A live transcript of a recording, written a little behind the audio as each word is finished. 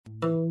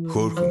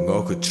Хөрхөн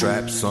охид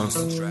trap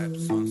сонсон.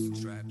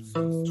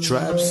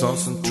 Trap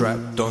сонсон trap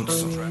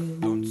донсон.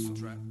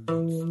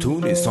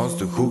 Түүний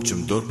сонсдог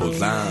хөгжим дур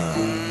булаан.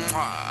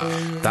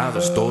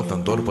 Дагаж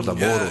дуудан дур булаа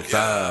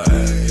мууруулаа.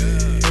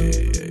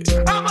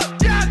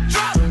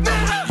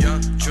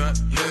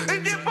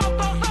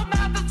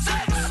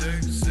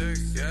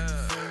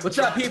 What's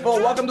up, people?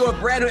 Welcome to a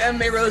brand new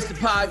MMA Roasted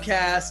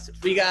podcast.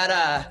 We got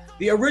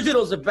the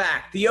originals are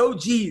back, the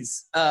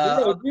OGs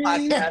of the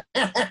podcast.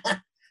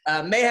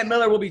 Mayhem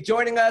Miller will be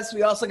joining us.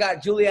 We also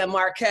got Julian,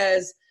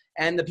 Marquez,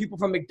 and the people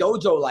from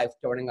McDojoLife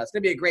joining us. It's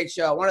going to be a great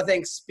show. I want to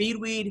thank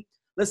Speedweed.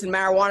 Listen,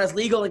 marijuana is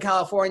legal in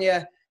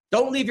California.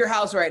 Don't leave your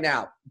house right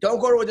now. Don't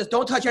go to just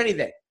don't touch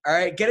anything. All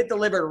right, get it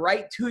delivered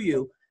right to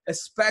you,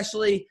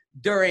 especially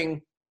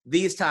during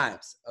these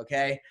times,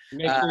 okay?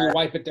 Make sure you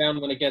wipe it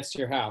down when it gets to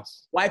your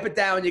house. Wipe it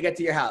down when you get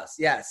to your house.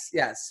 Yes,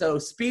 yes. So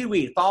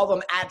Speedweed, follow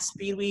them at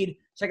Speedweed.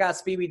 Check out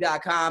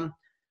speedweed.com.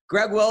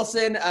 Greg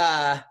Wilson,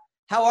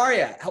 how are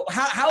you?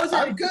 How is it?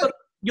 I'm good.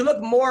 You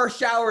look more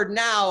showered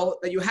now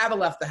that you haven't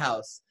left the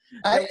house.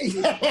 I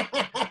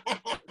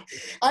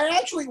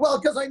actually,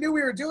 well, because I knew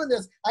we were doing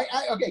this.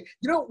 Okay,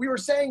 you know, we were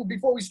saying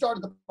before we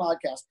started the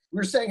podcast, we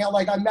were saying how,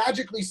 like, I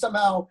magically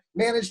somehow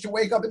managed to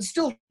wake up and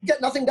still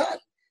get nothing done.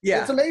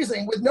 Yeah. It's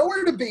amazing. With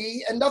nowhere to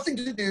be and nothing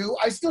to do,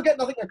 I still get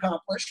nothing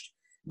accomplished.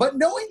 But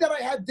knowing that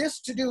I had this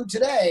to do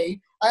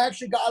today, I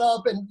actually got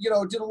up and, you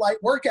know, did a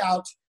light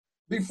workout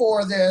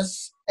before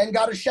this and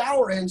got a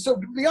shower in. So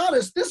to be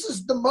honest, this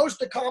is the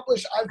most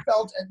accomplished I've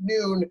felt at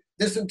noon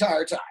this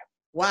entire time.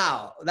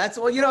 Wow. That's,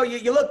 well, you know,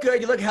 you look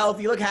good, you look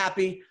healthy, you look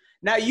happy.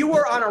 Now, you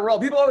were on a roll.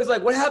 People are always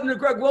like, what happened to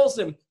Greg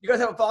Wilson? You guys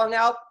haven't fallen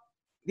out?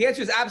 The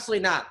answer is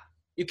absolutely not.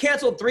 You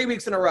canceled 3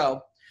 weeks in a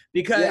row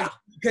because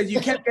you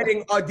kept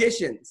getting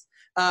auditions.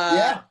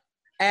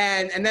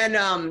 And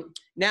then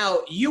now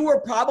you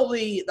were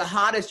probably the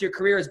hottest your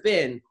career has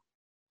been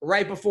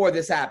right before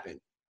this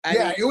happened.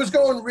 It was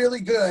going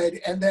really good.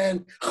 And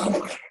then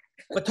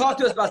but talk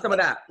to us about some of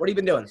that. What have you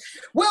been doing?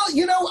 Well,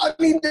 you know, I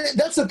mean,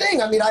 that's the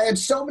thing. I mean, I had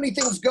so many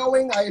things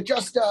going. I had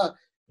just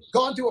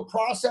gone through a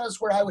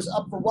process where I was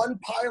up for one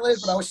pilot,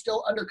 but I was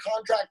still under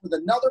contract with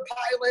another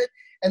pilot.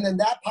 And then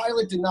that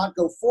pilot did not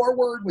go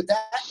forward with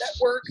that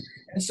network.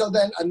 And so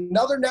then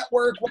another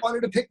network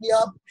wanted to pick me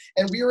up.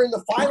 And we were in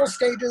the final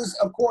stages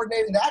of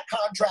coordinating that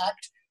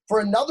contract for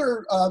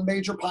another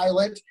major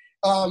pilot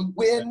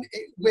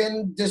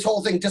when this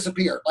whole thing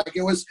disappeared. Like,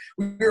 we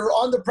were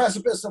on the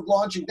precipice of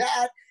launching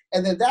that.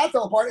 And then that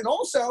fell apart. And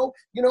also,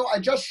 you know, I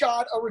just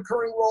shot a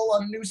recurring role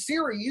on a new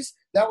series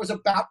that was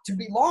about to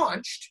be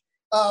launched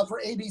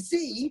for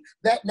ABC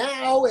that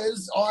now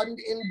is on,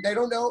 they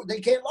don't know, they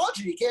can't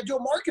launch it. You can't do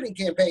a marketing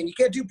campaign. You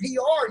can't do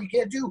PR. You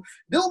can't do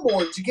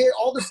billboards. You can't,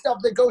 all the stuff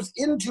that goes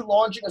into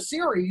launching a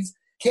series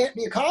can't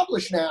be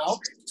accomplished now.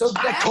 So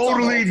I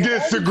totally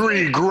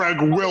disagree,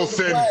 Greg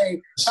Wilson.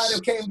 Kind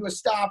of came to a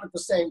stop at the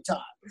same time.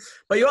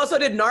 But you also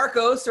did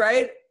Narcos,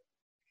 right?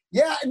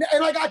 Yeah, and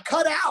I got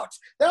cut out.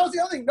 That was the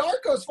other thing.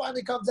 Narcos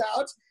finally comes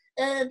out,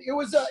 and it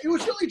was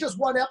really just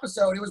one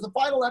episode. It was the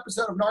final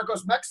episode of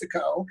Narcos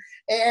Mexico,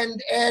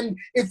 and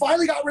it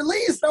finally got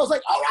released. And I was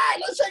like, all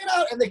right, let's check it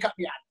out, and they cut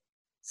me out.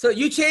 So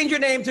you changed your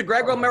name to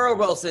Greg Romero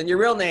Wilson, your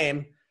real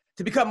name,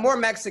 to become more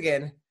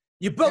Mexican.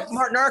 You booked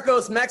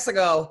Narcos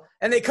Mexico,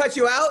 and they cut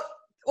you out?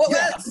 Well,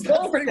 that's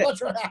pretty much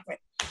what happened.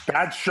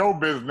 That's show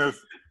business.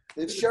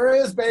 It sure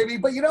is, baby.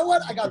 But you know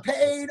what? I got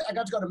paid. I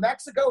got to go to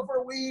Mexico for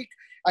a week.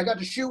 I got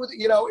to shoot with,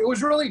 you know, it was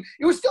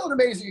still an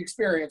amazing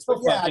experience. But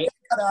yeah, I got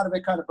cut out of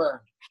it, kind of burned.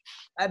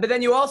 But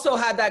then you also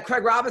had that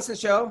Craig Robinson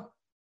show.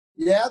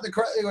 Yeah,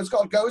 it was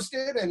called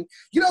Ghosted. And,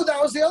 you know,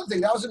 that was the other thing.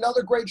 That was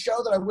another great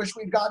show that I wish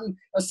we'd gotten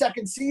a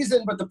second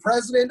season. But the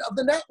president of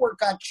the network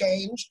got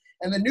changed.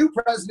 And the new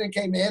president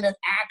came in and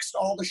axed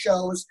all the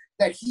shows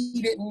that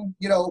he didn't,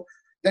 you know,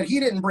 that he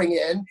didn't bring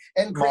in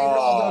and created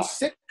all those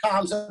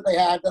sitcoms that they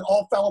had that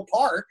all fell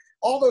apart.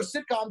 All those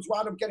sitcoms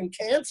wound up getting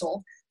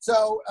canceled.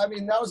 So, I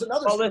mean, that was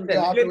another job.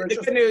 The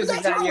good news is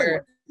that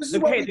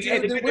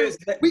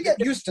we get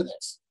used to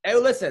this. Hey,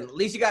 listen, at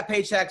least you got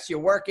paychecks, you're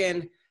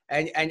working,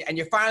 and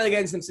you're finally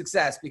getting some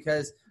success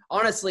because,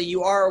 honestly,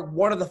 you are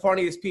one of the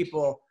funniest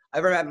people I've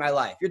ever met in my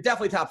life. You're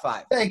definitely top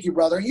 5. Thank you,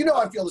 brother. You know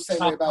I feel the same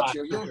way about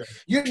you.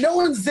 No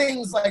one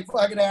zings like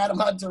fucking Adam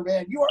Hunter,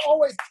 man. You are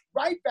always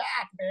right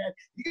back, man.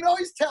 You can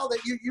always tell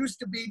that you used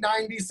to be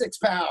 96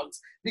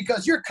 pounds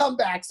because your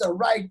comebacks are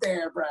right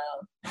there, Brown.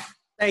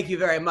 Thank you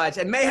very much.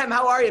 And Mayhem,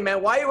 how are you,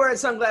 man? Why are you wearing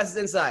sunglasses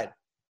inside?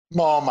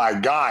 Oh, my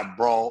God,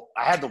 bro.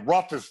 I had the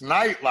roughest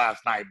night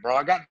last night, bro.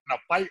 I got in a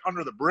fight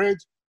under the bridge.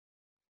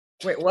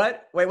 Wait,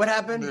 what? What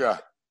happened?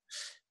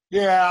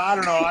 Yeah, I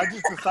don't know. I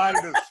just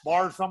decided to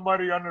spar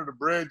somebody under the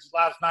bridge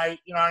last night,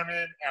 you know what I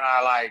mean?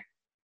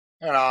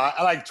 And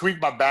I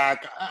tweaked my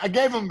back. I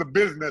gave him the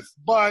business,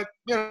 but,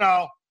 you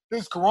know,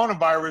 this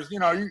coronavirus, you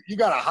know, you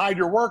got to hide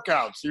your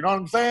workouts. You know what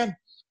I'm saying?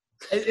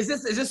 Is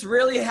this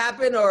really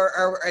happen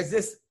or is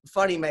this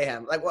funny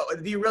mayhem? Like,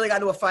 what? Do you really got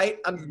into a fight?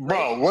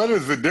 Bro, what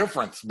is the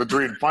difference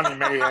between funny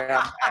mayhem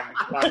and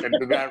fucking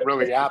did that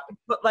really happen?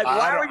 But like,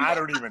 I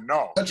don't even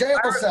know. A jail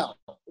cell.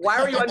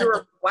 Why were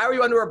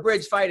you under a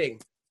bridge fighting?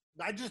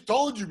 I just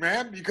told you,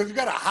 man, because you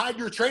got to hide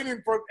your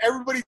training from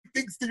everybody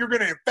thinks that you're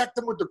going to infect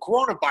them with the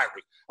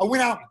coronavirus. I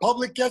went out in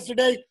public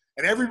yesterday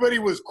and everybody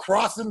was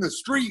crossing the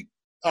street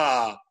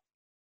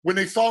when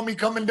they saw me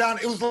coming down.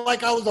 It was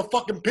like I was a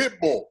fucking pit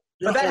bull.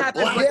 But that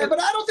happens. Yeah, but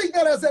I don't think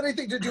that has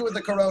anything to do with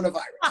the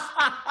coronavirus.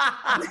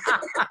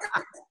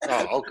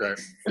 Oh, okay.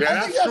 Yeah,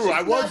 that's true.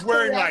 I was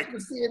wearing like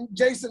seeing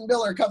Jason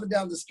Miller coming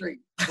down the street.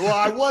 Well,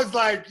 I was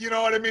like, you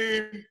know what I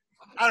mean?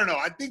 I don't know.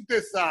 I think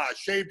this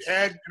shaved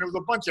head, and it was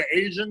a bunch of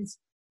Asians.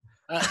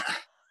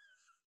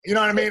 You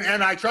know what I mean?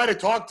 And I tried to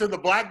talk to the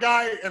black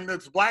guy, and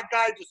this black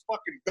guy just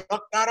fucking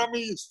ducked out on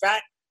me. He's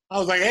fat. I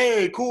was like,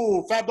 hey,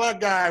 cool, fat black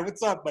guy,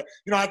 what's up? But,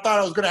 you know, I thought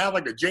I was going to have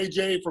like a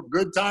JJ from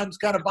Good Times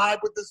kind of vibe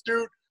with this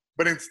dude.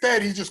 But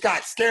instead, he just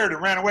got scared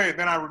and ran away. And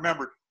then I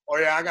remembered, oh,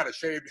 yeah, I got a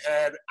shaved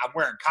head. I'm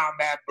wearing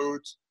combat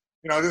boots.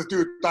 You know, this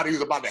dude thought he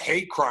was about to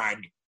hate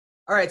crime.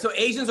 All right, so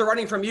Asians are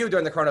running from you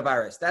during the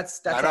coronavirus.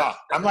 That's I know.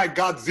 I'm like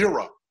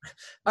Godzilla.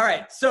 All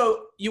right,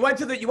 so you went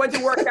to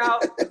work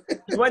out.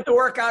 You went to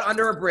work out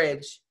under a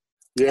bridge.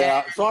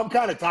 Yeah, so I'm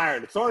kind of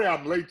tired. Sorry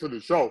I'm late to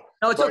the show.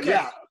 No, it's okay.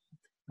 Yeah,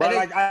 but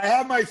like I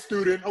have my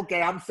student.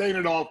 Okay, I'm saying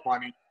it all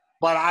funny,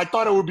 but I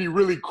thought it would be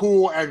really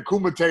cool and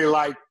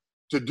Kumite-like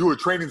to do a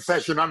training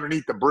session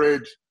underneath the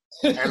bridge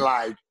and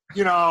like,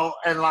 you know,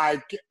 and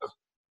like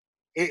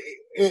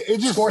it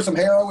just pour some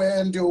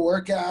heroin, do a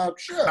workout.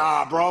 Sure.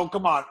 Nah, bro,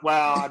 come on.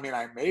 Well, I mean,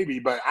 maybe,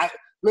 but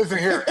listen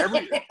here.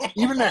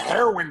 Even the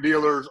heroin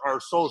dealers are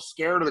so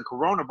scared of the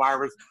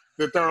coronavirus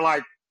that they're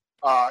like,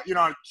 you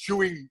know,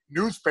 chewing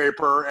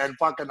newspaper and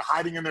fucking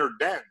hiding in their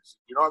dens.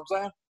 You know what I'm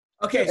saying?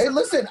 Okay. Hey,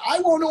 listen, I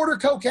won't order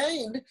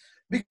cocaine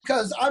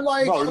because I'm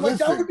like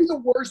that would be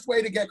the worst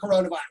way to get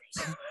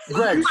coronavirus.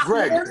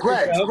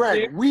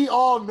 Greg, we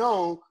all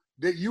know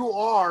that you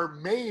are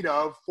made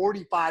of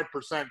 45%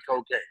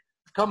 cocaine.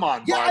 Come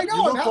on, yeah, bud. I know.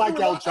 You look like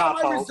El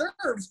Chapo. My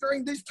reserves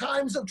during these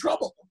times of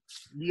trouble.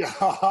 Yeah.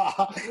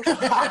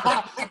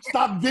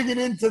 Stop digging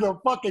into the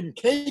fucking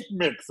cake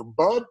mix,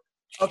 bud.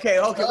 Okay.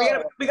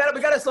 We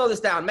gotta slow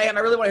this down, Mayhem. I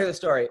really want to hear the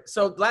story.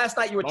 So last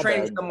night you were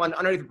training someone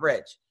underneath the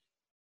bridge.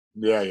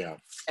 Yeah.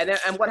 And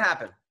what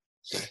happened?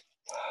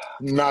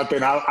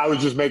 Nothing. I was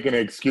just making an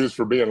excuse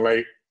for being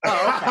late.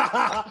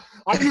 Oh, okay.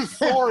 I'm just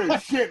sore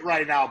as shit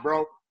right now,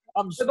 bro.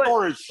 I'm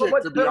sore as shit,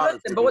 to be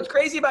honest. But what's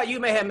crazy about you,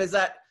 Mayhem, is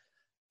that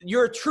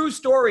your true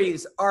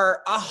stories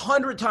are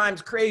 100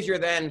 times crazier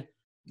than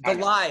the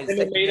lies. And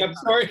the made-up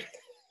story.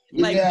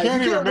 Like, you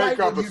can't even make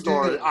up a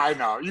story. I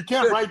know. You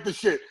can't write the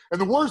shit. And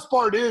the worst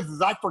part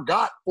is I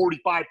forgot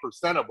 45%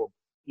 of them.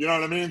 You know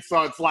what I mean?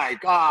 So it's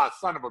like,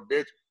 son of a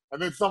bitch.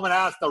 And then someone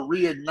has to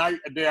reignite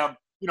a damn,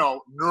 you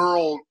know,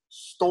 neural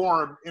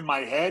storm in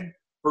my head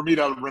for me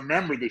to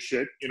remember the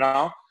shit, you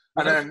know?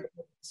 And then.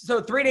 So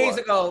 3 days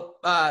ago,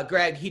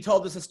 Greg, he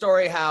told us a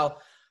story how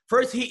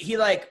first he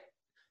like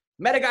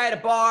met a guy at a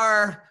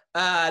bar.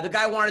 The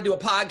guy wanted to do a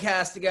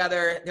podcast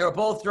together. They were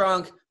both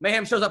drunk.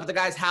 Mayhem shows up at the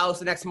guy's house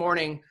the next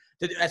morning.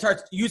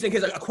 Starts using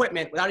his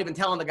equipment without even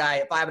telling the guy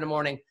at 5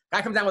 a.m.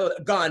 Guy comes down with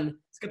a gun.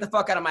 Let's get the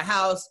fuck out of my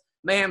house.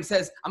 Mayhem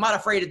says, I'm not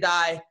afraid to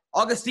die.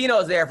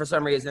 Augustino's there for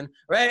some reason,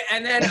 right?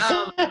 And then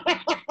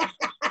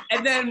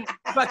and then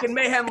fucking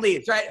Mayhem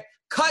leaves, right?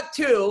 Cut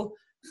to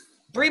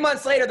 3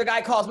 months later, the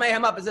guy calls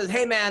Mayhem up and says,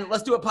 hey, man,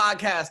 let's do a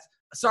podcast.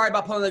 Sorry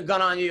about pulling the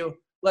gun on you.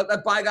 Let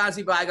bygones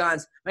be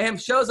bygones. Mayhem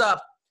shows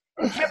up.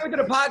 Halfway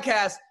through the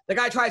podcast, the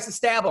guy tries to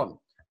stab him,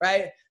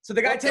 right? So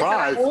the guy takes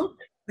out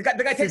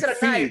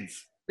a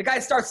knife. The guy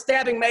starts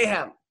stabbing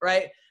Mayhem,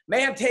 right?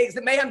 Mayhem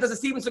does a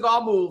Steven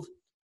Seagal move,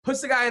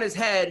 puts the guy in his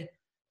head,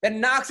 then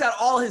knocks out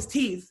all his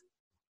teeth.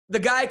 The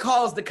guy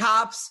calls the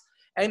cops,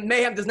 and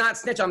Mayhem does not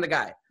snitch on the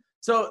guy.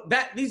 So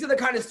these are the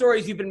kind of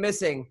stories you've been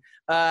missing.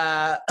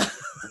 Wow.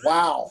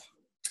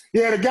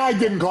 Yeah, the guy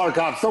didn't call the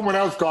cops. Someone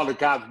else called the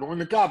cops. But when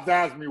the cops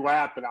asked me what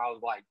happened, I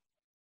was like,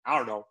 I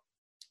don't know.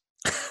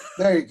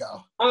 There you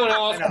go. I don't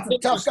know. That's a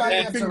tough guy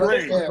answer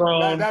right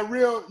there. That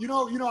real, you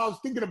know, I was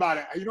thinking about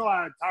it. You know,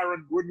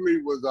 Tyron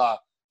Woodley was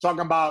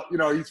talking about, you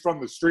know, he's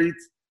from the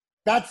streets.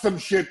 That's some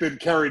shit that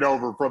carried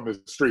over from the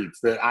streets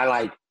that I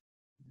like,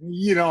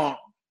 you know,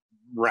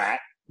 rat.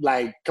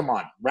 Like, come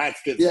on,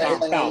 rats get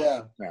stomped out.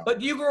 Yeah.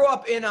 But you grew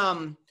up in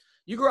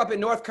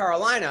North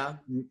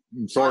Carolina.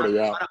 Sort of,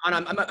 yeah. On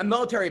a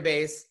military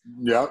base.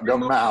 Yeah,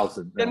 government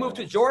housing. Then moved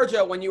to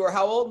Georgia when you were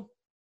how old?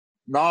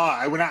 No,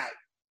 I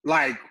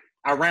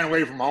ran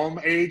away from home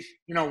age,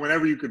 you know,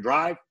 whenever you could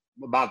drive,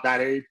 about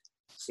that age.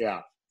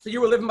 Yeah. So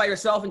you were living by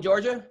yourself in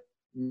Georgia?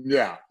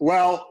 Yeah.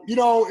 Well, you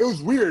know, it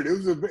was weird. It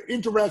was an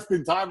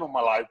interesting time of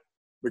my life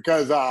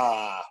because,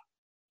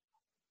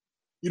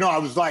 you know, I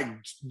was like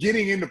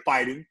getting into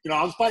fighting. You know,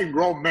 I was fighting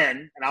grown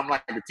men and I'm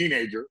like a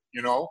teenager,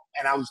 you know,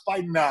 and I was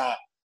fighting,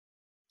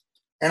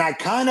 and I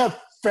kind of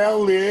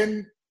fell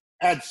in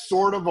at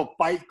sort of a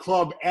Fight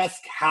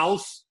Club-esque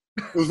house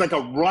It was like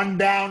a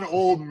rundown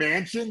old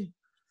mansion.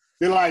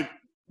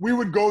 We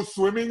would go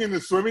swimming in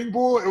the swimming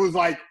pool. It was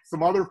like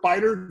some other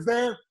fighters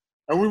there.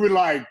 And we would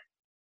like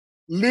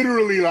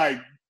literally like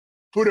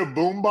put a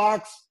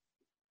boombox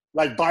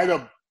like by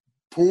the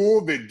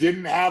pool that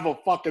didn't have a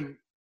fucking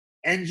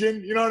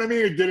engine. You know what I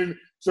mean? It didn't.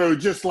 So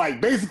just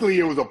like basically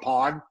it was a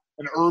pond,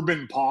 an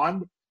urban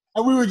pond.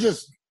 And we would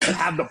just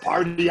have the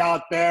party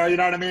out there. You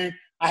know what I mean?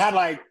 I had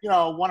like,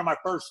 one of my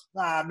first,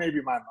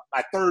 maybe my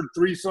third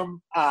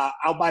threesome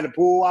out by the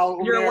pool out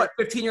over You're there. what,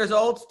 15 years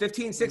old?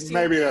 15, 16?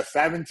 Maybe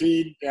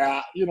 17,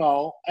 yeah,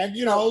 and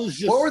it was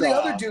just. What were the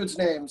other dudes'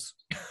 names?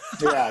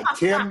 Yeah,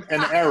 Tim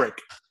and Eric.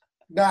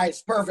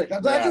 Nice, perfect.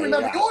 I'm glad you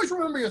remember. Yeah. You always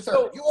remember your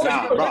third. You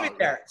always You were living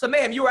there. So,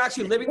 Mayhem, you were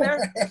actually living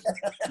there?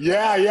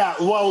 Yeah.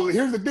 Well,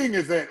 here's the thing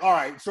is that, all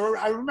right, so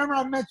I remember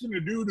I mentioned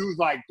a dude who's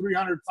like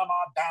 300 some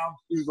odd pounds.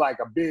 He was like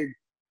a big,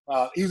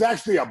 he was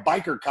actually a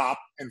biker cop,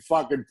 and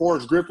fucking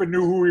Forrest Griffin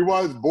knew who he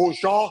was, Bull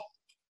Shaw.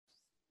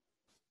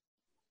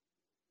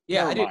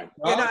 Yeah, I did.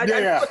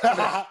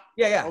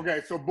 Yeah.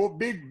 Okay, so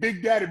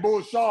Big Daddy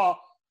Bull Shaw,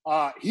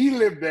 he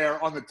lived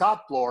there on the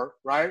top floor,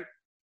 right?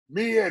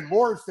 Me and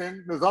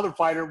Morrison, this other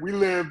fighter, we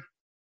lived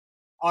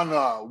on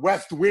the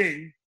west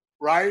wing,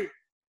 right?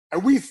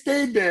 And we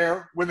stayed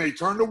there when they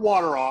turned the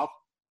water off,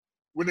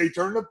 when they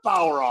turned the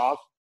power off.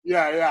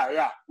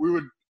 Yeah. We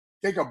would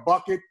take a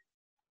bucket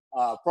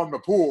from the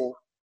pool,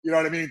 you know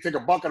what I mean? Take a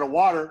bucket of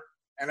water,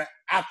 and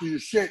after you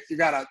shit, you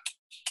gotta,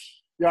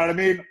 you know what I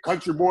mean?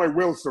 Country boy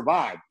will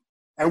survive.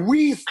 And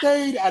we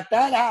stayed at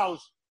that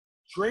house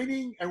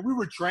training, and we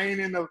would train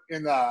in the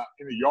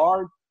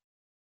yard.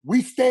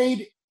 We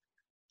stayed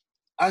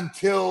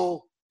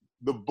until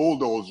the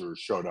bulldozers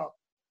showed up.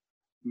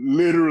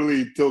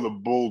 Literally till the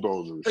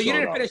bulldozers showed up. So you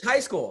didn't finish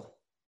high school?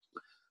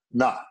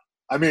 Nah.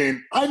 I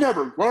mean, I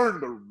never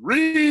learned to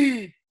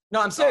read. No,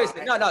 I'm serious.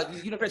 No,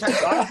 you didn't finish high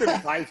school. I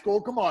finished high school.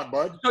 Come on,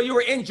 bud. So you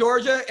were in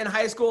Georgia in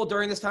high school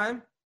during this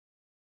time?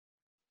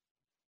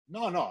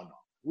 No.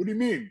 What do you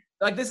mean?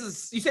 Like this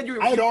is, you said you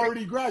were. I had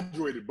already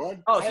graduated,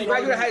 bud. Oh, so you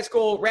graduated high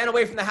school, ran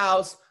away from the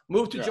house,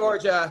 moved to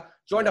Georgia,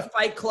 joined a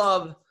fight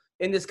club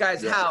in this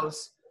guy's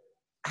house.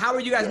 How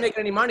were you guys making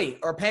any money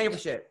or paying for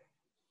shit?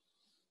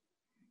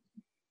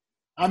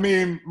 I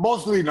mean,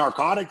 mostly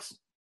narcotics.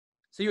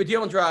 So you were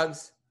dealing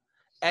drugs,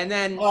 and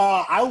then There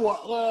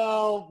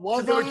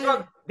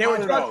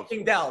were drugs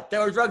being dealt.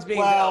 There were drugs being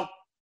dealt.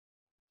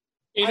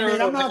 I mean,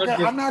 I'm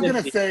not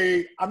gonna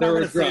say that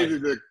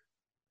the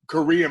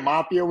Korean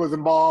mafia was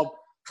involved,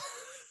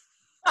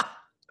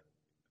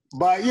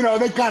 but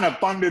they kind of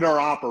funded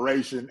our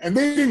operation, and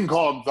they didn't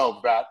call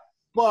themselves that.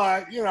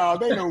 But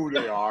they know who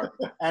they are,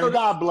 and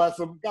God bless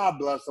them. God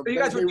bless them. So you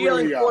guys were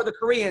dealing for the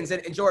Koreans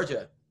in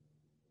Georgia.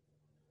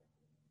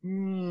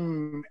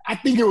 I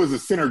think it was a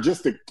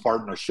synergistic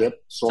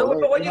partnership.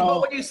 But when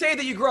you say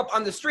that you grew up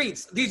on the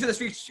streets, these are the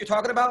streets you're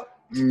talking about?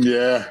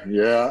 Yeah.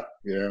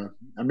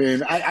 I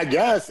mean, I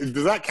guess,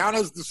 does that count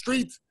as the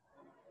streets?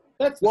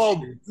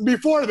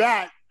 Before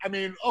that, I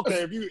mean,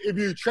 okay, if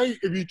you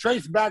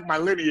trace back my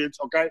lineage,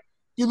 okay,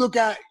 you look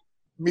at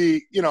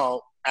me,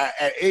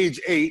 at age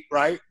 8,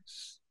 right?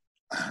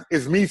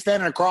 Is me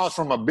standing across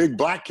from a big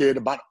black kid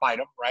about to fight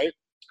him, right?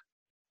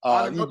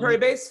 On the military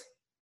base?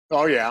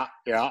 Oh, yeah,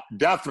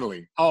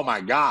 definitely. Oh,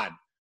 my God.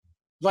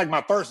 It's like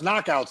my first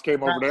knockouts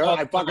came over there.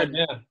 I fucking...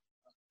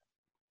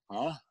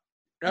 Huh?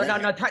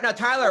 No,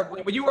 Tyler,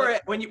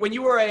 when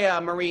you were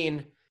a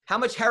Marine, how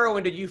much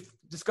heroin did you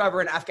discover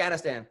in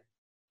Afghanistan?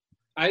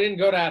 I didn't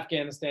go to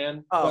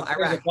Afghanistan. Oh, but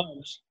Iraq. A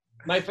bunch.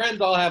 My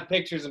friends all have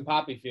pictures in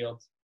poppy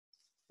fields.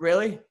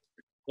 Really?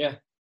 Yeah.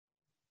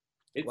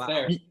 It's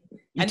there.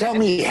 You tell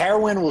me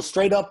heroin was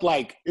straight up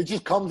like, it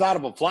just comes out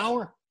of a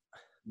flower?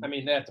 I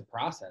mean, they have to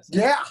process it.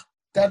 Yeah,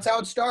 that's how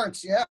it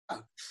starts, yeah.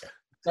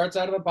 Starts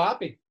out of a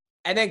poppy.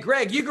 And then,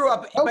 Greg, you grew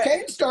up...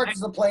 Cocaine starts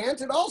as a plant.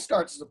 It all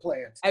starts as a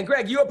plant. And,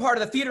 Greg, you were part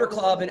of the theater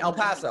club in El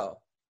Paso.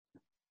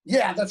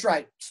 Yeah, that's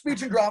right.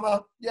 Speech and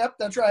drama. Yep,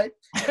 that's right.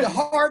 The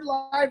hard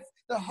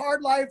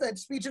life at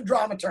speech and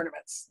drama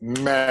tournaments.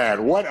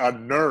 Man, what a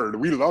nerd.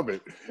 We love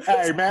it.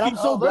 Hey, man, I'm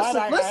so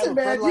glad Listen,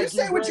 man, you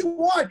say what you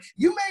want.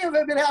 You may have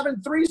been having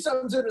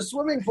threesomes in a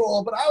swimming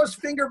pool, but I was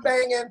finger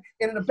banging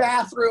in a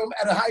bathroom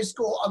at a high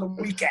school on the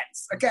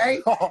weekends, okay?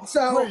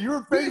 So wait, you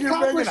were finger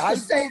banging the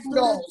same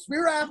goals. We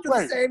were after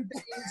the same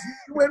things.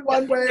 You went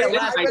one way,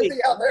 I went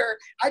the other.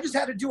 I just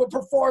had to do a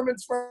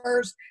performance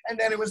first, and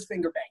then it was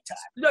finger bang time.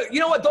 Look, you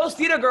know what? Those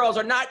theater girls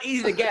are not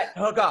easy to get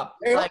hook up.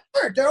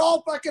 They're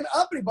all fucking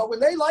uppity, but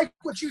when they like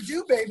what you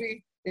do,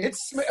 baby,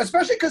 it's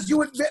especially because you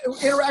would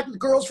interact with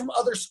girls from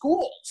other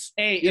schools.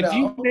 Hey, if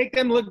you make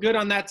them look good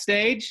on that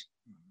stage.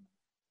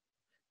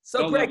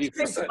 So, Greg,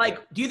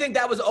 do you think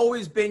that was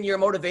always been your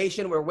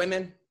motivation? Were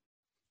women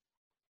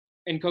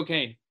and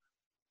cocaine?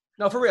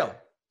 No, for real.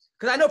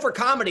 Because I know for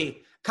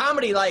comedy,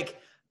 like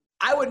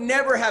I would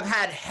never have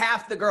had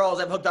half the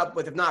girls I've hooked up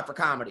with if not for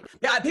comedy.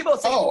 Yeah, people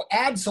say, "Oh,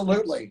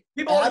 absolutely."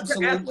 People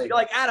absolutely.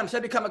 Like, Adam, should I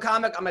become a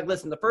comic? I'm like,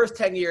 listen, the first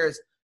 10 years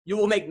you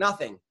will make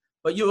nothing.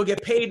 But you will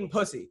get paid in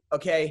pussy,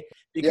 okay?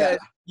 Because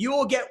you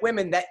will get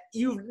women that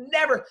you've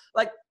never,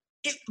 like,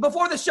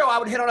 before the show, I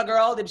would hit on a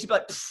girl. She'd be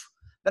like, pfft.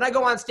 Then I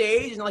go on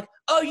stage and like,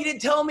 oh, you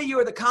didn't tell me you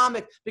were the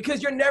comic,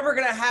 because you're never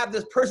going to have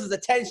this person's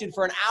attention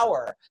for an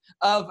hour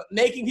of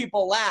making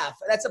people laugh.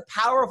 That's a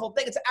powerful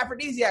thing. It's an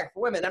aphrodisiac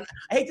for women. I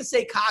hate to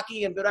say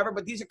cocky and whatever,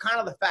 but these are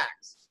kind of the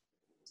facts.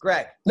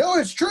 Greg. No,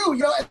 it's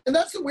true. And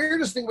that's the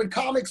weirdest thing when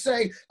comics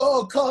say,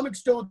 oh,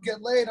 comics don't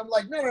get laid. I'm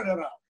like, no.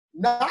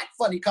 Not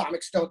funny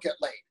comics don't get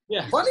laid.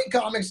 Yeah. Funny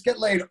comics get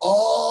laid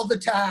all the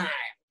time.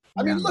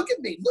 I mean, look at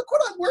me. Look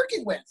what I'm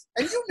working with.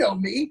 And you know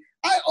me.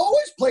 I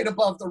always played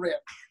above the rim.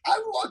 I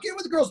would walk in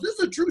with the girls. This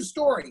is a true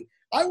story.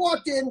 I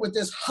walked in with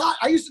this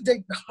I used to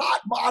date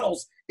hot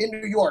models in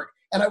New York.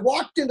 And I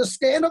walked into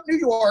stand-up New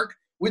York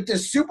with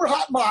this super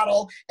hot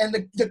model. And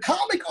the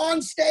comic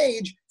on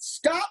stage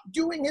stopped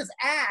doing his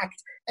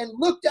act and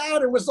looked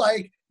out and was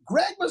like,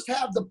 Greg must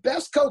have the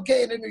best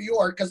cocaine in New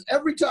York, because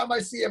every time I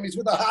see him, he's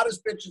with the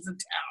hottest bitches in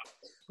town.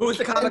 Who was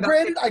the comic? And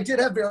granted, I did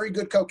have very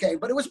good cocaine,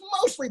 but it was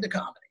mostly the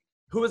comedy.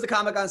 Who was the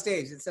comic on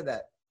stage that said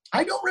that?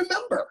 I don't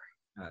remember.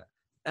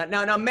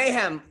 Now,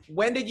 Mayhem,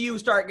 when did you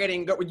start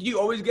getting, did you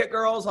always get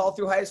girls all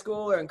through high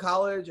school or in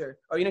college? Or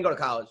you didn't go to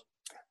college?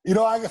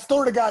 I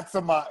sort of got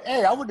some,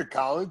 hey, I went to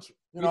college,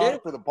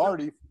 for the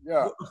party.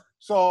 Yeah.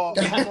 So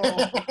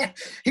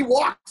he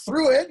walked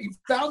through it. He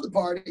found the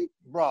party.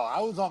 Bro, I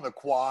was on the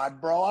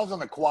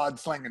quad,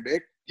 slinging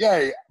dick.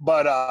 Yeah,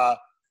 but I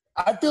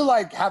feel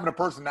like having a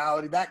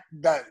personality,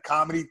 that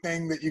comedy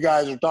thing that you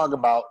guys are talking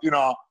about,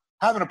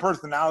 having a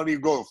personality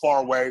go a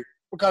far way.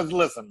 Because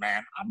listen,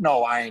 man, I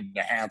know I ain't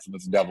the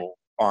handsomest devil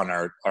on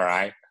earth, all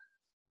right?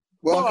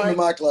 Welcome to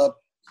my club.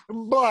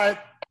 But,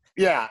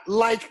 yeah,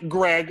 like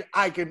Greg,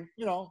 I can,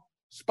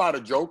 spot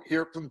a joke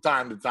here from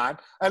time to time.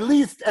 At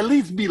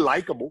least be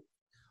likable.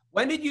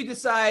 When did you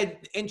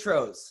decide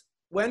intros?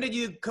 When did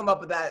you come up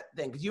with that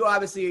thing? Because you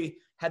obviously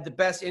had the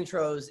best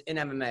intros in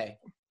MMA.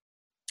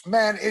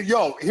 Man,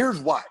 here's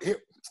why.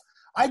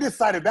 I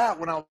decided that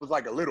when I was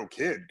like a little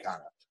kid, kind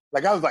of.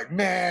 Like, I was like,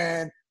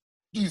 man,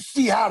 do you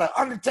see how the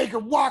Undertaker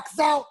walks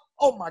out?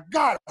 Oh, my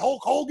God,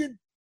 Hulk Hogan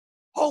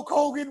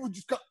would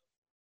just go.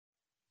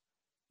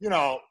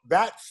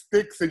 That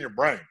sticks in your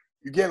brain.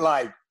 You get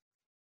like,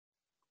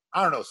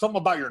 I don't know, something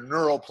about your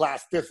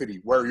neuroplasticity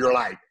where you're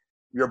like,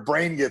 your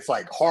brain gets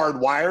like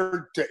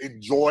hardwired to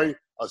enjoy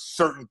a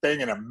certain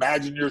thing and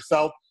imagine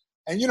yourself.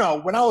 And,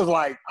 when I was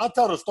like, I'll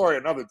tell the story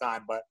another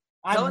time, but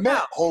I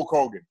met Hulk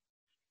Hogan.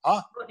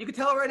 Huh? You can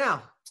tell it right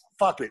now.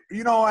 Fuck it.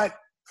 You know what?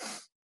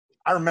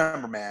 I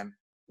remember, man.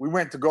 We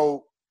went to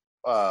go,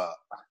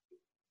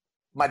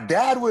 my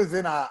dad was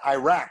in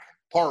Iraq,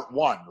 part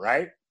 1,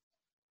 right?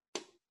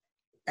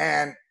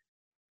 And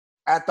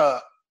at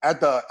the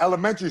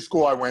elementary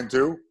school I went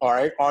to, all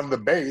right, on the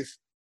base,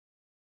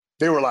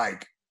 they were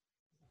like,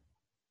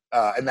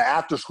 in the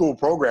after school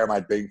program,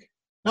 I think.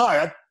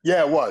 Yeah,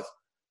 it was.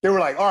 They were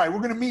like, all right, we're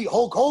going to meet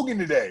Hulk Hogan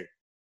today.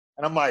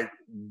 And I'm like,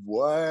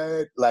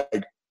 what?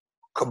 Like,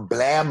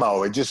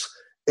 kablamo. It just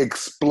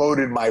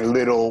exploded my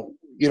little,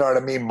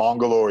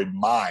 mongoloid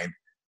mind.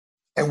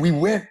 And we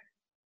went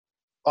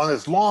on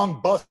this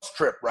long bus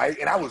trip, right?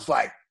 And I was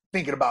like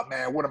thinking about,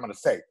 man, what am I going to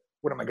say?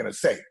 What am I going to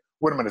say?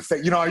 What am I going to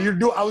say?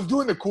 I was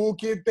doing the cool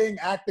kid thing,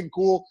 acting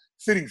cool,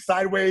 sitting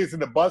sideways in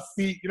the bus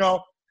seat,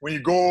 when you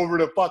go over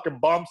the fucking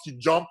bumps, you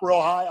jump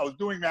real high. I was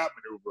doing that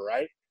maneuver,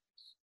 right?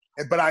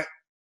 But I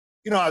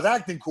was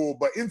acting cool,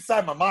 but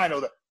inside my mind, I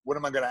was like, what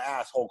am I going to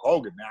ask Hulk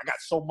Hogan, man? I got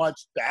so much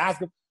to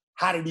ask him.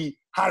 How did he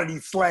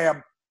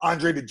slam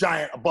Andre the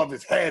Giant above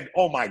his head?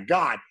 Oh my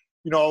God.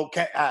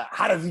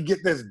 How does he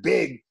get this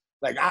big?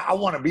 Like, I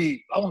want to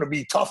be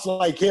tough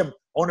like him.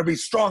 I want to be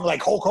strong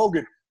like Hulk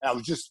Hogan. And I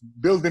was just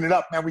building it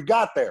up, man. We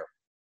got there.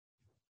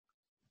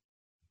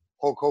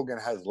 Hulk Hogan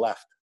has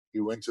left. He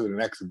went to the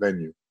next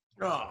venue.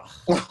 Oh.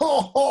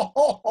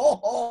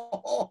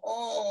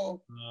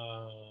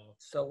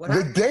 So what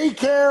happened?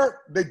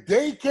 The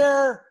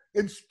daycare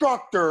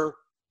instructor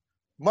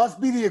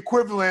must be the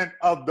equivalent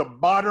of the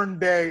modern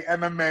day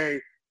MMA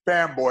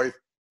fanboys.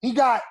 He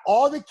got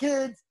all the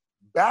kids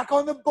back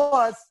on the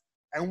bus,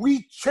 and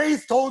we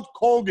chased Hulk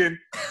Hogan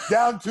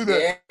down to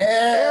the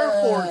Air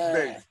Force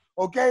base.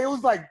 Okay, it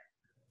was like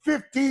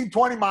 15,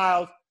 20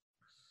 miles.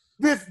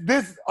 This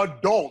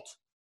adult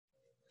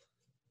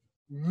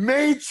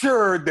made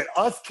sure that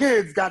us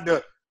kids got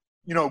to,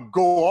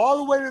 go all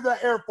the way to the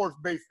Air Force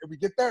base, and we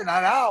get there.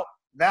 Now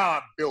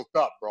I'm built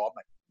up, bro. I'm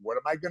like, what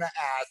am I gonna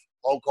ask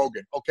Hulk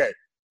Hogan? Okay,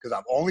 because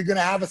I'm only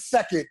gonna have a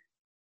second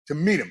to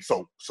meet him.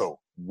 So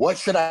what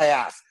should I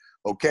ask?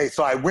 Okay,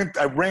 so I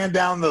ran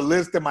down the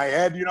list in my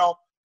head,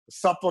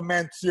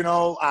 supplements,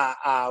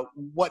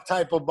 what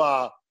type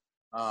of,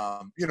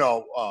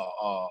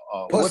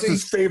 what's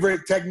his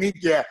favorite technique?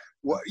 Yeah,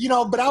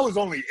 well, but I was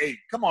only 8.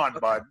 Come on,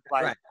 bud.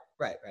 Like,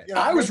 right.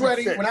 I was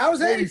ready. When I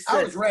was 8,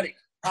 I was ready.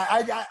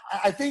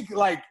 I think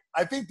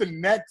the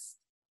next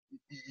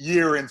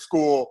year in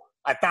school,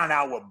 I found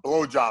out what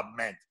blowjob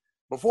meant.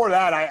 Before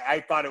that, I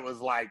thought it was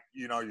like,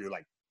 you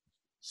like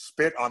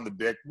spit on the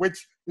dick,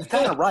 which is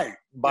kind of right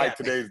by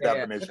today's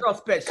definition. The girl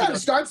spit. Kind of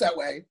starts that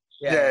way.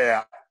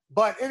 Yeah.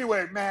 But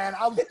anyway, man,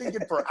 I was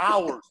thinking for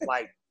hours,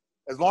 like,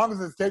 as long as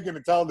it's taken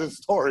to tell this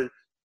story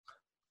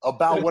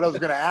about what I was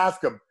going to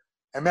ask him.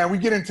 And, man, we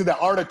get into the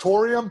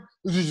auditorium.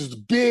 This is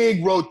just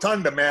big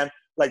rotunda, man.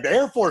 Like, the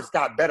Air Force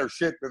got better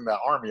shit than the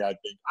Army, I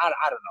think. I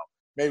don't know.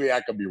 Maybe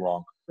I could be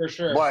wrong. For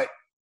sure. But,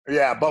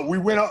 yeah, but we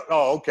went up.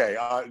 Oh, okay.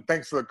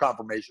 Thanks for the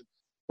confirmation.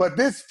 But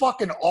this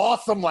fucking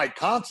awesome, like,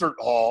 concert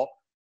hall,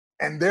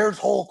 and there's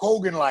Hulk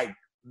Hogan, like,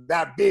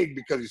 that big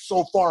because he's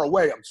so far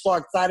away. I'm so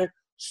excited.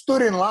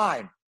 Stood in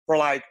line for,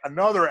 like,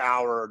 another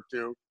hour or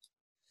two.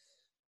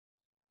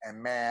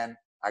 And, man,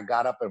 I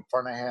got up in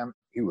front of him.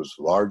 He was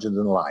larger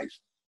than life.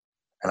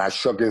 And I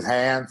shook his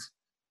hands,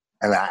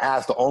 and I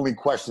asked the only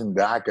question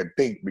that I could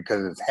think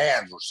because his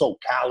hands were so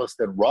calloused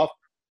and rough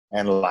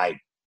and, like,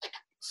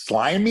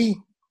 slimy.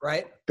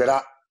 Right.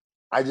 That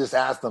I just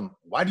asked him,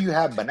 why do you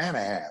have banana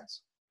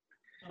hands?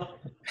 What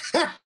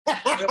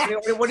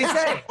did he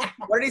say?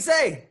 What did he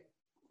say?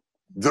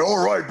 He said,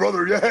 all right,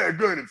 brother. Yeah,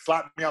 good. And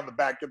slapped me on the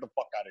back. Get the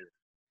fuck out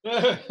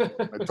of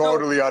here. I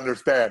totally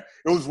understand.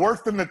 It was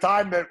worse than the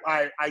time that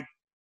I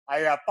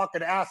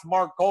fucking asked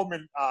Mark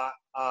Coleman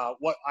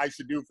what I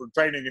should do for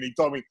training, and he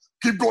told me,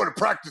 keep going to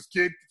practice,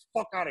 kid. Get the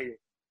fuck out of here.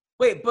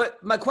 Wait,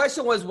 but my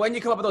question was, when you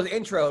come up with those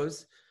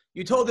intros,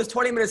 you told this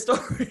 20-minute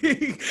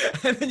story,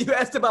 and then you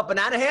asked about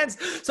banana hands.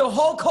 So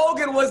Hulk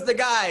Hogan was the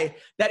guy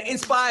that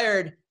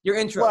inspired your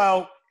intro.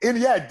 Well,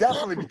 yeah,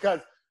 definitely,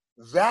 because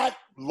that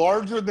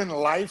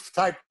larger-than-life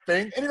type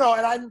thing, and,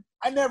 and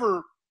I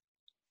never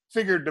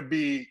figured to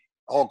be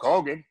Hulk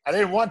Hogan. I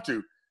didn't want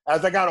to.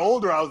 As I got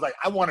older, I was like,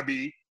 I want to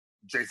be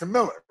Jason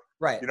Miller.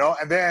 Right.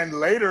 And then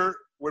later,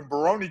 when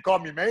Baroni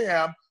called me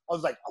Mayhem, I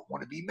was like, I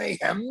want to be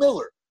Mayhem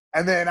Miller.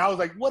 And then I was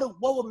like, what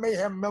would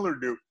Mayhem Miller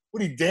do?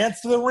 Would he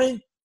dance to the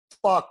ring?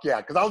 Fuck yeah,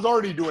 because I was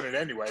already doing it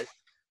anyway.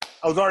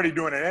 I was like,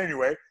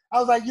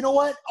 you know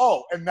what?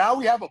 Oh, and now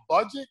we have a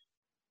budget?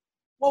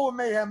 What would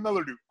Mayhem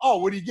Miller do? Oh,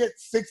 would he get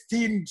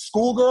 16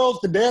 schoolgirls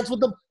to dance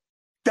with him?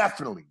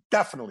 Definitely,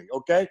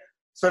 okay?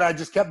 So I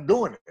just kept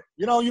doing it.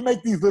 You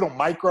make these little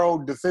micro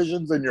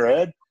decisions in your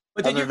head.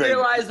 But did you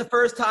realize the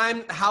first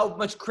time how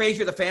much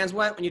crazier the fans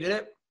went when you did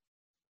it?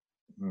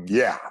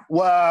 Yeah.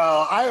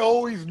 Well, I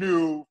always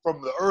knew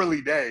from the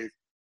early days,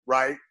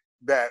 right,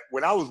 that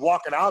when I was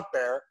walking out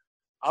there,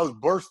 I was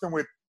bursting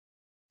with,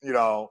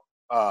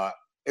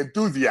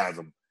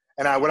 enthusiasm.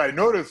 And what I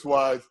noticed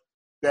was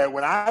that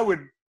when I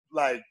would,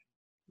 like,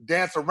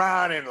 dance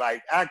around and,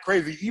 like, act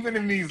crazy, even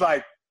in these,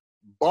 like,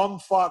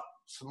 bumfuck,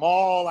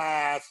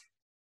 small-ass,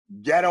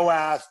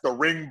 ghetto-ass, the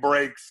ring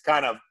breaks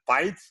kind of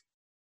fights,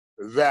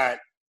 that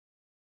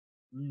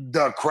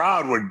the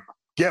crowd would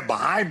get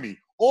behind me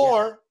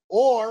or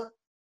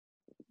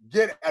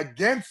get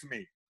against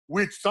me,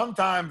 which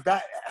sometimes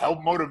that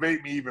helped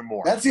motivate me even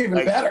more. That's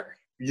even better.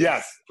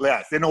 Yes.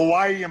 In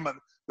Hawaii, in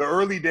the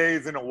early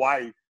days in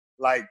Hawaii,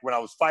 like when I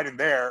was fighting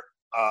there,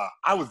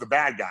 I was the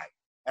bad guy.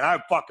 And I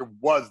fucking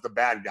was the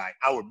bad guy.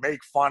 I would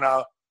make fun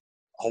of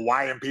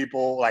Hawaiian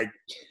people, like,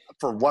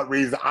 for what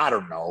reason? I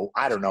don't know.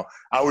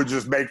 I would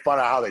just make fun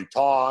of how they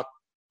talk.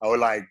 I would,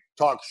 like,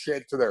 talk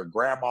shit to their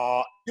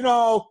grandma.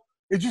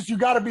 It's just you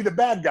got to be the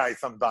bad guy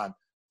sometimes.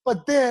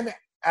 But then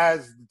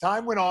as the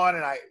time went on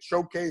and I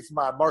showcased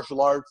my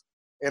martial arts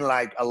in,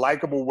 like, a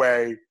likable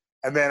way,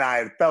 and then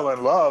I fell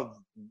in love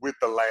with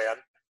the land,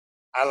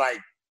 I, like,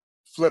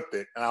 flipped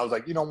it. And I was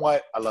like, you know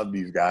what? I love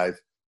these guys.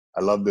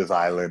 I love this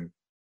island.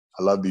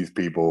 I love these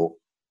people.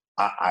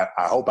 I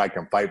hope I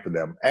can fight for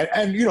them. And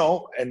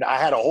I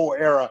had a whole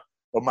era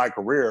of my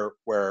career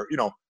where,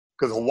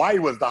 because Hawaii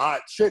was the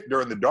hot shit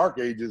during the dark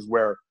ages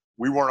where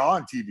we weren't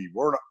on TV.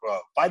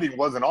 Fighting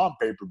wasn't on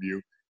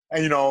pay-per-view.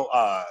 And,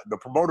 the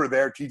promoter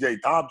there,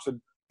 TJ Thompson,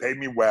 paid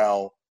me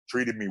well,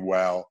 treated me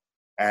well.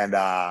 And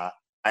I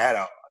had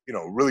a,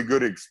 really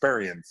good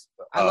experience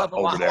I love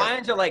over there.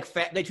 Hawaiians are like,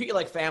 they treat you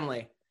like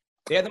family.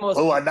 They're the most.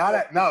 Not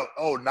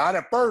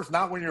at first.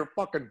 Not when you're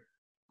fucking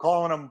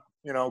calling them,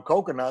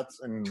 coconuts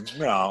and,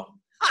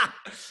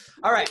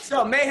 All right.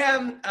 So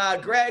Mayhem,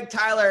 Greg,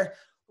 Tyler,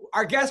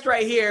 our guest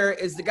right here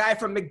is the guy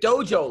from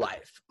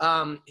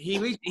McDojoLife.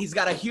 He's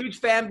got a huge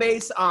fan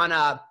base on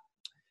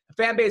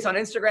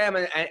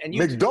Instagram and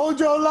YouTube.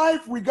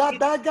 McDojoLife, we got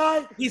that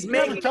guy. He's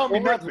making tell me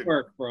nothing,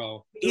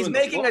 bro. He's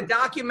making a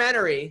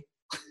documentary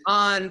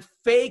on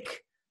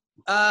fake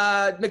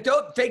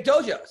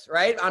dojos,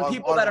 right? On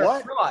people that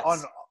are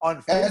frauds.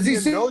 On has he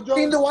seen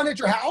the one at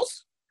your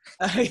house?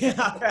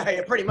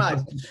 Yeah, pretty much.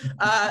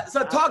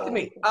 So talk to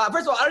me.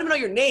 First of all, I don't even know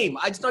your name.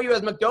 I just know you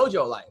as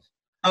McDojoLife.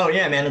 Oh,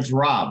 yeah, man. It's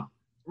Rob.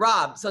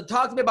 Rob, so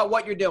talk to me about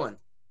what you're doing.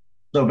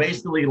 So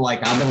basically,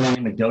 like, I've been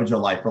running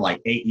McDojoLife for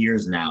like 8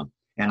 years now.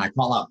 And I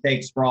call out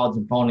fakes, frauds,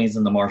 and phonies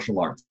in the martial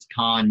arts.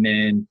 Con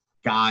men,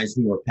 guys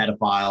who are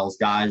pedophiles,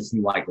 guys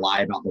who, like,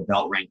 lie about the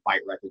belt rank,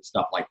 fight record,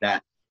 stuff like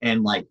that.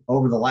 And, like,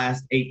 over the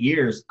last 8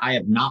 years, I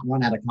have not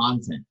run out of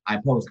content. I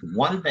post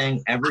one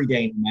thing every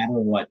day, no matter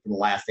what, for the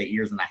last 8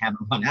 years, and I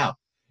haven't run out.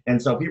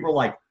 And so people are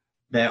like,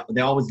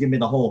 they always give me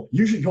the whole,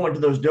 you should go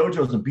into those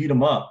dojos and beat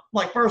them up. I'm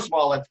like, first of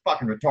all, that's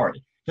fucking retarded.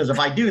 Because if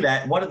I do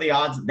that, what are the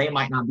odds that they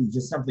might not be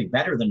just simply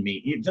better than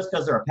me? Just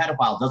because they're a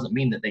pedophile doesn't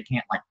mean that they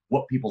can't, like,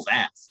 whoop people's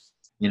ass.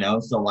 you know?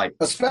 So like,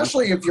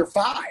 especially if you're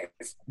 5.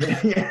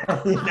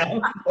 Yeah, you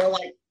know?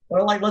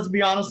 Or like, let's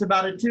be honest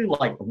about it too.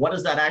 Like, what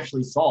does that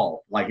actually solve?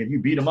 Like, if you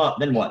beat them up,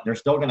 then what? They're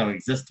still going to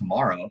exist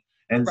tomorrow.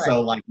 And Right.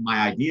 so like my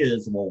idea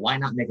is, well, why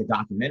not make a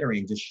documentary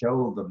and just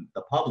show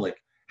the public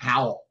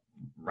how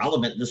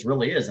relevant this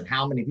really is and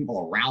how many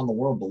people around the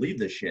world believe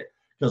this shit?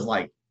 Because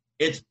like,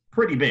 it's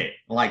pretty big.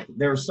 Like,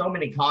 there are so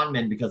many con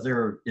men because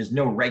there is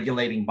no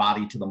regulating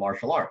body to the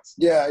martial arts.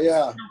 Yeah. There's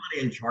nobody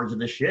in charge of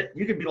this shit.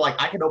 You could be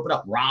like, I could open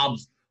up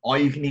Rob's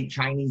all-you-can-eat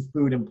Chinese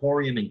food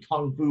emporium and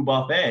kung fu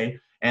buffet,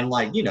 and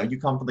like, you know, you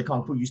come for the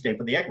kung fu, you stay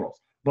for the egg rolls.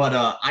 But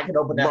I could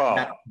open that.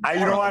 Bro,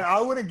 you know what?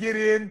 I want to get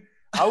in.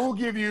 I will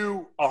give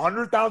you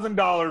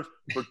 $100,000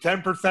 for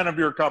 10% of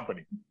your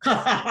company.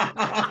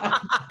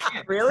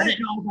 Really? I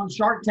didn't know I was on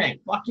Shark Tank.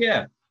 Fuck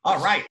yeah.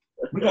 All right.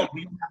 We have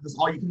this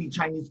all-you-can-eat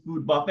Chinese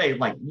food buffet.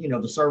 Like, you know,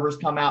 the servers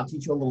come out,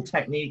 teach you a little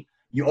technique.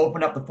 You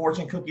open up the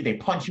fortune cookie, they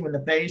punch you in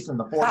the face, and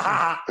the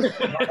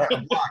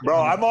fortune.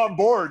 Bro, I'm on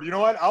board. You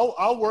know what?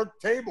 I'll work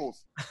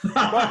tables.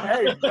 But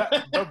hey,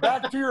 but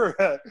back to your.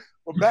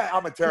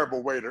 I'm a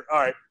terrible waiter. All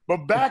right,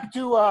 but back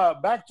to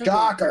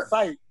the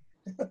site.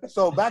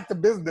 So back to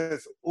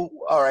business.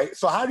 All right.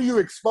 So how do you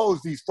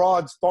expose these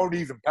frauds,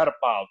 phonies, and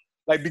pedophiles?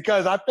 Like,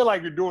 because I feel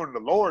like you're doing the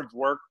Lord's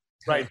work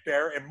right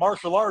there. And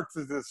martial arts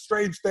is a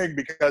strange thing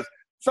because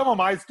some of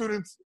my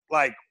students,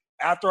 like,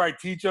 after I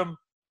teach them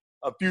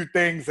a few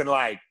things and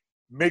like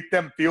make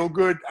them feel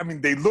good, I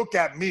mean, they look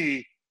at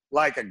me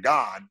like a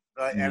god,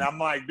 and I'm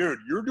like, dude,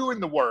 you're doing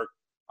the work.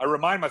 I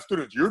remind my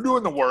students, you're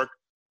doing the work,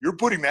 you're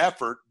putting the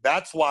effort.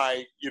 That's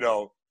why, you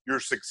know, you're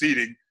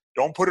succeeding.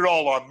 Don't put it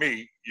all on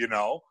me, you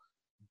know.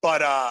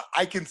 But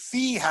I can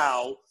see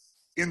how,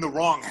 in the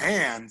wrong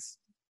hands,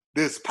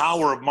 this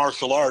power of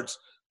martial arts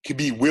can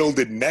be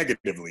wielded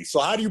negatively. So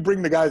how do you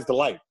bring the guys to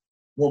light?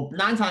 Well,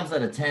 9 times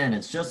out of 10,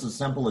 it's just as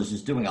simple as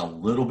just doing a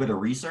little bit of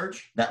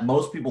research that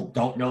most people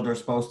don't know they're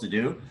supposed to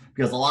do,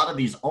 because a lot of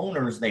these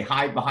owners, they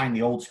hide behind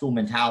the old school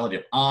mentality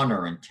of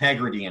honor,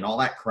 integrity, and all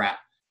that crap.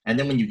 And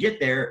then when you get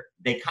there,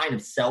 they kind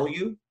of sell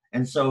you.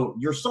 And so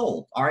you're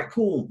sold. All right,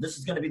 cool. This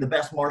is going to be the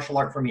best martial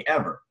art for me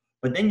ever.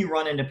 But then you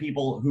run into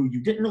people who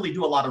you didn't really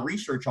do a lot of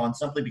research on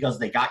simply because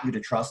they got you to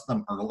trust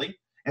them early.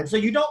 And so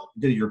you don't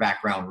do your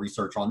background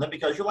research on them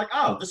because you're like,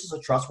 oh, this is a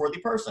trustworthy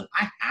person.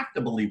 I have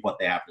to believe what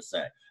they have to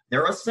say.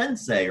 They're a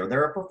sensei or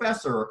they're a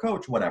professor or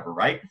coach, whatever,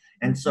 right?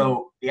 And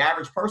so the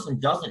average person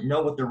doesn't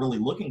know what they're really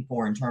looking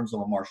for in terms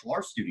of a martial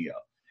arts studio.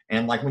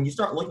 And like when you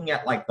start looking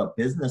at like the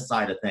business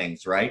side of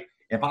things, right?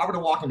 If I were to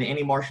walk into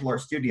any martial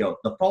arts studio,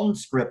 the phone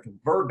script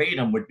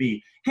verbatim would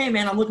be, hey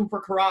man, I'm looking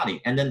for karate.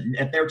 And then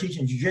if they're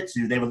teaching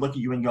jiu-jitsu, they would look at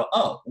you and go,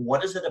 oh,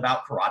 what is it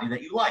about karate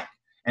that you like?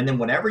 And then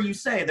whatever you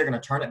say, they're going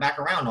to turn it back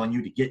around on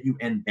you to get you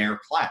in their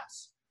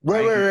class.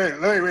 Wait.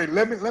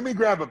 Let me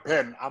grab a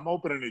pen. I'm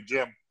opening a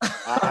gym.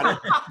 I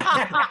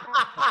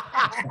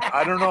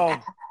don't know.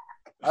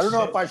 I don't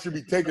know if I should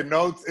be taking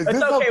notes. Is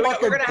this okay. a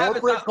fucking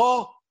corporate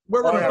call?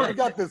 We're recording. We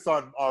got this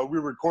on. We're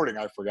recording.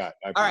 I forgot.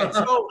 All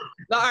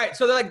right.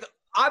 So they're like,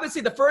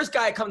 obviously the first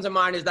guy that comes to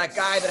mind is that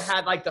guy that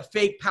had like the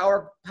fake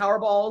power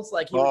balls.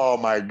 Like, oh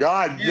my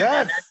God,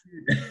 yes.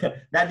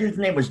 That dude's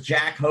name was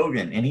Jack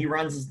Hogan, and he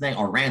runs this thing,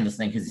 or ran this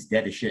thing because he's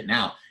dead as shit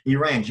now. He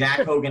ran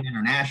Jack Hogan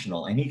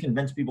International, and he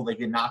convinced people they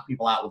could knock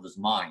people out with his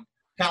mind.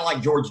 Kind of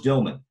like George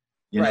Dillman,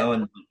 you know,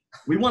 and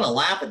we want to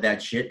laugh at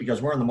that shit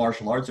because we're in the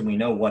martial arts and we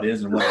know what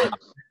is and what is not.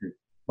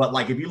 But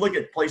like, if you look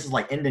at places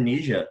like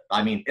Indonesia,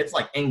 I mean, it's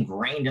like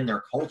ingrained in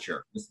their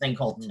culture, this thing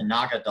called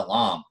Tenaga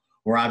Dalam,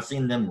 where I've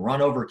seen them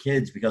run over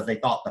kids because they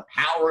thought the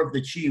power of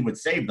the chi would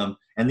save them.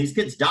 And these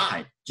kids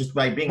died just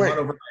by being run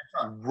over by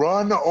a truck.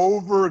 Run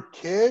over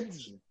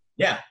kids?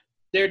 Yeah.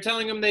 They're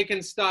telling them they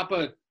can stop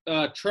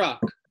a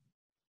truck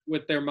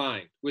with their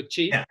mind, with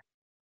chi. Yeah.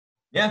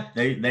 Yeah.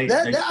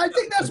 I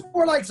think that's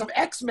more like some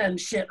X-Men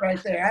shit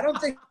right there. I don't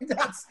think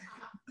that's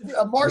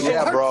a martial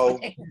arts bro.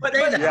 thing. But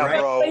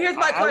bro. here's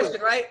my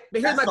question, right?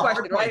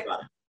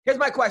 Here's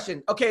my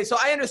question. Okay, so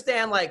I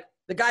understand like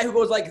the guy who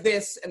goes like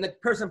this and the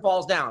person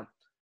falls down.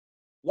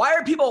 Why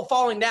are people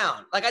falling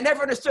down? Like, I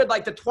never understood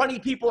like the 20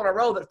 people in a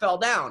row that fell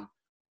down.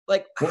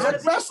 Like,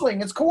 It's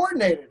wrestling. It's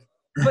coordinated.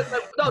 But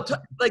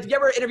like, did you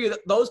ever interview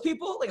those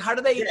people? Like, how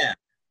do they?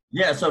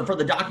 Yeah. So for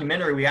the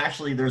documentary,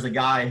 there's a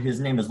guy, his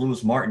name is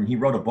Lewis Martin. He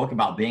wrote a book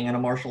about being in a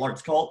martial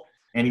arts cult,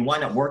 and he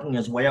wound up working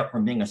his way up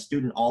from being a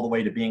student all the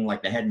way to being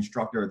like the head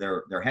instructor of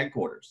their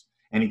headquarters.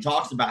 And he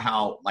talks about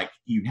how like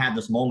he had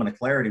this moment of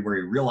clarity where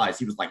he realized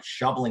he was like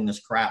shoveling this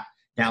crap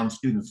down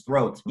students'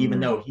 throats, even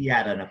though he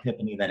had an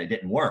epiphany that it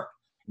didn't work.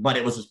 But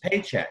it was his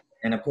paycheck.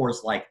 And of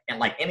course, like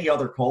any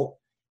other cult,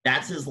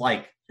 that's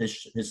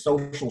his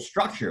social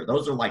structure.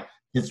 Those are like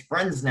his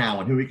friends now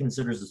and who he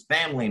considers his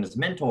family and his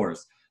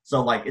mentors.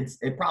 So like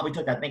it probably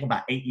took, I think,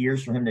 about 8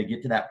 years for him to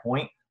get to that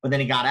point, but then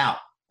he got out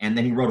and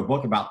then he wrote a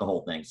book about the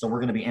whole thing. So we're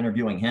going to be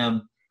interviewing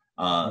him.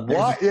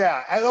 What?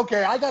 Yeah.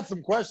 Okay. I got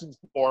some questions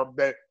for him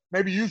that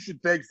maybe you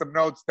should take some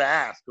notes to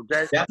ask.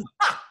 Okay. Yeah.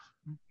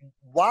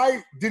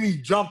 Why did he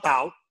jump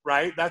out?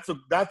 Right. That's a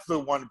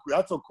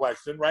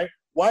question. Right.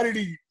 Why did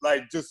he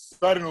like just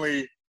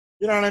suddenly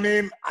You know what I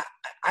mean?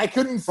 I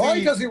couldn't see. Probably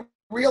because he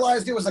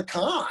realized it was a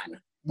con.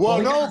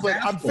 Well, no, but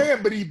I'm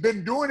saying, but he's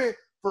been doing it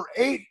for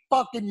 8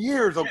 fucking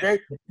years, okay?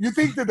 You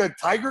think that the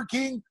Tiger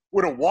King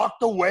would have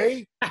walked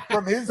away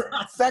from his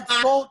sex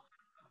cult?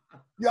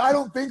 Yeah, I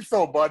don't think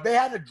so, bud. They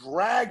had to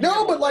drag him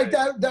No, but away. like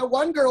that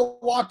one girl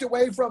walked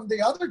away from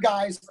the other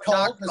guy's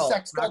cult, the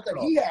sex cult that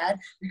he had,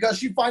 because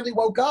she finally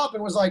woke up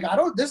and was like,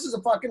 this is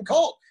a fucking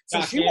cult.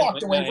 So she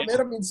walked away from it.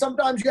 I mean,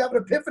 sometimes you have an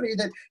epiphany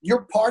that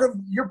you're part of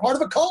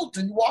a cult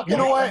and you walk away. You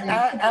know what?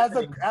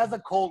 As a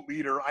cult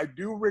leader, I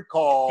do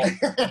recall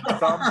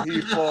some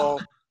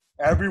people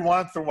every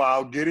once in a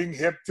while getting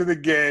hip to the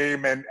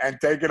game and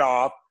taking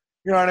off.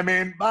 You know what I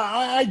mean?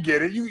 I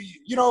get it.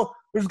 You know,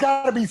 there's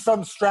got to be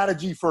some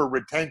strategy for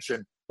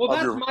retention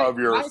of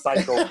your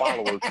psycho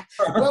followers.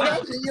 Well,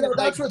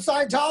 that's what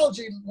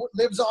Scientology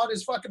lives on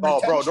is fucking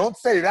retention. Oh, bro, don't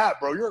say that,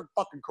 bro. Your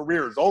fucking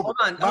career is over. Hold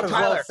on. Might as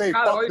Tyler, well say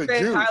Tyler, fuck the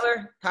Jews.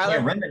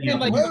 Tyler,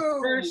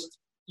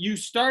 you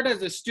start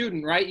as a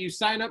student, right? You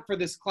sign up for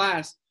this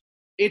class.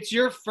 It's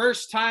your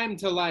first time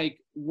to like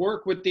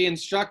work with the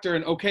instructor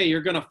and okay,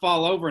 you're going to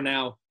fall over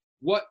now.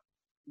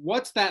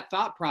 What's that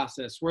thought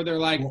process where they're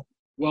like,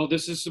 well,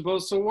 this is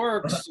supposed to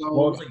work. So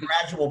well, it's a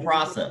gradual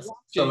process.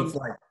 So it's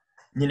like,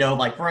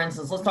 like for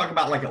instance, let's talk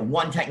about like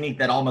one technique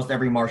that almost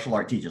every martial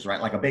art teaches,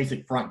 right? Like a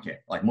basic front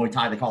kick. Like Muay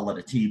Thai, they call it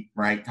a T,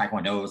 right?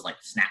 Taekwondo is like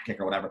snap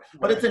kick or whatever.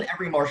 But it's in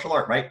every martial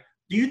art, right?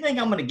 Do you think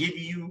I'm going to give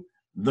you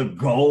the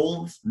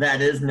gold that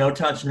is no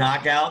touch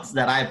knockouts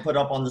that I put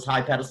up on this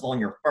high pedestal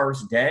on your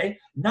first day?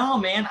 No,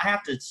 man. I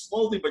have to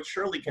slowly but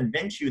surely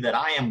convince you that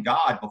I am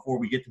God before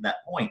we get to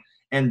that point.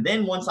 And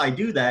then once I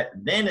do that,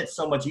 then it's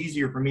so much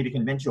easier for me to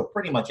convince you of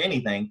pretty much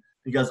anything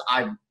because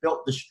I've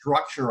built the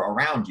structure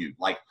around you.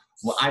 Like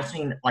what I've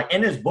seen, like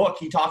in his book,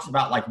 he talks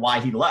about like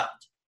why he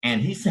left. And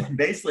he said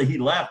basically he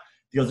left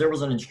because there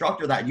was an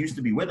instructor that used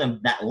to be with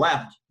him that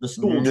left the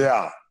school.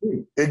 Yeah,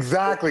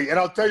 exactly. And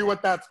I'll tell you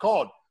what that's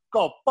called. It's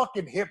called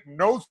fucking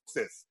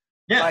hypnosis.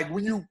 Yeah. Like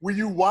when you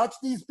watch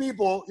these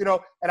people,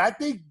 and I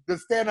think the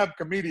stand-up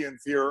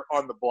comedians here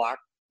on the block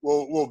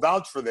will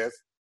vouch for this.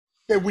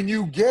 That when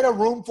you get a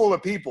room full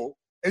of people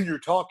and you're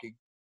talking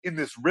in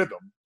this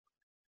rhythm,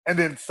 and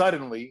then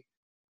suddenly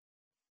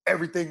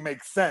everything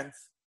makes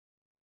sense,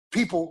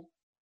 people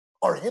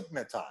are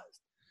hypnotized.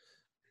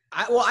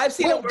 I've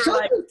seen it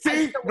where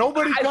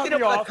nobody cut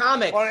me off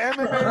on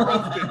MMA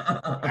Roasted.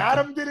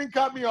 Adam didn't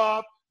cut me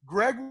off.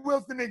 Greg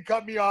Wilson didn't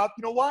cut me off.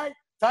 You know why?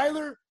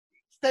 Tyler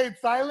stayed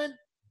silent.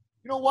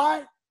 You know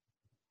why?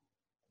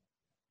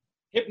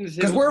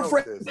 Because we're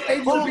afraid.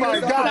 Oh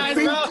my God!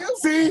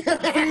 See,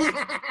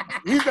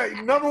 he's the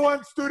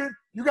 #1 student.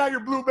 You got your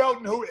blue belt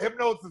in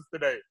hypnosis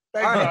today.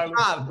 Thanks, Tyler.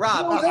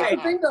 Rob. That's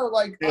the thing, though.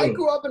 Like, I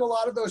grew up in a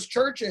lot of those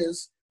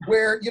churches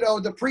where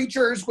the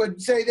preachers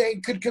would say they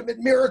could commit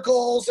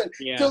miracles and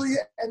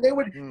they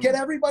would get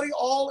everybody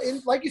all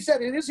in. Like you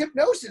said, it is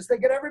hypnosis. They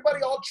get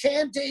everybody all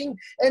chanting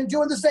and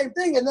doing the same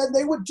thing, and then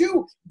they would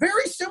do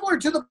very similar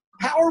to the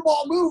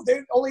Powerball move.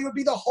 Only it would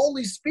be the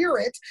Holy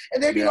Spirit,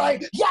 and they'd be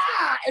like,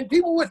 "Yeah," and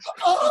people would,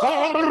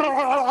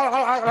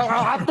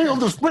 I feel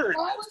the spirit.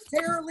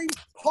 Voluntarily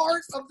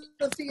part of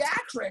the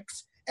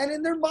theatrics. And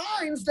in their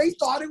minds, they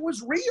thought it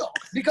was real.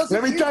 Because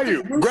let me tell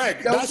you,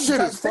 Greg, that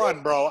shit is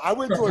fun, bro. I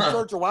went to a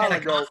church a while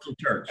ago,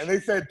 and they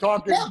said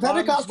talking. Yeah,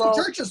 Pentecostal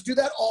churches do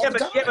that all the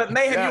time. Yeah, but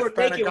Mayhem, you were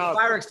making a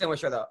fire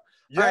extinguisher, though.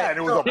 Yeah, and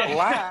it was a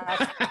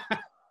blast.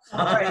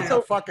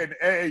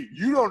 Hey,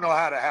 you don't know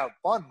how to have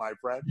fun, my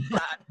friend.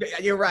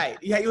 You're right.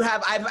 Yeah, you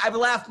have. I've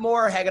laughed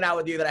more hanging out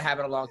with you than I have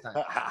in a long time.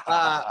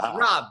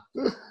 Rob,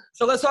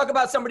 so let's talk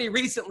about somebody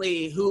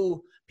recently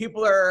who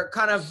people are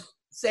kind of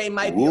saying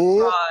might be a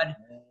fraud.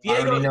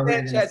 Diego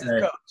Sanchez's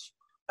coach.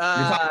 You're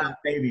talking about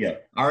Fabia.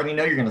 I already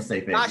know you're going to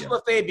say Fabia.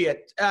 Joshua Fabia.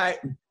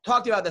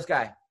 Talk to you about this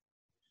guy.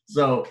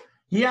 So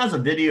he has a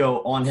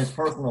video on his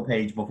personal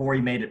page before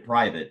he made it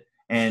private.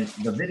 And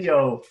the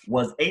video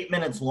was 8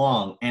 minutes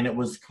long, and it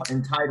was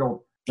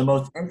entitled, "The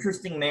Most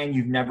Interesting Man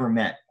You've Never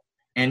Met."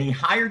 And he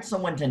hired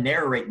someone to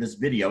narrate this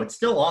video. It's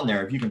still on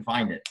there if you can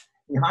find it.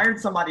 He hired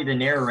somebody to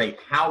narrate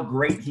how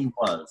great he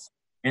was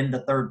in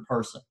the third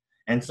person.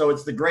 And so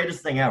it's the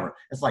greatest thing ever.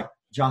 It's like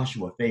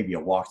Joshua Fabia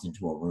walks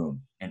into a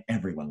room and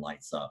everyone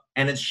lights up.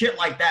 And it's shit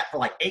like that for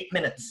like 8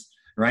 minutes,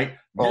 right?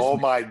 Oh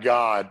my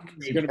God.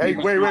 Hey,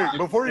 wait.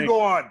 Before you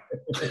go on,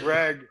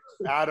 Greg,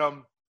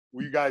 Adam,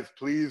 will you guys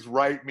please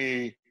write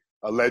me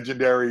a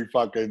legendary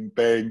fucking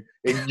thing?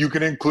 And you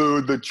can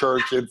include the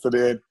church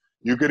incident.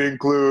 You could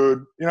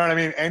include, you know what I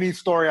mean? Any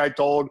story I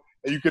told,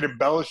 and you can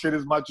embellish it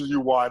as much as you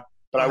want.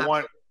 But I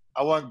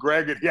want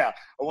Greg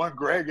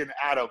and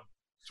Adam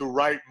to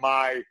write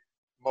my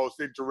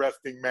most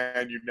interesting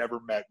man you never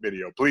met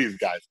video. Please,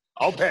 guys.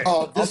 I'll pay.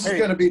 Oh, this is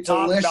going to be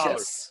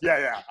delicious.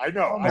 Yeah, I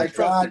know. Oh my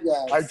God,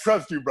 yes. I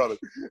trust you, brother.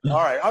 All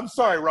right. I'm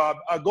sorry, Rob.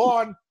 Go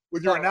on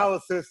with your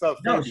analysis of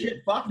No,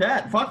 shit, fuck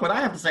that. Fuck what I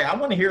have to say. I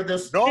want to hear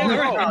this. No,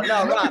 Rob.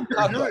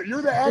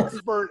 You're the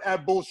expert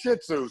at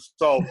bullshitsu,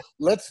 so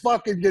let's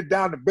fucking get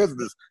down to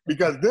business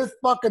because this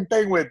fucking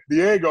thing with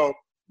Diego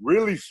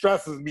really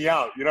stresses me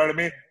out. You know what I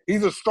mean?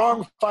 He's a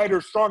strong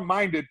fighter,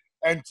 strong-minded,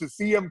 and to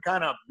see him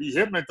kind of be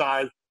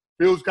hypnotized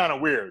feels kind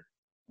of weird.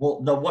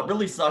 Well, what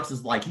really sucks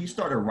is like he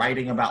started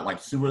writing about like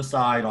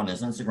suicide on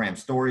his Instagram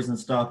stories and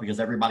stuff because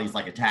everybody's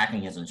like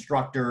attacking his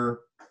instructor,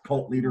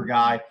 cult leader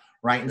guy,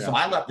 right? And so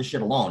I left the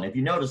shit alone. If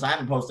you notice, I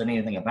haven't posted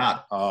anything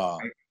about it.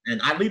 Right?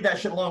 And I leave that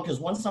shit alone because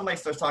once somebody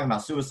starts talking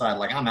about suicide,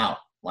 like I'm out.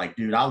 Like,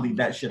 dude, I'll leave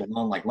that shit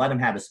alone. Like, let him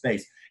have his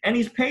space. And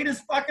he's paid his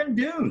fucking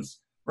dues,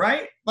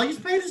 right? Like, he's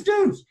paid his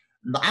dues.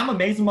 I'm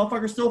amazed the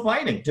motherfucker's still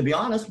fighting, to be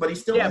honest, but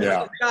he's still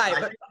guy.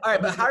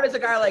 But how does a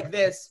guy like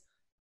this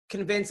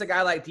convince a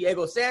guy like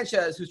Diego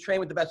Sanchez, who's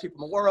trained with the best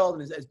people in the world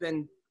and has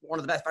been one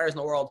of the best fighters in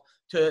the world,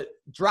 to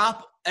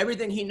drop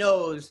everything he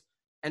knows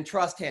and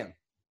trust him?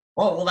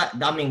 Well,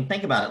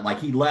 think about it. Like,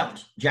 he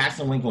left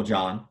Jackson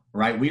Winklejohn,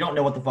 right? We don't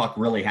know what the fuck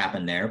really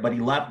happened there, but he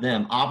left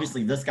them.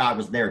 Obviously, this guy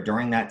was there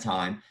during that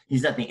time.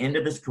 He's at the end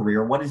of his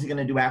career. What is he going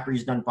to do after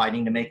he's done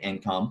fighting to make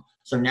income?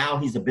 So now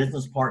he's a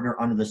business partner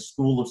under the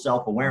School of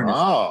Self-Awareness,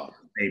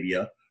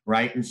 Fabia,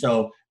 right? And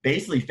so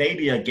basically,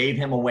 Fabia gave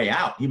him a way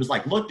out. He was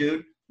like, look,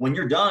 dude, when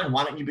you're done,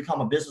 why don't you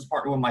become a business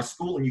partner with my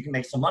school and you can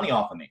make some money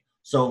off of me?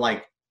 So,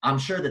 like, I'm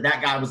sure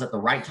that guy was at the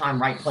right time,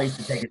 right place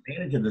to take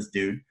advantage of this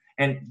dude.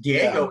 And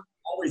Diego has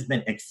always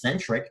been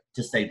eccentric,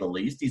 to say the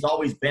least. He's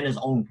always been his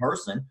own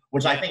person,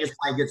 which I think is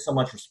why he gets so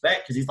much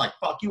respect, because he's like,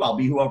 fuck you, I'll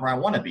be whoever I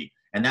want to be.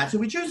 And that's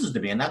who he chooses to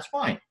be, and that's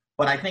fine.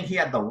 But I think he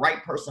had the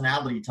right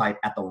personality type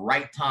at the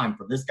right time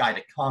for this guy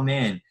to come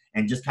in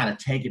and just kind of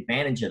take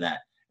advantage of that.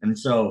 And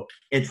so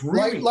it's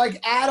really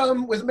like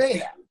Adam with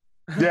Mayhem.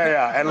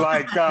 Yeah, and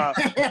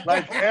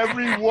like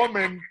every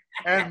woman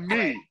and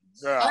me.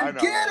 Yeah, I'm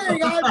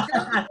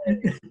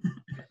kidding.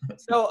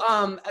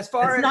 So as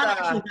far it's not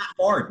actually that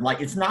hard.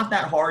 Like, it's not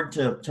that hard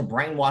to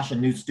brainwash a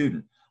new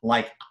student.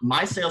 Like,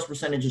 my sales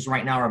percentages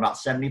right now are about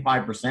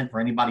 75% for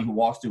anybody who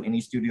walks through any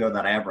studio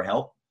that I ever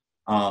help.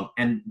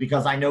 And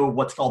because I know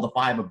what's called the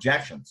 5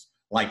 objections,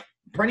 like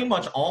pretty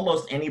much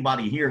almost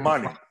anybody here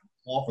can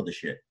fall for the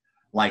shit.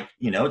 Like,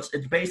 you know, it's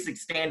basic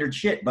standard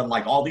shit, but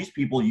like all these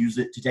people use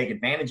it to take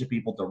advantage of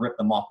people to rip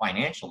them off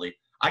financially.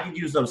 I could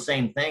use those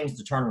same things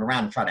to turn it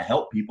around and try to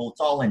help people. It's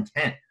all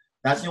intent.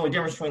 That's the only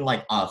difference between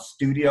like a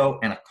studio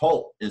and a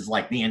cult, is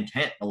like the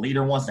intent. The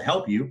leader wants to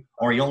help you,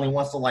 or he only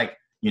wants to, like,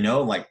 you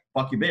know, like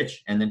fuck your bitch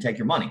and then take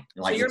your money.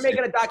 Like, so you're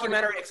making a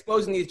documentary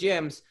exposing these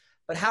gyms,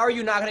 but how are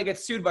you not going to get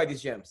sued by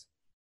these gyms?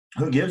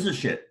 Who gives a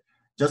shit?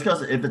 Just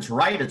because if it's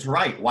right, it's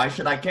right. Why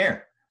should I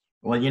care?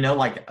 Well, you know,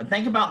 like,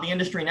 think about the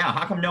industry now.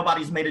 How come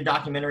nobody's made a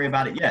documentary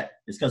about it yet?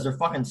 It's because they're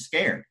fucking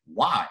scared.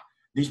 Why?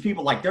 These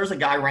people, like, there's a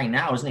guy right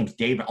now, his name's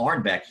David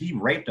Arnbeck. He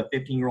raped a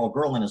 15-year-old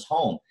girl in his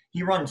home.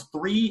 He runs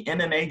 3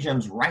 MMA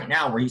gyms right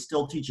now where he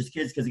still teaches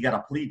kids because he got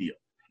a plea deal.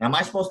 Am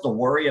I supposed to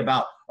worry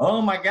about,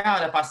 oh my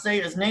God, if I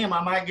say his name,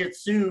 I might get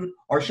sued?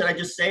 Or should I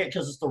just say it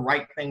because it's the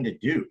right thing to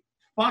do?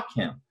 Fuck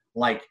him.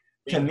 Like,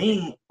 to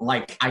me,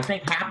 like, I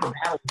think half the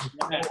battle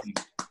is,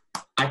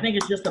 I think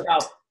it's just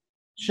about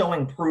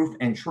showing proof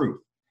and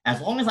truth.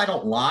 As long as I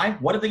don't lie,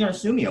 what are they going to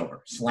sue me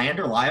over?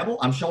 Slander, liable?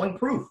 I'm showing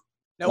proof.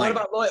 Now, like,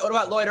 what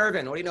about Lloyd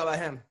Irvin? What do you know about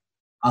him?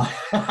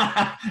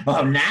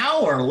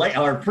 Now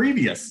or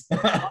previous?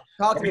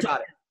 Talk to me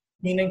about it.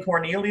 Keenan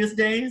Cornelius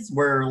days,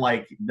 where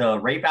like the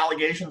rape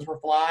allegations were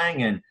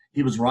flying and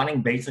he was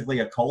running basically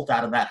a cult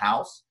out of that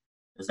house.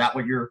 Is that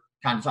what you're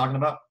kind of talking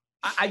about?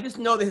 I just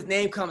know that his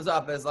name comes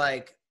up as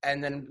like,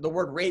 and then the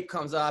word rape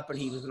comes up, and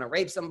he was going to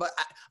rape somebody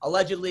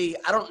allegedly.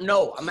 I don't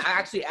know. I'm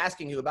actually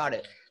asking you about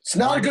it. It's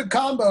not a good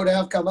combo to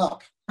have come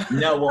up.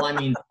 No, well, I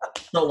mean,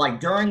 so like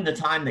during the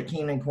time that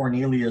Keenan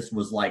Cornelius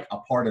was like a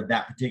part of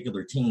that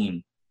particular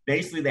team,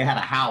 basically they had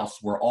a house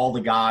where all the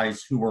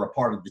guys who were a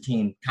part of the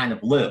team kind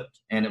of lived.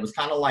 And it was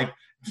kind of like,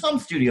 some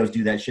studios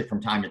do that shit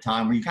from time to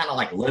time, where you kind of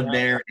like live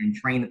there and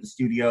train at the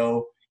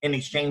studio in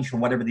exchange for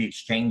whatever the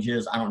exchange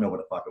is. I don't know what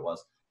the fuck it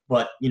was.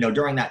 But, you know,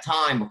 during that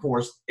time, of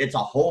course, it's a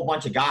whole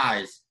bunch of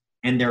guys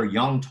in their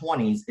young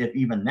 20s, if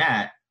even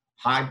that,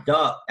 hyped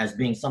up as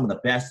being some of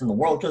the best in the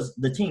world, because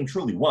the team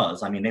truly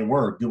was. I mean, they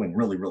were doing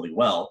really, really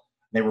well.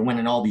 They were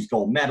winning all these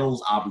gold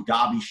medals, Abu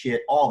Dhabi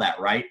shit, all that,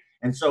 right?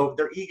 And so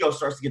their ego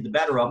starts to get the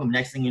better of them.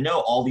 Next thing you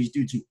know, all these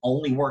dudes who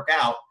only work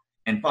out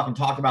and fucking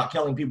talk about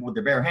killing people with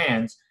their bare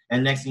hands,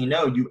 and next thing you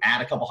know, you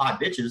add a couple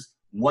hot bitches,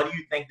 what do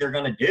you think they're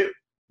going to do?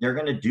 They're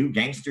going to do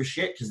gangster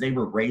shit because they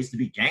were raised to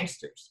be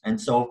gangsters. And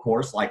so, of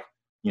course, like,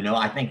 you know,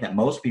 I think that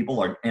most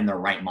people are in their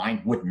right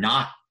mind would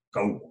not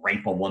go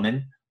rape a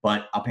woman.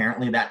 But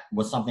apparently that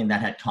was something that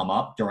had come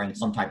up during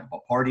some type of a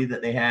party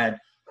that they had.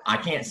 I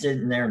can't sit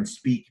in there and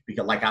speak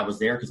because like I was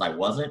there, because I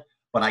wasn't.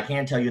 But I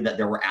can tell you that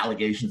there were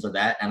allegations of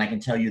that. And I can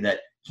tell you that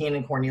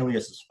Keenan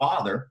Cornelius'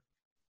 father,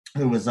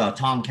 who was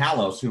Tom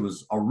Callos, who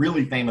was a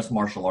really famous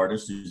martial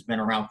artist who's been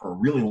around for a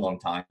really long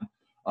time,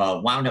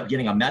 wound up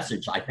getting a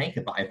message, I think,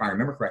 if I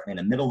remember correctly, in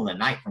the middle of the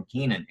night from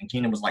Keenan. And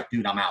Keenan was like,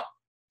 dude, I'm out.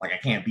 Like, I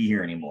can't be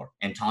here anymore.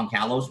 And Tom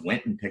Callos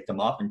went and picked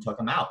him up and took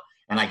him out.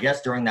 And I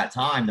guess during that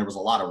time, there was a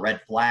lot of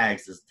red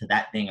flags as to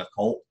that being a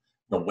cult,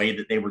 the way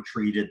that they were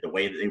treated, the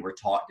way that they were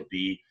taught to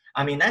be.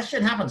 I mean, that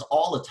shit happens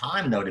all the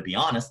time, though, to be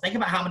honest. Think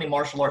about how many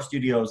martial arts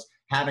studios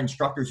have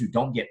instructors who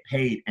don't get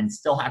paid and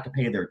still have to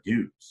pay their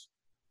dues.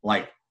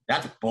 Like,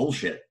 that's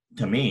bullshit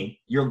to me.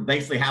 You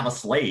basically have a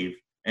slave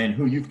and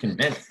who you've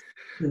convinced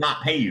to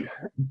not pay you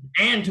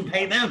and to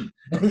pay them.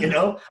 You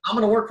know, I'm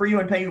going to work for you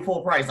and pay you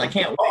full price. I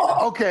can't wait.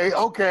 Oh,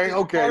 okay.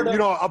 You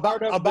know,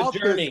 about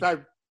journey. this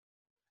type.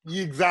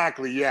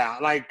 Exactly. Yeah.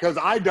 Like, cause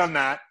I done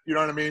that, you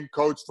know what I mean?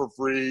 Coach for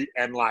free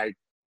and like,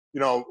 you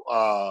know,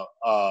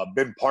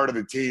 been part of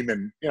the team.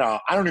 And, you know,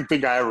 I don't even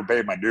think I ever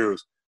paid my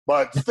dues,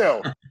 but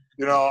still,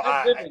 you know,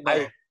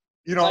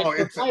 you know, like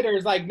it's for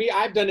fighters like me,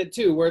 I've done it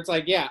too, where it's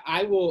like, yeah,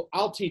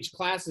 I'll teach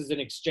classes in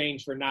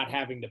exchange for not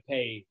having to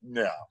pay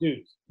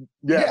dues.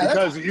 Yeah,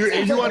 because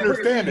you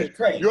understand it.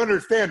 You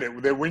understand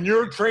it that when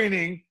you're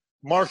training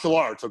martial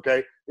arts,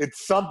 okay,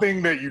 it's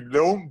something that you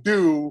don't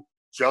do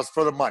just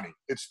for the money.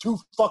 It's too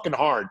fucking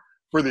hard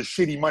for the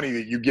shitty money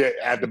that you get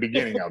at the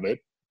beginning of it.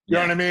 You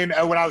know what I mean?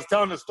 And when I was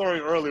telling the story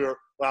earlier,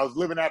 when I was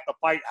living at the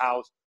fight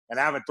house and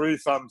having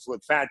threesomes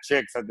with fat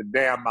chicks at the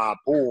damn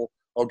pool,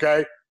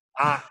 okay,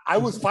 I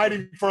was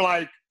fighting for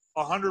like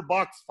 $100,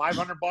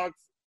 $500,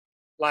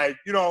 like,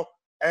 you know,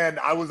 and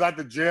I was at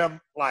the gym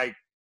like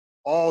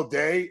all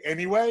day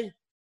anyway.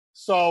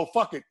 So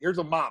fuck it. Here's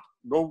a mop.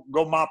 Go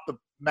mop the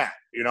mat.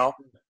 You know,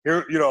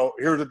 here's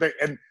the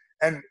thing.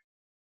 And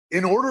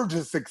in order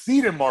to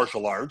succeed in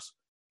martial arts,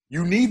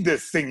 you need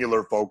this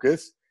singular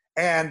focus.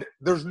 And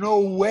there's no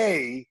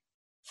way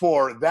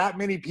for that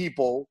many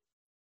people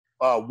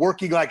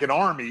working like an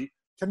army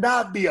to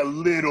not be a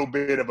little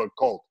bit of a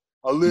cult,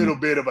 a little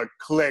bit of a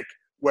clique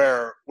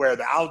where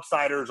the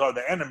outsiders are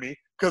the enemy,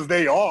 because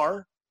they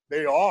are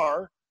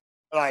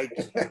like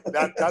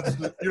that's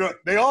you know,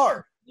 they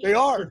are.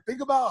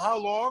 Think about how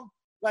long,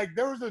 like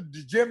there was a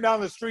gym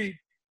down the street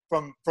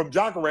from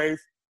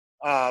Jacare's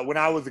when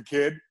I was a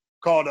kid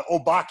called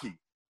Obaki.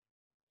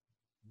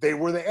 They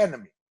were the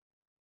enemy.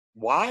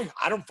 Why?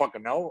 I don't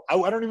fucking know. I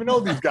don't even know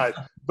these guys,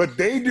 but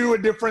they do a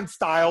different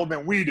style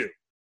than we do.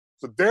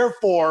 So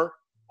therefore,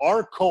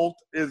 our cult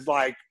is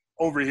like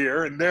over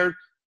here, and there.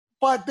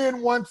 But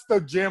then once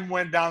the gym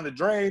went down the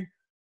drain,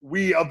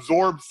 we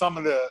absorbed some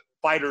of the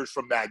fighters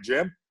from that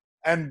gym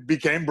and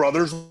became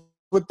brothers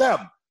with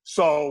them.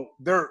 So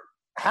there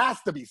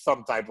has to be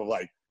some type of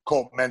like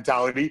cult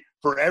mentality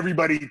for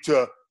everybody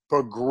to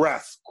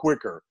progress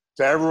quicker,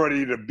 to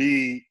everybody to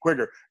be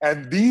quicker.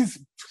 And these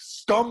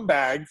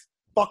scumbags,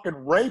 fucking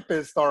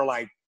rapists, are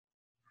like,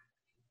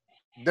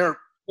 they're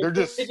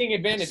just taking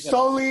advantage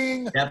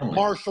sullying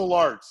martial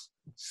arts,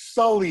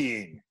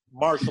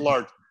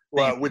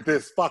 with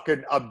this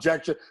fucking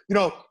objection. You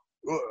know,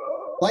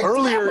 Like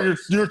earlier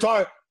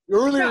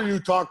you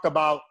talked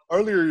about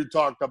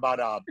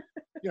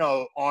you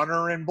know,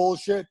 honor and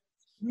bullshit.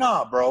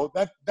 Nah, bro,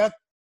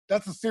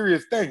 that's a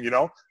serious thing. You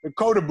know, the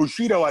code of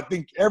Bushido. I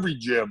think every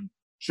gym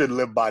should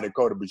live by the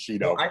code of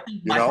Bushido. Well, I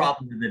think my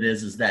problem with it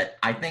is that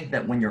I think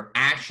that when you're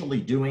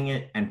actually doing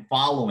it and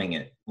following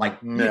it, like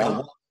you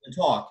know, the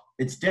talk,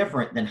 it's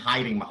different than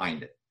hiding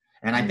behind it.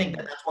 And I think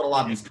that's what a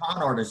lot of these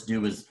con artists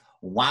do is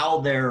while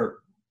they're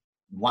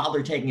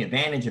taking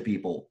advantage of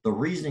people, the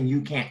reason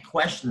you can't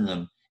question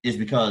them is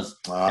because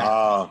that's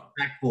not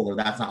respectful or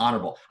that's not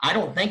honorable. I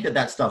don't think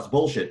that stuff's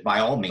bullshit by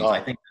all means. I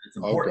think that it's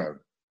important. Okay.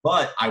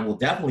 But I will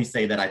definitely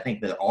say that I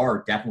think that there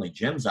are definitely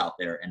gyms out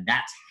there, and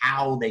that's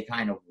how they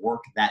kind of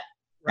work that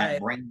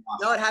brainwash.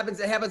 No, it happens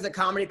at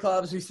comedy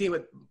clubs. We see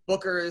with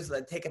bookers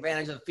that take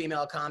advantage of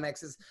female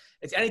comics.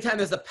 It's anytime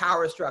there's a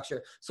power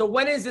structure. So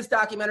when is this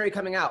documentary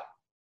coming out?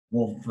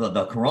 Well,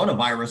 the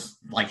coronavirus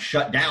like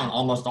shut down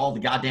almost all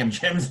the goddamn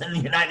gyms in the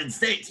United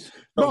States.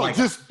 So, no,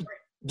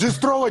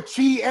 just throw a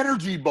chi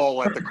energy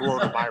ball at the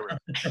coronavirus.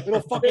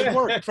 It'll fucking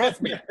work.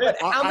 Trust me.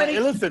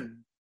 Listen,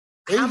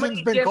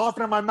 Asian's been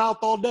coughing in my mouth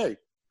all day.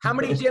 How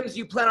many gyms do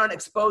you plan on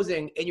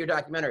exposing in your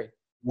documentary?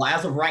 Well,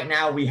 as of right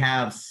now, we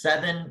have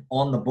 7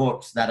 on the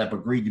books that have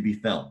agreed to be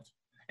filmed.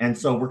 And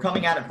so we're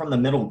coming at it from the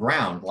middle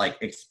ground. Like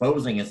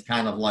exposing is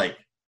kind of like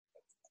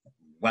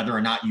whether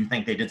or not you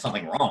think they did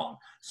something wrong.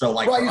 So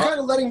like, right, you're kind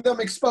of letting them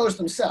expose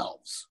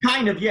themselves.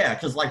 Kind of, yeah,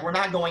 because like we're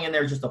not going in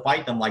there just to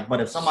fight them. Like, but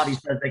if somebody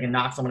says they can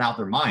knock someone out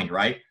their mind,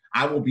 right?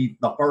 I will be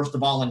the first to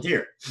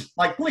volunteer.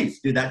 Like,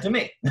 please do that to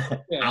me. And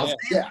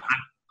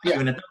if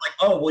they're like,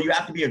 oh, well, you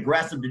have to be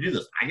aggressive to do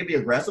this. I can be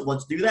aggressive.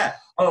 Let's do that.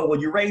 Oh,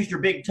 well, you raised your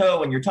big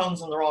toe and your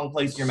tongue's in the wrong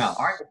place in your mouth.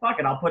 All right, well, fuck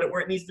it. I'll put it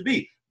where it needs to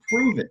be.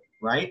 Prove it,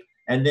 right?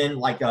 And then,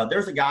 like,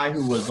 there's a guy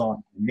who was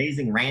on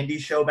Amazing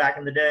Randy's show back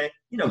in the day.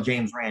 You know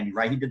James Randi,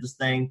 right? He did this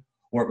thing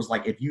where it was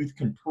like, if you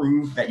can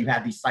prove that you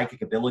have these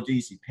psychic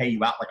abilities, he'd pay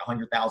you out like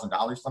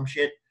 $100,000, some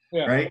shit,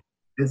 right?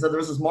 And so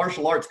there's this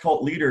martial arts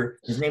cult leader.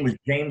 His name was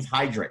James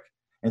Heydrich.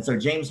 And so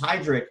James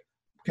Heydrich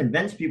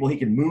convinced people he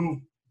could move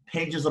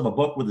pages of a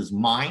book with his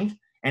mind.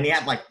 And he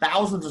had like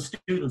thousands of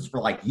students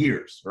for like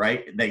years,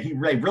 right? That he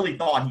really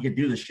thought he could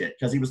do this shit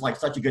because he was like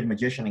such a good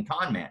magician and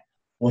con man.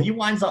 Well, he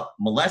winds up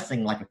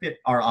molesting like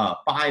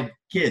 5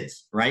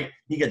 kids, right?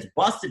 He gets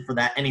busted for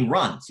that and he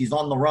runs. He's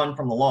on the run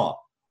from the law.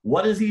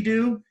 What does he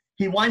do?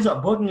 He winds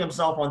up booking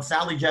himself on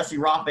Sally Jesse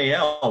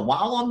Raphael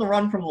while on the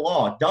run from the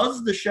law,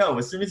 does the show.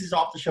 As soon as he's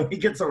off the show, he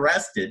gets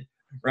arrested,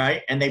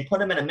 right? And they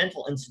put him in a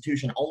mental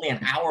institution only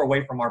an hour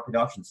away from our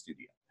production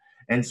studio.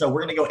 And so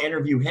we're going to go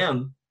interview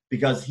him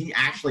because he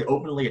actually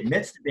openly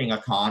admits to being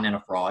a con and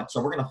a fraud.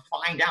 So we're going to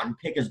find out and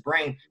pick his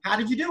brain. How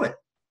did you do it?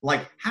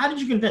 Like, how did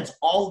you convince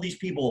all of these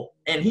people?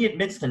 And he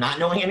admits to not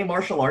knowing any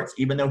martial arts,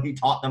 even though he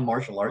taught them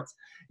martial arts.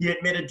 He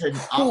admitted to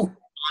not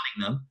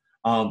them.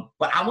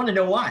 But I want to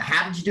know why.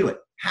 How did you do it?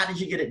 How did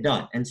you get it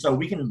done? And so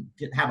we can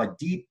have a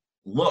deep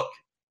look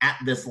at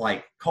this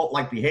like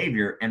cult-like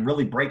behavior and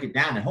really break it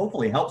down and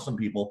hopefully help some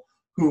people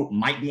who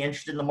might be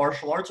interested in the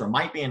martial arts or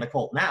might be in a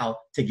cult now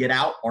to get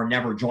out or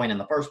never join in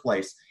the first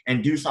place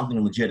and do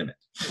something legitimate.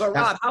 But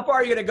Rob, how far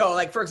are you going to go?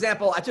 Like, for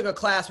example, I took a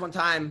class one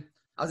time.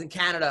 I was in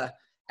Canada,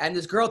 and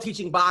this girl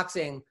teaching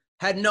boxing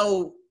had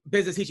no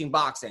business teaching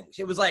boxing.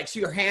 She was like,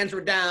 her hands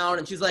were down,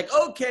 and she's like,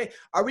 okay,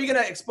 are we going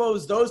to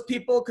expose those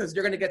people because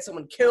you're going to get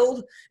someone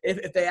killed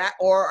if they act,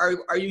 or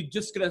are you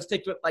just going to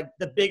stick with like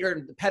the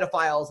bigger the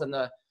pedophiles and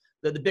the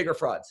bigger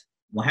frauds?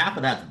 Well, half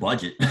of that's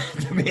budget,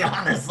 to be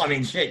honest. I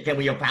mean, shit,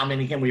 how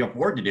many can we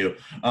afford to do?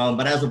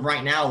 But as of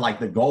right now,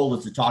 like the goal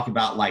is to talk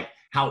about like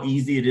how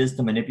easy it is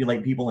to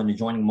manipulate people into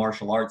joining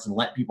martial arts and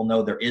let people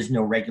know there is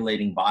no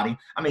regulating body.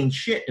 I mean,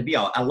 shit, to be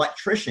an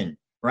electrician,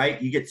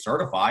 right? You get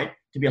certified.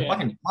 To be a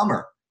fucking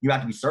plumber, you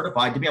have to be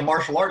certified. To be a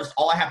martial artist,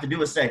 all I have to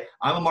do is say,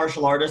 I'm a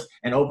martial artist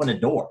and open a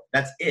door.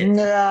 That's it.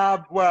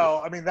 Yeah,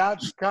 well, I mean,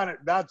 that's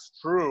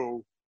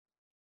true.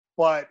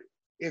 But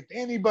if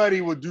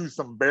anybody would do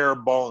some bare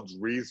bones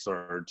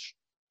research,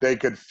 they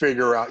could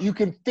you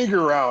can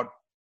figure out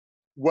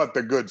what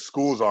the good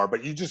schools are,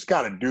 but you just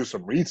got to do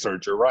some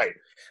research. You're right.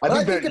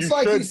 I think it's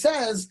like he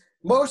says,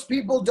 most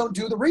people don't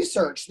do the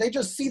research. They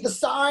just see the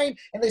sign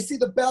and they see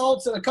the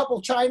belts and a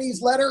couple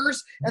Chinese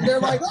letters and they're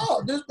like,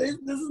 oh, this is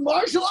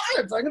martial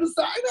arts. I'm going to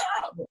sign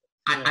up.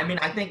 I mean,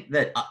 I think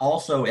that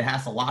also it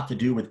has a lot to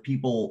do with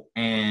people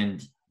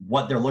and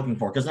what they're looking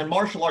for. Because in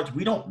martial arts,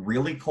 we don't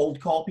really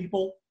cold call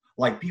people.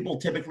 Like people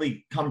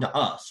typically come to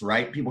us,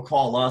 right? People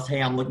call us,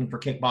 hey, I'm looking for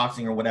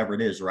kickboxing or whatever it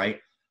is, right?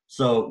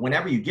 So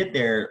whenever you get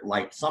there,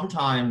 like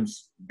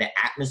sometimes the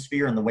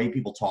atmosphere and the way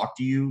people talk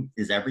to you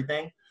is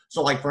everything.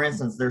 So like, for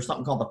instance, there's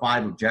something called the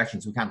 5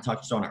 objections. We kind of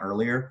touched on it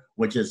earlier,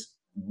 which is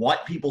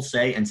what people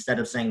say instead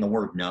of saying the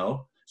word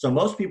no. So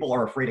most people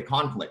are afraid of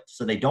conflict.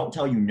 So they don't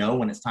tell you no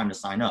when it's time to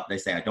sign up. They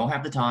say, I don't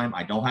have the time.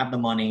 I don't have the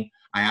money.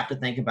 I have to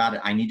think about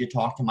it. I need to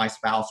talk to my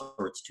spouse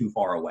or it's too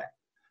far away.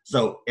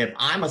 So if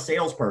I'm a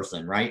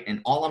salesperson, right,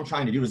 and all I'm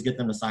trying to do is get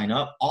them to sign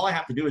up, all I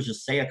have to do is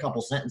just say a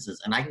couple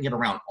sentences and I can get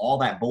around all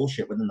that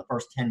bullshit within the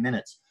first 10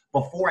 minutes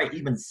before I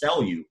even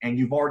sell you and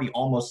you've already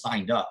almost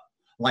signed up.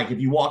 Like if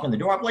you walk in the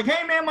door, I'm like,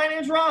 hey man, my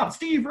name's Rob,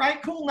 Steve,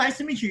 right? Cool, nice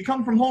to meet you. You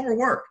come from home or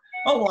work?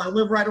 Oh, well, I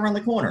live right around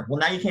the corner. Well,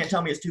 now you can't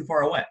tell me it's too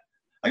far away.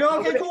 I go,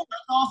 okay, cool,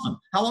 that's awesome.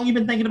 How long you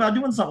been thinking about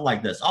doing something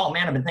like this? Oh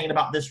man, I've been thinking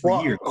about this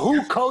for years.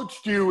 Who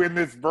coached you in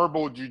this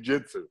verbal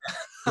jujitsu?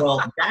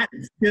 Well, that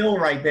skill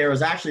right there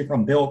is actually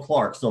from Bill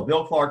Clark. So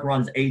Bill Clark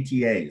runs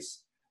ATAs.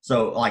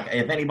 So like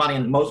if anybody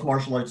in most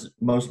martial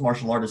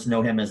artists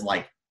know him as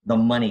like the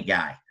money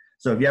guy.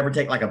 So if you ever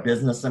take like a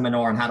business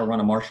seminar on how to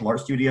run a martial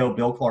arts studio,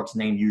 Bill Clark's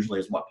name usually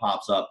is what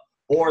pops up.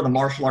 Or the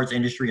Martial Arts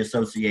Industry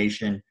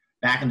Association.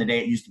 Back in the day,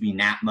 it used to be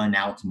NAPMA,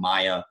 now it's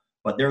Maya.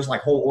 But there's like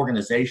whole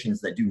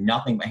organizations that do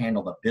nothing but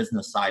handle the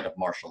business side of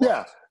martial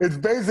arts. Yeah, it's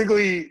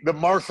basically the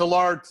martial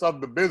arts of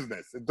the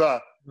business. It's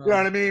you know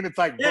what I mean? It's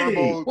like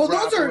verbal. Well,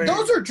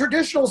 those are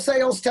traditional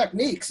sales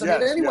techniques. I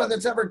mean, anyone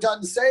that's ever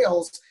done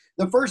sales,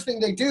 the first thing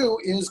they do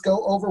is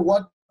go over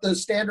what the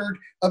standard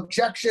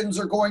objections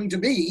are going to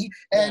be,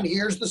 and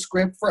here's the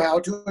script for how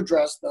to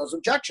address those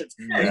objections.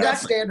 Yeah, I mean,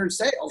 that's standard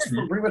sales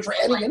for pretty much for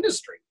any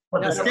industry.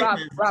 So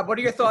Rob, what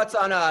are your thoughts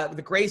on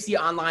the Gracie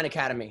Online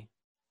Academy?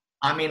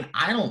 I mean,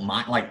 I don't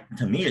mind. Like,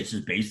 to me, it's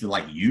just basically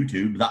like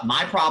YouTube.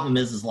 My problem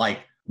is like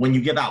when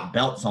you give out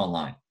belts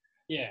online.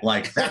 Yeah.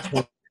 Like, that's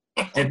what.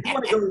 If you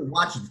want to go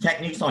watch the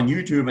techniques on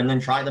YouTube and then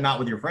try them out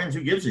with your friends,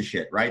 who gives a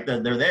shit, right? They're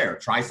there.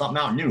 Try something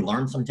out new.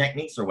 Learn some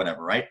techniques or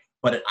whatever, right?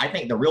 But I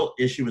think the real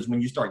issue is when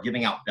you start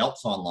giving out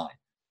belts online.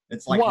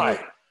 It's like,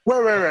 why?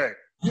 Wait.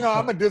 You know,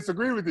 I'm gonna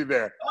disagree with you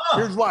there.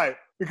 Here's why.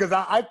 Because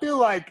I feel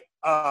like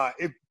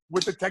if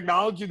with the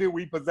technology that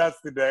we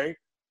possess today,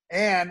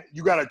 and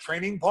you got a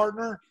training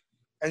partner,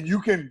 and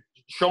you can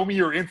show me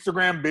your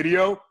Instagram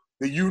video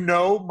that you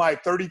know my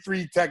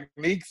 33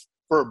 techniques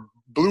for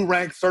blue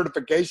rank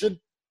certification,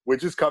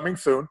 which is coming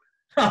soon.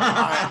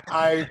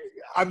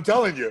 I'm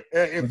telling you,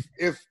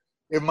 if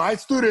my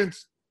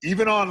students,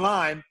 even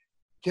online,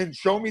 can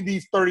show me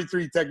these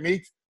 33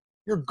 techniques,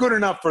 you're good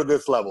enough for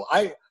this level.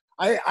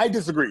 I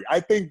disagree.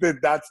 I think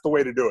that that's the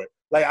way to do it.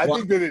 Like, I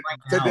think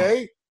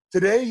that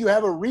today you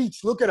have a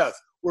reach. Look at us.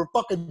 We're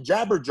fucking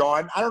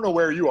jabberjawing. I don't know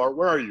where you are.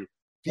 Where are you?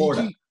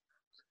 Florida.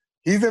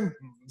 He's in,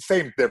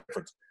 same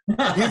difference.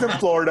 He's in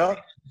Florida.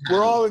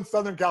 We're all in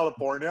Southern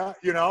California,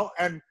 you know?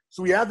 And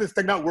so we have this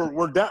thing now.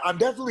 I'm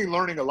definitely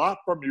learning a lot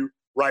from you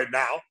right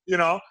now, you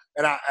know?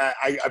 And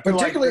I feel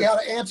particularly how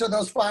to answer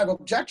those 5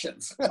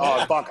 objections.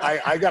 Oh, fuck.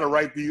 I got to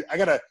write these. I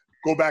got to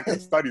go back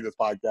and study this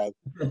podcast.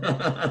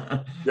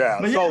 Yeah.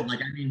 But so, like,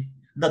 I mean,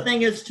 the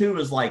thing is, too,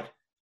 is like,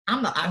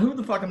 who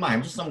the fuck am I?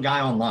 I'm just some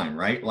guy online,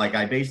 right? Like,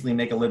 I basically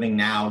make a living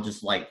now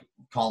just, like,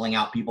 calling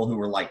out people who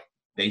were like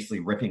basically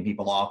ripping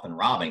people off and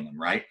robbing them,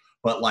 right?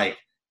 But like,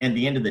 at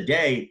the end of the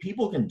day,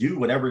 people can do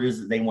whatever it is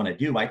that they want to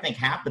do. I think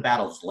half the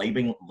battle is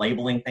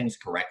labeling things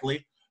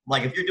correctly.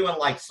 Like if you're doing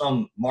like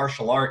some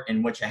martial art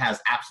in which it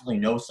has absolutely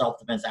no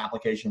self-defense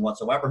application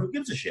whatsoever, who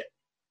gives a shit?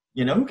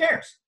 You know, who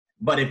cares?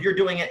 But if you're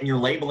doing it and you're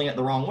labeling it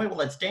the wrong way, well,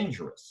 that's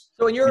dangerous.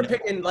 So in your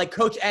opinion, like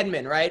Coach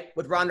Edmond, right,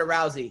 with Ronda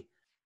Rousey.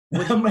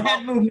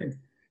 Head movement.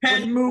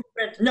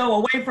 No,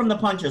 away from the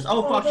punches.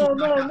 Oh, fuck.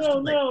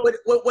 No.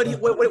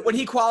 Would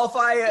he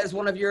qualify as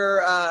one of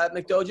your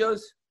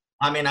McDojos?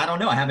 I mean, I don't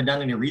know. I haven't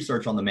done any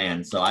research on the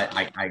man, so I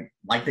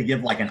like to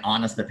give like an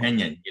honest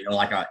opinion, you know,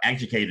 like an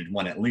educated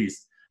one at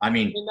least. I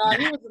mean,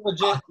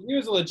 he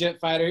was a legit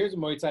fighter. He was a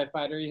Muay Thai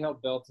fighter. He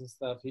held belts and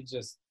stuff. He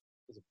just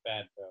was a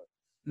bad coach.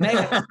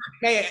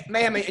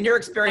 Mayhem, in your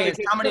experience,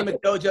 how many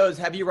McDojos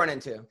have you run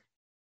into?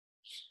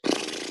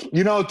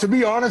 You know, to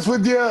be honest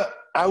with you,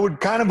 I would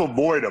kind of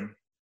avoid them.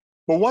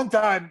 But one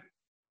time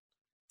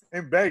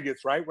in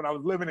Vegas, right, when I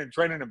was living and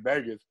training in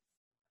Vegas,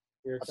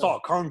 I saw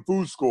a Kung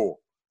Fu school.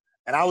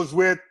 And I was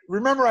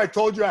remember I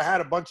told you I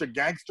had a bunch of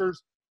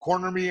gangsters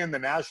corner me in the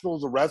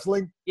Nationals of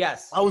Wrestling?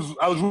 Yes. I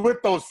was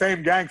with those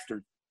same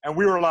gangsters. And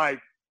we were like,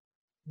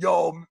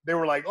 they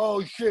were like,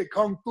 oh, shit,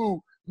 Kung Fu,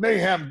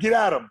 Mayhem, get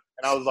at him.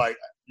 And I was like,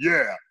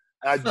 yeah.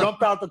 And I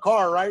jumped out the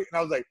car, right? And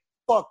I was like,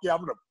 fuck yeah, I'm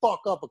going to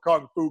fuck up a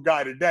Kung Fu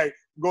guy today.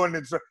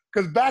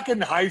 Because back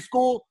in high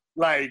school,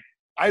 like,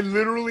 I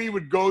literally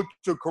would go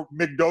to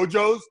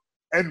McDojos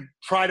and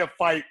try to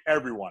fight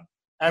everyone.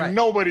 And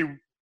nobody,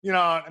 you know,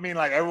 I mean,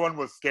 like, everyone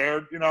was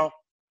scared, you know.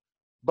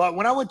 But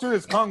when I went to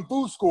this Kung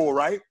Fu school,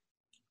 right,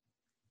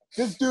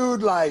 this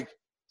dude, like,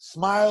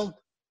 smiled.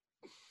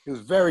 He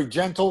was very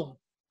gentle.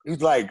 He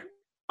was, like,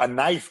 a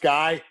nice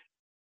guy.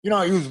 You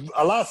know, he was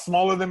a lot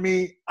smaller than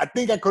me. I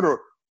think I could have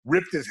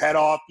ripped his head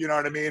off, you know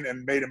what I mean,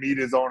 and made him eat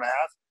his own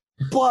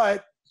ass.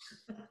 But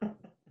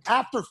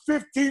after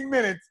 15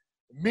 minutes,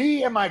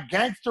 me and my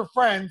gangster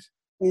friends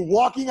were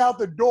walking out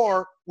the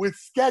door with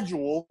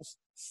schedules,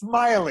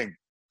 smiling.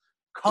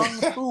 Kung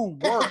Fu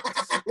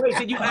works. Wait,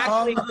 did you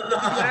actually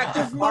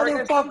this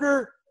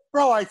motherfucker,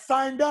 bro, I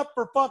signed up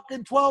for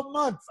fucking 12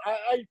 months.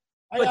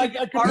 I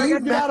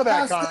could get out of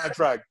that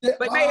contract.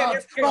 But Mayhem,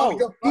 bro,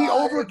 he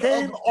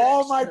overcame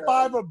all my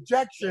 5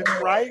 objections,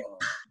 right?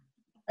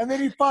 And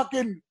then he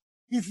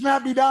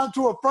snapped me down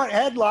to a front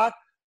headlock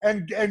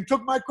and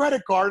took my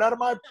credit card out of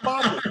my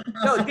pocket.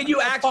 No, did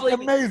you actually?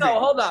 Amazing. No,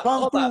 hold up.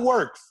 Kung Fu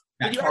works.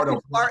 Did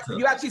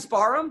you actually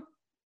spar him?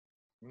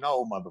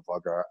 No,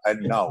 motherfucker.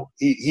 No.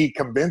 He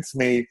convinced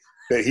me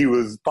that he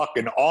was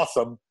fucking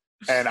awesome,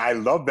 and I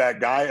love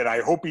that guy, and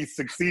I hope he's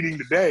succeeding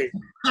today.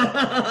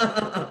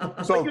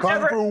 So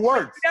Kung Fu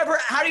works.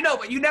 How do you know?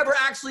 But you never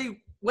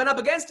actually went up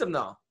against him,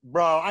 though.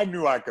 Bro, I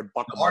knew I could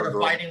fucking murder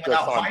him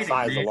just on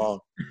size alone.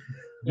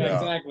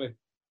 Yeah, exactly.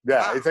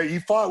 Yeah, he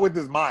fought with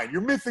his mind.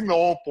 You're missing the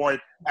whole point,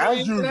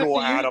 as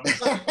usual, Adam.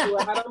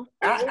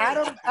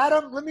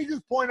 Adam, let me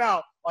just point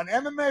out, on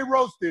MMA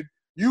Roasted,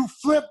 you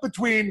flip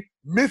between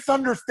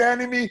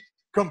misunderstanding me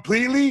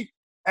completely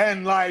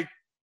and, like,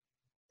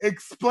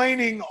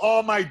 explaining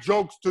all my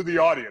jokes to the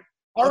audience.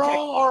 Are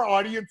all our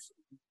audience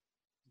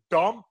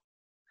dumb?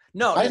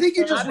 No. I think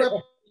he just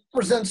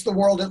represents the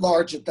world at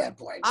large at that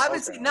point.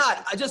 Obviously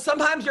not. I just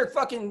sometimes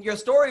your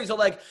stories are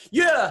like,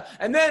 yeah,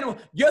 and then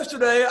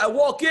yesterday I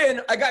walk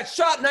in, I got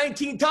shot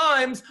 19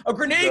 times, a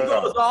grenade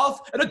goes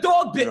off, and a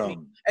dog bit me.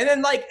 And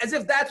then, like, as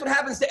if that's what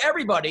happens to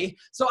everybody.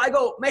 So I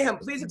go, Mayhem,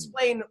 please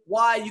explain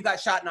why you got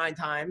shot 9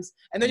 times.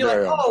 And then you're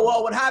like, oh,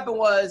 well, what happened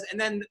was, and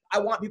then I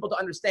want people to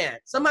understand.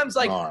 Sometimes,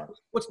 like,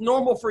 what's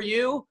normal for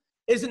you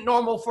isn't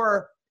normal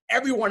for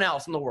everyone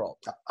else in the world.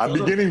 I'm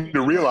beginning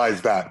to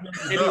realize that.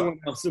 Anyone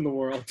else in the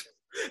world.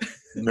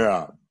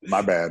 Yeah,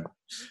 my bad.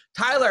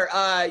 Tyler,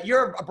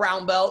 you're a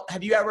brown belt.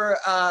 Have you ever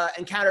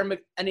encountered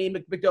any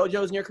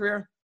McDojos in your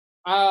career?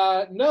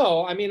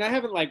 No. I mean, I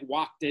haven't, like,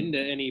 walked into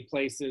any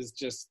places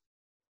just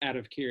out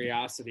of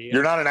curiosity.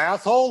 You're not an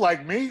asshole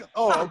like me?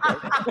 Oh,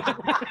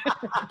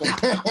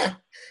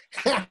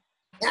 okay.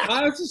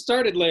 I just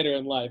started later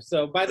in life.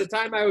 So by the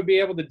time I would be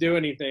able to do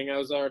anything, I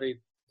was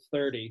already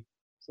 30.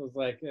 So it's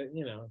like,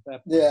 you know.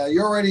 Yeah,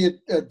 you're already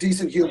a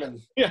decent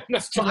human. Yeah, I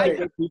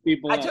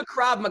took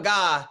Krav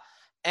Maga,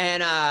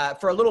 and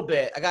for a little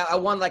bit, I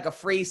won like a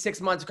free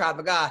 6 months of Krav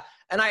Maga,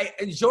 and I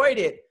enjoyed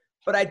it.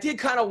 But I did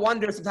kind of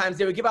wonder sometimes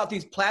they would give out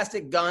these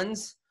plastic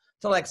guns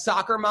to like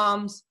soccer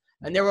moms,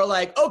 and they were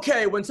like,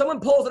 okay, when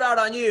someone pulls it out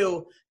on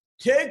you,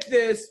 take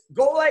this,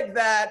 go like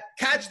that,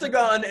 catch the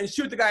gun, and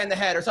shoot the guy in the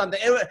head or something.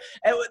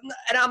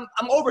 And I'm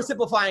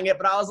oversimplifying it,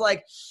 but I was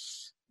like,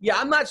 yeah,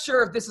 I'm not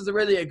sure if this is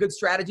really a good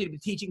strategy to be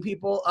teaching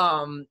people.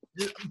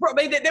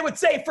 They would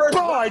say first.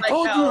 Bro, I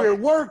told you it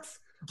works.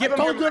 I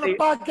told you on the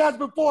podcast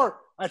before.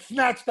 I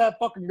snatched that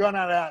fucking gun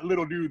out of that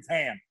little dude's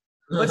hand.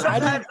 But I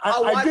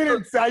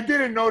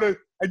didn't notice.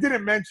 I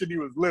didn't mention he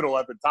was little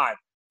at the time.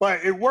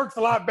 But it works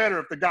a lot better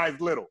if the guy's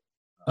little.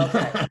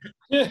 Okay.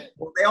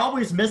 Well, they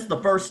always miss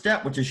the first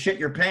step, which is shit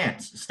your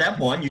pants. Step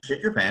 1, you shit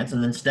your pants,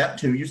 and then step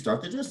 2, you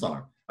start to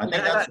disarm. I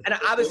think and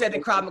obviously I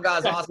think Krav Maga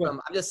is awesome.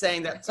 I'm just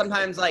saying that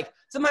sometimes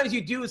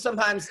you do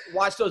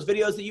watch those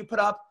videos that you put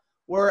up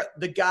where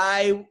the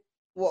guy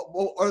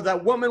or the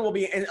woman will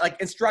be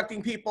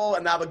instructing people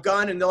and they have a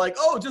gun and they're like,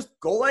 oh, just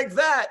go like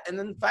that, and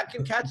then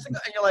fucking catch the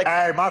gun, and you're like,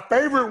 hey, my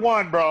favorite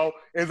one, bro,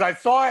 is I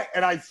saw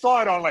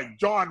it on like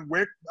John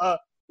Wick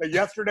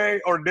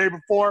yesterday or the day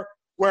before,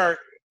 where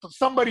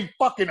somebody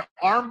fucking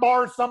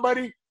armbar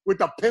somebody with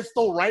a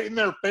pistol right in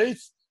their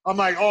face. I'm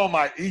like, oh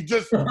my, he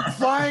just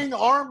flying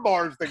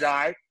armbars the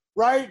guy,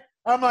 right?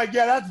 I'm like,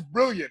 yeah, that's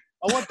brilliant.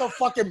 I want the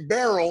fucking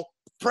barrel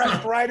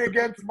pressed right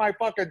against my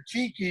fucking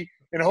cheeky,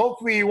 and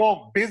hopefully he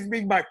won't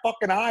bisming my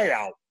fucking eye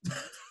out.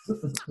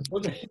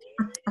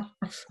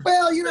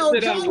 Well,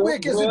 John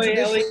Wick is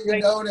traditionally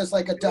known as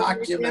like a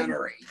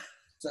documentary.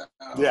 So.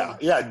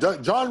 Yeah.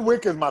 John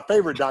Wick is my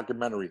favorite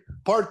documentary.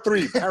 Part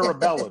 3,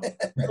 Parabellum.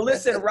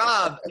 Listen,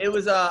 Rob, it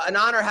was an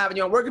honor having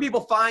you on. Where can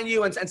people find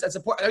you and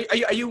support?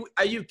 Are you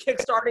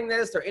kickstarting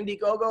this or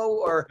Indiegogo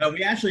or? No,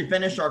 we actually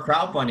finished our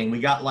crowdfunding. We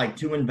got like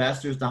 2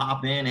 investors to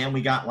hop in, and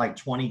we got like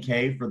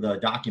 $20K for the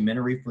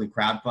documentary for the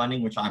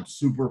crowdfunding, which I'm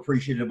super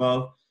appreciative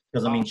of.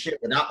 Because I mean, shit,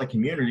 without the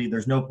community,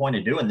 there's no point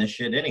of doing this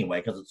shit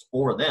anyway. Because it's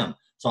for them.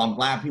 So I'm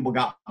glad people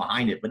got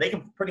behind it. But they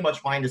can pretty much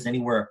find us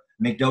anywhere.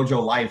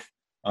 McDojoLife.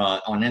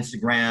 On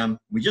Instagram.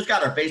 We just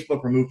got our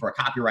Facebook removed for a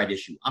copyright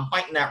issue. I'm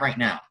fighting that right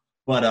now.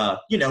 But,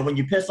 when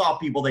you piss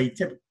off people,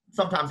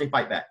 sometimes they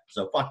fight back.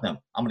 So fuck them.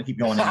 I'm going to keep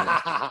going.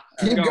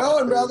 Keep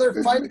going,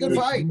 brother. Fight a good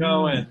fight. Keep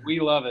going. We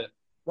love it.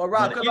 Well,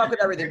 Rob, good luck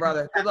with everything,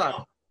 brother. Good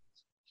luck.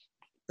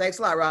 Thanks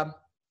a lot, Rob.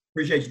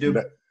 Appreciate you,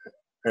 dude.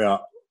 Yeah,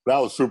 that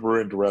was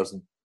super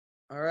interesting.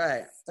 All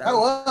right. That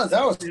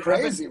was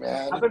crazy,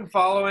 man. I've been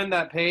following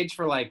that page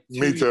for like 2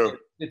 Me too. years.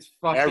 It's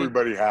fucking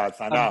Everybody has.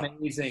 I know.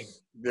 amazing.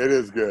 It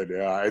is good.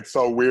 Yeah, it's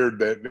so weird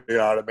that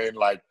what I mean,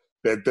 like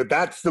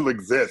that still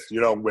exists.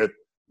 With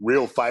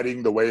real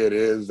fighting the way it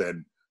is,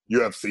 and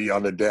UFC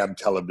on the damn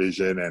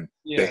television, and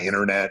the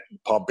internet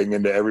pumping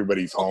into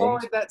everybody's homes.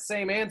 Always that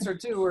same answer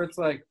too, where it's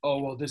like, oh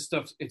well, this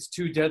stuff it's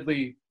too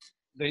deadly.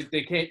 They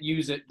can't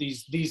use it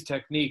these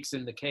techniques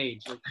in the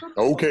cage. Like,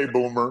 okay,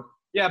 boomer.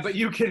 Yeah, but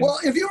you can. Well,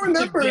 if you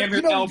remember, if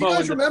you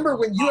guys remember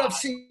when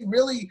UFC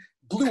really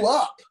blew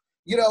up,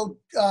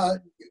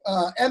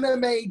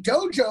 MMA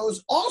dojos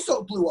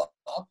also blew up.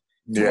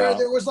 Where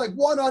there was like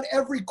one on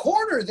every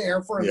corner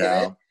there for a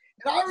minute.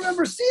 And I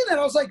remember seeing that.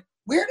 I was like,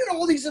 where did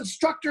all these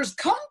instructors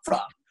come from?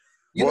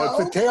 It's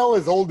a tale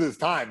as old as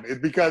time.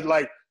 It's because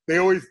like they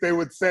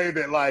would say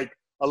that like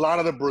a lot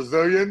of the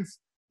Brazilians,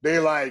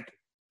 they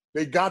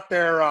got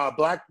their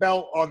black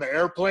belt on the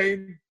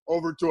airplane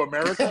over to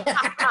America.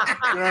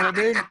 You know what I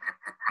mean?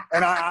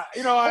 And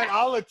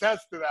I'll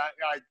attest to that.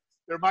 Like,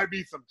 there might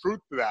be some truth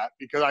to that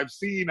because I've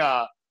seen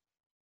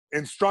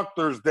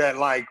instructors that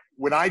like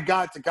when I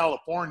got to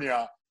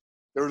California,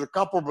 there was a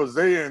couple of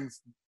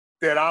Brazilians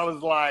that I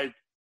was like,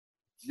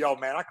 yo,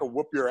 man, I could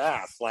whoop your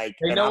ass. Like,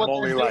 they and know I'm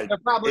only like they're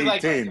probably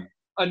 18. like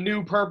a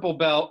new purple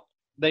belt.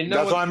 They know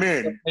that's what I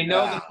mean. They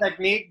know the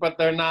technique, but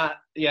they're not.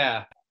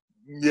 Yeah.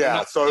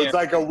 So it's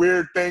like a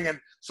weird thing, and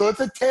so it's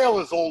a tale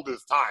as old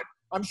as time.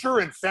 I'm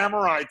sure in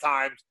samurai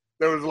times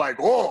there was like,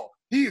 oh,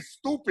 he's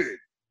stupid.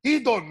 He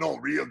don't know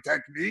real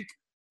technique.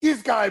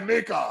 This guy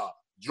make a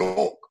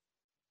joke.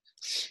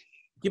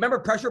 Do you remember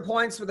pressure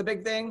points were the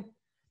big thing?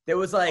 There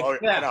was like,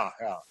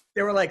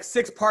 there were like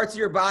 6 parts of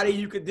your body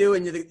you could do,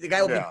 and the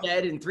guy will be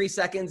dead in 3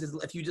 seconds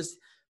if you just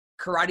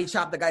karate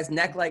chop the guy's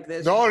neck like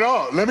this.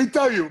 No. Let me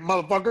tell you,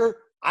 motherfucker.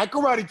 I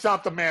karate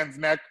chopped a man's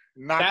neck,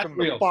 knocked him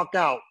the fuck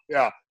out.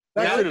 Yeah,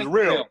 that shit is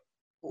real.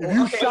 If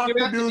you shot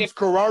the dude's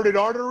carotid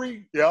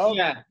artery, this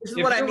is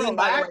what I mean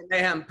by the way,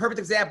 Mayhem. Perfect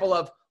example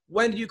of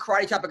when do you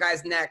karate chop a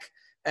guy's neck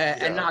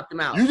and knock him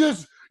out.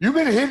 You've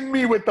been hitting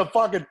me with the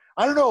fucking,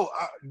 I don't know,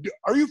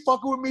 are you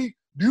fucking with me?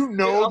 Do you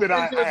know that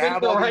I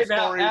have all these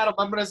stories? Adam,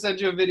 I'm going to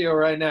send you a video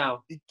right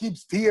now. He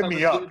keeps teeing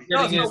me up. When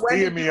did you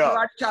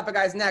karate chop a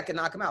guy's neck and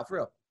knock him out, for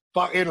real?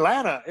 Fuck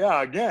Atlanta,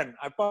 again.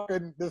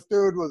 This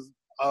dude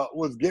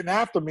was getting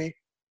after me,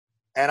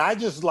 and I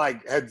just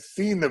like had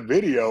seen the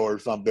video or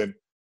something.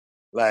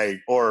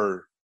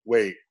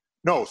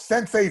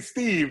 Sensei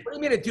Steve. What do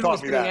you mean a dude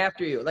was getting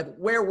after you? Like,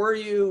 where were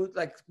you?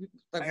 Like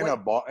in a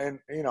bar, and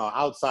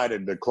outside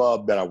of the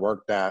club that I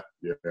worked at,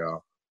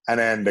 And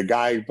then the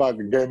guy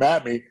fucking came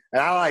at me,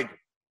 and I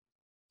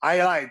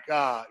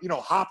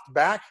hopped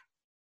back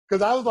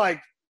because I was like,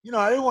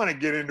 I didn't want to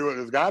get into it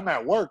with this guy. I'm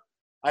at work.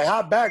 I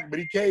hopped back, but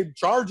he came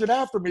charging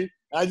after me.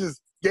 And I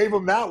just gave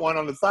him that one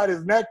on the side of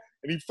his neck,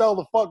 and he fell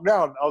the fuck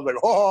down. I was like,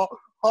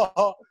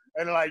 oh.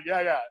 And like,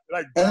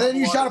 like. And then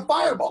you shot a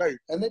fireball.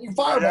 And then you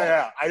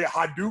fireball. I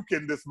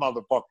Hadouken this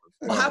motherfucker.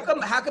 Well,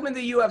 how come in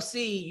the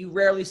UFC you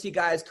rarely see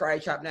guys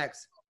karate chop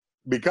necks?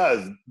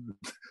 Because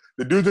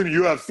the dudes in the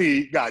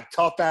UFC got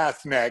tough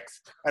ass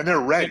necks and they're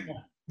ready.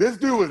 This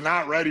dude was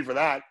not ready for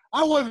that.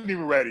 I wasn't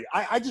even ready.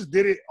 I just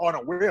did it on a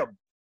whim.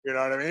 You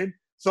know what I mean?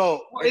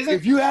 So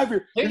if you have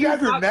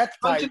your neck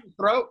tight,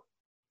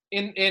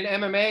 in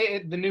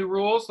MMA, the new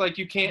rules, like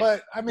you can't.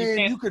 But I mean,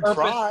 you could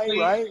try,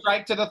 right?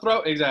 Strike to the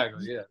throat,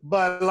 exactly. Yeah.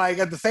 But like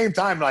at the same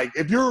time, like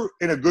if you're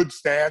in a good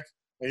stance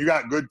and you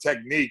got good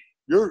technique,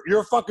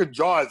 your fucking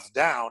jaw is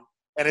down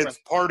and it's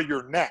part of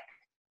your neck.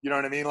 You know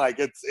what I mean? Like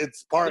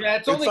it's part. Yeah,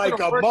 it's only like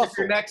gonna a work muscle. if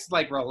your neck's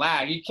like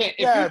relaxed. You can't.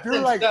 If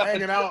you're like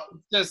hanging out,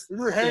 just if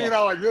you're hanging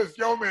out like this,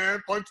 yo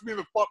man, punch me in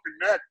the fucking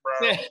neck,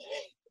 bro. Yeah.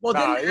 Well,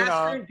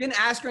 didn't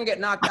Askren get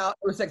knocked out?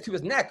 It was like to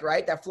his neck,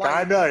 right? That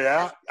fly. Kinda,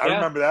 yeah. I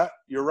remember that.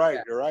 You're right.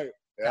 You're right.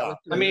 Yeah.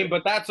 I mean,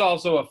 but that's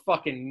also a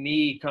fucking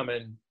knee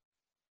coming.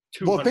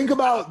 Well, think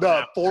about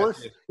the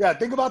force. Yeah,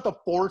 think about the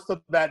force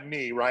of that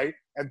knee, right?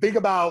 And think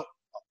about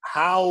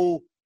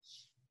how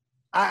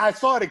I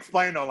saw it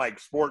explained on like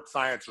sports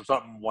science or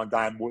something one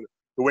time.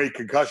 The way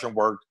concussion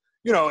worked,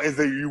 you know, is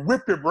that you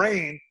whip your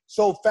brain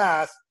so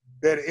fast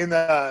that in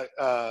the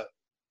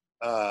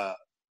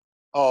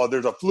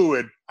there's a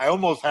fluid. I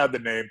almost had the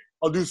name.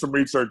 I'll do some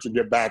research and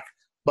get back.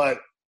 But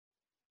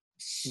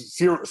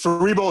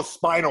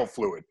cerebrospinal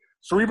fluid.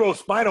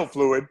 Cerebrospinal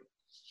fluid,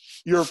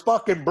 your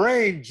fucking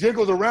brain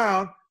jiggles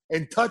around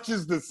and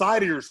touches the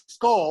side of your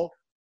skull,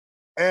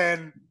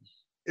 and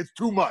it's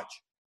too much.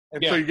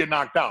 And so you get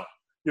knocked out.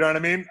 You know what I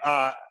mean?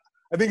 I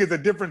think it's a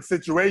different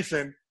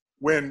situation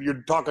when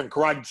you're talking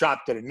karate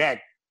chop to the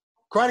neck.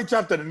 Karate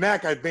chop to the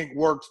neck, I think,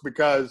 works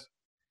because,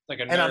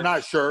 and I'm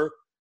not sure.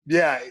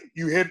 Yeah,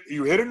 you hit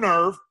a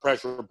nerve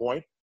pressure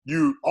point.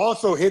 You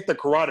also hit the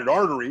carotid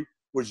artery,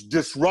 which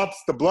disrupts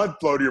the blood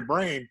flow to your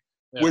brain,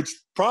 which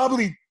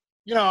probably,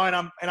 you know,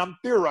 and I'm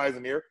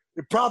theorizing here.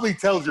 It probably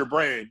tells your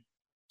brain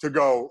to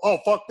go, oh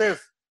fuck this,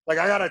 like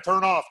I gotta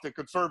turn off to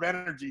conserve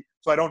energy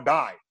so I don't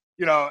die.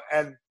 You know,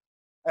 and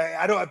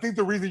I think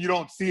the reason you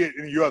don't see it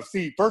in the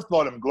UFC, first of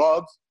all, them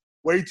gloves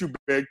way too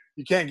big.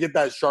 You can't get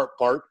that sharp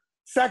part.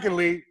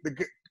 Secondly,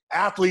 the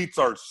athletes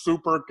are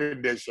super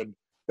conditioned.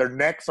 Their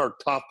necks are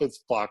tough as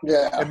fuck.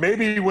 Yeah. And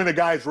maybe when the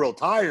guy's real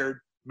tired,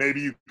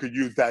 maybe you could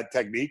use that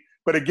technique.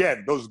 But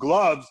again, those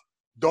gloves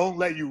don't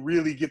let you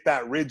really get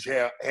that ridge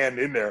hand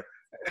in there.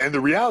 And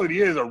the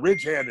reality is a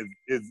ridge hand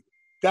is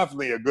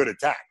definitely a good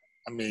attack.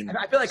 I mean,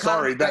 I feel like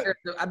I feel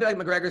like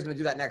McGregor's going to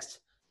do that next.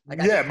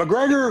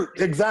 McGregor,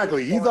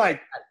 exactly. He's like,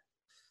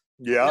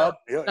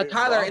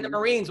 Tyler, in the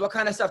Marines, what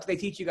kind of stuff do they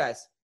teach you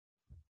guys?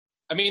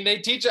 I mean, they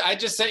teach. I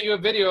just sent you a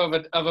video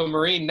of a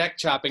Marine neck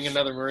chopping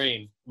another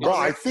Marine. Bro,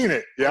 I've seen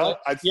it. Yeah,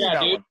 I've seen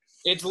that dude. one.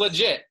 It's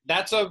legit.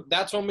 That's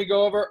when we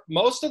go over.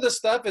 Most of the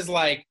stuff is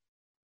like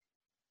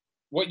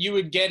what you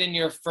would get in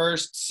your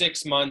first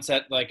 6 months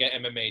at like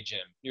an MMA gym.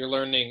 You're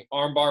learning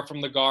armbar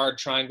from the guard,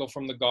 triangle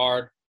from the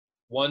guard,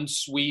 one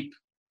sweep,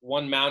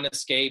 one mount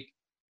escape,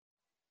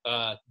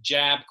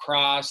 jab,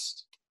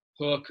 cross,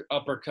 hook,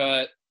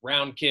 uppercut,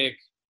 round kick,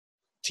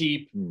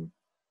 teep,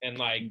 and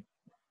like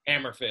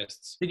hammer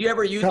fists. Did you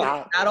ever use it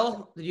in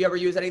battle? Did you ever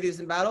use any of these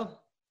in battle?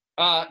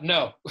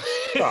 No.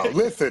 Oh,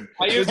 listen.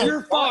 I use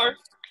your far.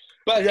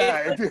 But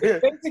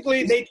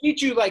basically, they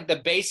teach you like the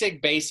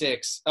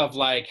basics of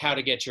like how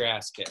to get your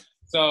ass kicked.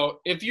 So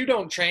if you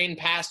don't train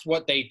past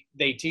what they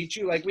teach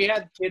you, like we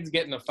had kids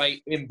get in a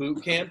fight in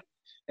boot camp,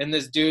 and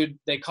this dude,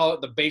 they call it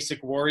the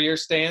basic warrior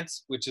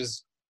stance, which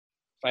is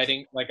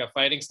fighting like a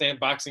fighting stance,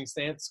 boxing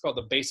stance. It's called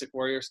the basic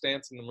warrior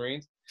stance in the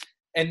Marines.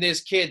 And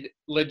this kid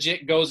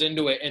legit goes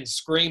into it and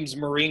screams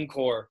Marine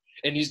Corps,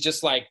 and he's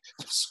just like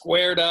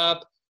squared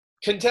up.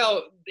 Can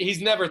tell he's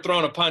never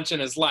thrown a punch in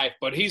his life,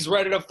 but he's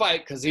ready to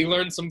fight because he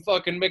learned some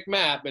fucking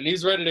McMap and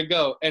he's ready to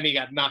go. And he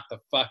got knocked the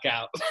fuck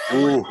out.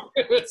 Ooh.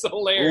 It's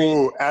hilarious.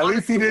 Ooh, at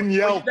least he didn't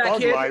yell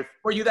 "Thug Life."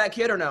 Were you that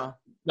kid or no?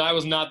 No, I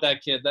was not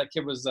that kid. That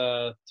kid was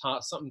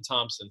something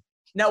Thompson.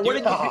 Now, what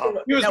did you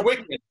do? He was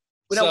wicked.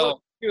 So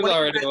he was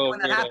already when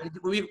that happened,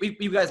 were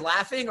you guys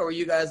laughing or were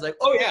you guys like,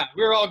 oh yeah,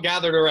 we were all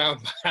gathered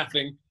around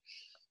laughing.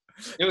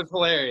 It was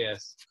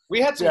hilarious.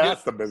 We had some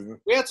that's the business.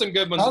 We had some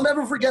good ones. I'll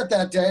never forget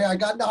that day. I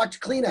got knocked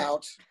clean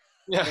out.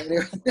 Yeah.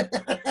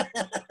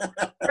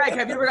 Greg,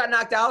 have you ever got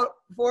knocked out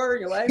before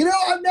in your life? You know,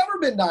 I've never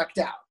been knocked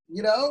out.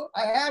 You know,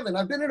 I haven't.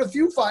 I've been in a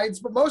few fights,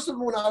 but most of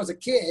them when I was a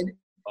kid.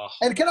 Oh.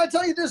 And can I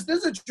tell you this?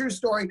 This is a true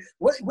story.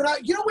 When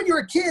you're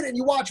a kid and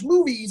you watch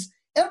movies,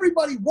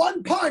 everybody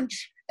one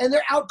punch and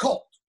they're out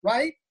cold,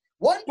 right?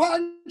 One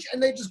punch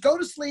and they just go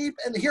to sleep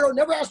and the hero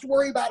never has to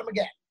worry about them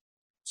again.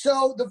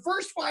 So the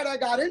first fight I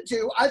got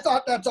into, I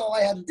thought that's all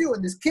I had to do.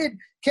 And this kid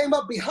came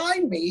up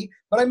behind me,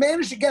 but I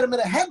managed to get him in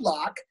a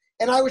headlock,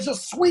 and I was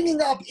just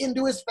swinging up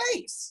into his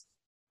face.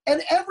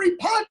 And every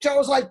punch, I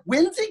was like,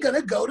 when's he going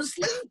to go to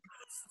sleep?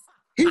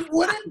 He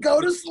wouldn't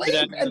go to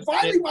sleep. And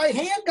finally, my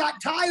hand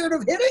got tired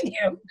of hitting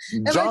him.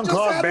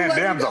 Jean-Claude Van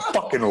Damme's a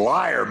fucking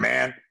liar,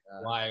 man.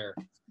 Liar.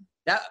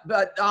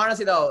 But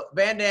honestly, though,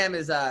 Van Damme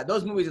is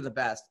those movies are the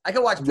best. I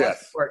could watch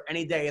Bloodsport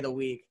any day of the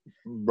week.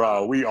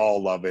 Bro, we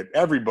all love it.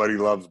 Everybody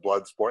loves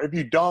Bloodsport. If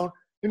you don't,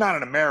 you're not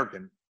an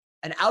American.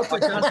 And Out for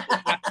Justice,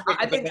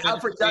 I think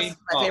Out for Justice is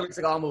my favorite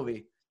Seagal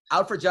movie.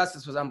 Out for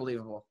Justice was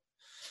unbelievable.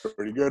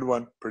 Pretty good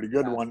one.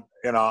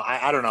 You know,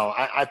 I don't know.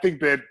 I think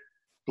that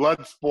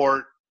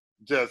Bloodsport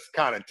just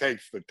kind of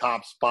takes the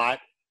top spot.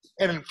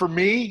 And for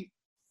me,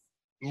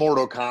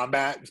 Mortal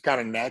Kombat is kind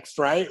of next,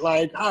 right?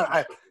 Like,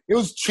 it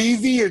was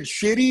cheesy and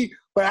shitty,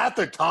 but at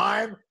the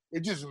time,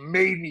 it just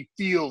made me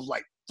feel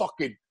like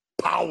fucking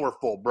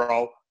powerful,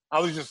 bro. I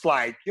was just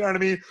like, you know what I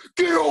mean?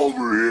 Get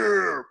over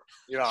here!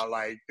 You know,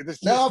 like,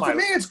 no, for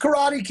me, it's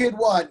Karate Kid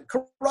 1.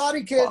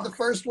 Karate Kid, the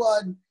first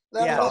one,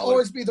 that will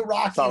always be the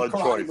Rocky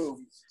karate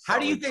movies. How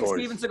do you think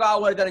Steven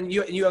Seagal would have done in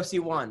UFC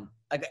 1?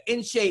 Like,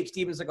 in shape,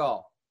 Steven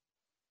Seagal.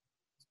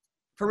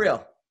 For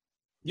real.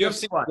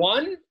 UFC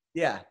 1?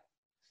 Yeah.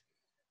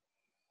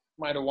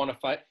 Might have won a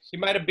fight. He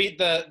might have beat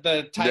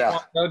the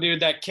Taekwondo dude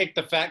that kicked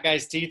the fat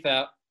guy's teeth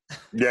out.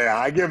 Yeah,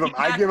 I give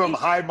him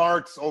high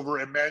marks over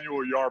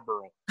Emmanuel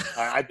Yarborough.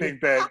 I think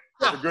that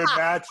it's a good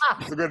match.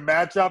 It's a good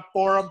matchup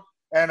for him.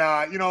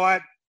 And you know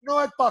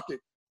what? Fuck it.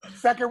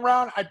 Second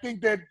round, I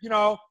think that,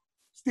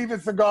 Steven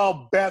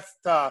Seagal best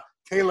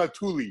Taylor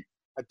Tooley.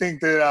 I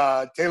think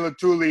that Taylor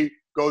Tooley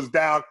goes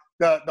down.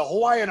 The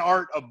Hawaiian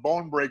art of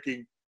bone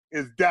breaking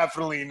is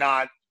definitely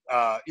not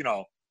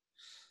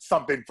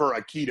something for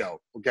Aikido.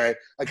 Okay,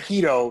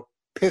 Aikido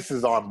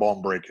pisses on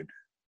bone breaking.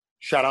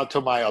 Shout out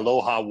to my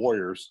Aloha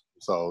Warriors.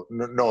 So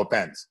no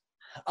offense.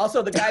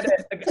 Also, the guy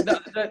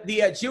that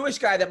the Jewish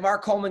guy that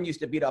Mark Coleman used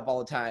to beat up all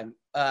the time.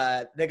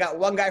 They got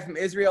one guy from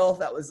Israel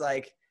that was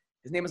like,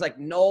 his name was like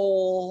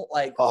Noel,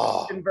 like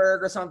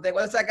Rosenberg or something.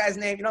 What's that guy's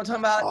name? You know what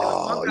I'm talking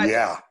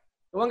about?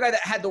 The one guy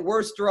that had the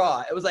worst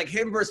draw. It was like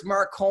him versus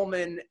Mark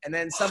Coleman, and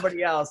then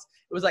somebody else.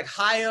 It was like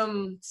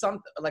Chaim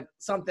something.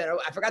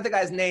 I forgot the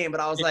guy's name,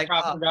 but I was like,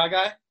 Krav Maga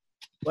guy.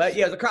 Well,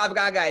 yeah, it was a Krav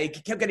Maga guy. He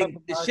kept getting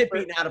the shit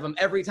beaten out of him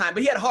every time,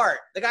 but he had heart.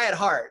 The guy had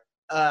heart,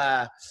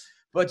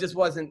 but just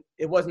wasn't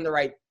the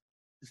right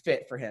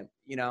fit for him.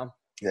 Yeah,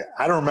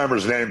 I don't remember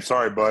his name.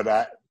 Sorry, but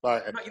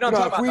you don't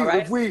talk about that,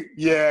 right?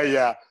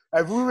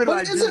 If we would,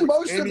 but isn't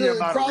most of the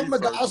Krav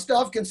Maga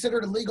stuff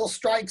considered illegal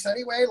strikes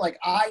anyway? Like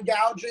eye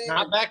gouging,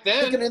 not back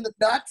then, kicking in the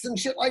nuts and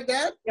shit like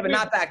that. Yeah, but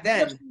not back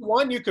then.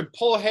 One, you could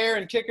pull hair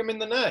and kick him in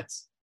the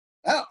nuts.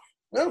 Oh,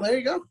 well, there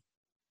you go.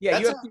 Yeah,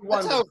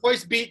 that's how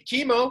Royce beat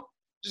Chemo.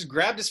 Just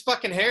grabbed his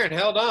fucking hair and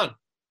held on.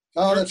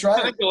 Oh, that's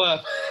right.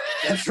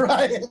 That's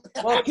right.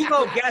 Well,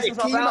 Chemo gassed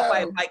himself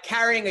out by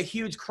carrying a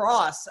huge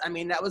cross. I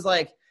mean, that was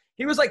like,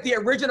 he was like the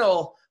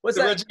original.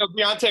 Original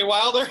Deontay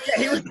Wilder?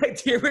 Yeah, he was like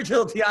the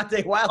original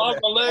Deontay Wilder.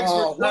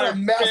 What a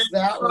mess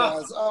that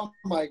was. Oh,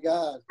 my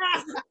God.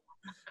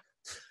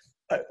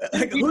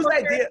 Whose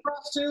idea?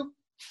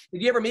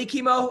 Did you ever meet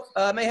Chemo,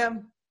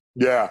 Mayhem?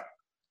 Yeah,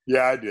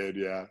 I did,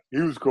 yeah. He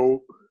was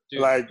cool.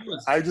 Dude,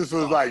 I just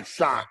was, like,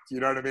 shocked, you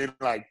know what I mean?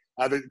 Like,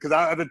 because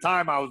at the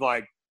time, I was,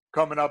 like,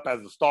 coming up as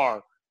a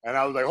star, and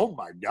I was like, oh,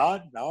 my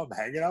God, now I'm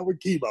hanging out with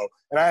Chemo.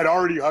 And I had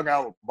already hung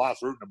out with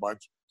Boss Root a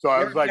bunch. So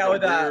I was like,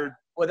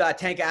 with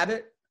Tank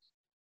Abbott?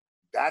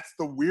 That's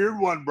the weird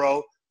one,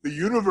 bro. The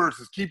universe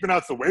is keeping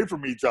us away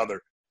from each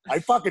other. I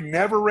fucking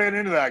never ran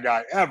into that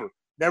guy, ever.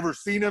 Never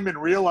seen him in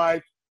real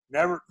life.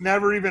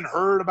 Never even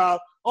heard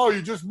about, oh,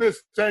 you just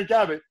missed Tank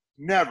Abbott.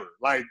 Never.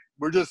 Like,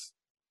 we're just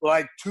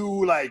like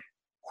two, like,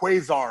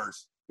 quasars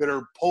that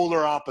are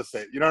polar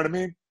opposite. You know what I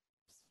mean?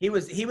 He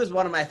was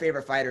one of my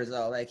favorite fighters,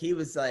 though. Like, he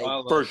was like.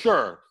 For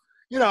sure.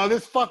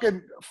 This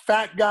fucking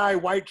fat guy,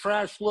 white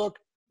trash look.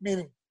 I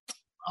mean,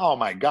 oh,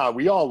 my God.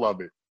 We all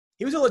love it.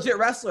 He was a legit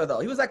wrestler, though.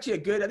 He was actually a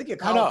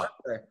college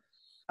wrestler.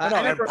 I know,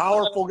 and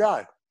powerful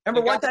guy.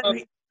 Remember one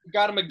time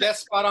got him a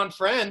guest spot on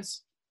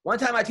Friends. One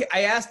time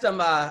I asked him.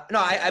 I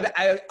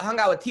hung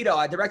out with Tito.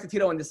 I directed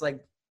Tito in this like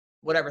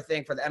whatever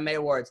thing for the MMA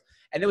Awards,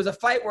 and there was a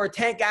fight where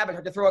Tank Abbott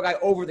had to throw a guy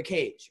over the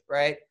cage,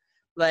 right?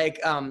 Like,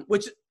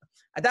 which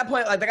at that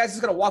point, like the guy's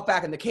just gonna walk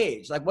back in the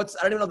cage. Like, I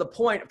don't even know the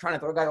point of trying to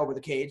throw a guy over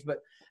the cage,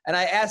 and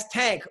I asked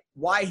Tank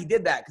why he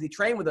did that because he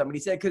trained with him, and he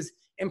said because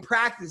in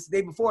practice the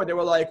day before they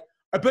were like,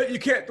 I bet you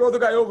can't throw the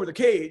guy over the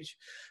cage.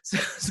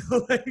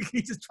 So like,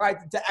 he just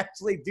tried to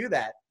actually do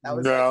that. That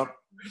was no.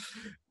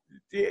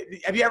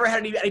 Have you ever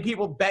had any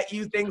people bet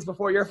you things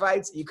before your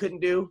fights you couldn't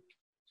do?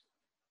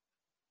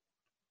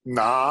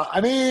 Nah,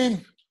 I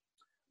mean,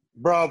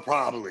 bro,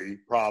 probably.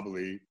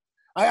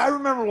 I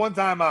remember one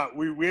time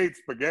we ate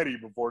spaghetti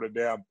before the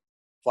damn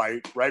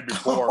fight, right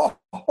before,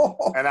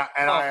 and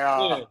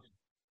I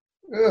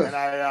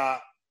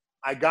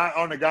got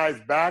on the guy's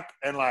back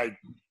and like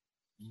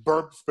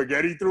burped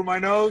spaghetti through my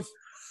nose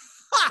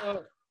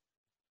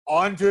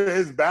onto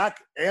his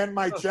back and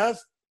my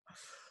chest.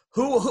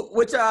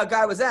 Which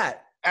guy was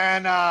that?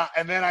 And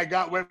then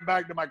I went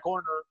back to my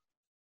corner,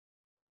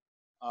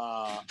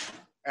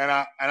 and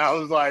I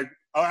was like,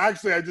 oh,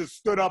 actually, I just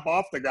stood up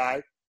off the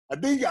guy. I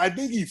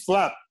think he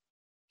slept.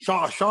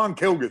 Sean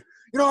Kilgis.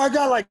 I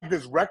got like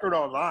this record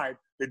online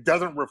that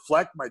doesn't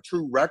reflect my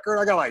true record.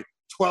 I got like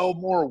 12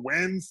 more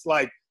wins.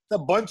 Like a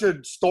bunch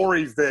of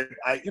stories that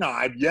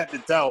I've yet to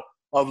tell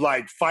of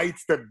like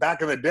fights that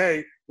back in the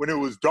day when it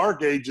was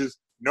dark ages,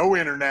 no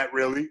internet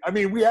really. I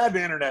mean, we had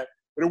the internet,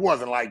 but it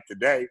wasn't like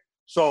today.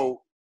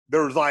 So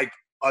there was like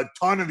a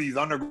ton of these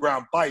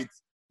underground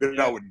fights that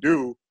I would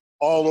do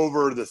all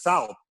over the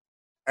South.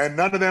 And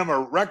none of them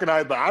are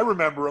recognized, but I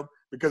remember them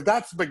because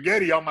that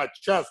spaghetti on my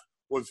chest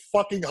was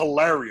fucking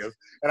hilarious.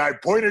 And I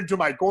pointed to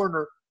my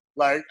corner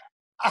like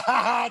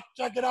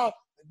check it out.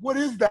 What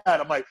is that?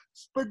 I'm like,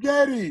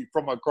 spaghetti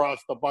from across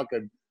the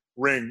fucking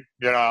ring,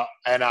 you know.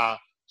 And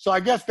so I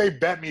guess they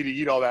bet me to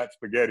eat all that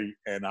spaghetti,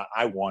 and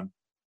I won.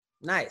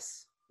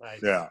 Nice.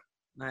 Yeah.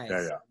 Nice.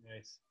 Yeah.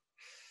 Nice.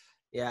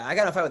 Yeah, I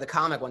got in a fight with a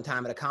comic one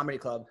time at a comedy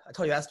club. I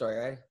told you that story,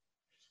 right?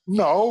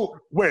 No,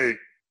 wait.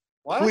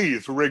 What?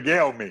 Please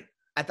regale me.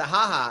 At the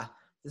Haha,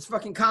 this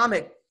fucking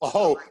comic.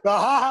 Oh, the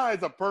Haha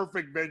is a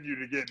perfect venue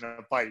to get in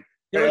a fight.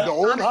 There was the a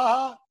old comic-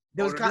 Haha?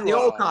 There was the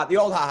the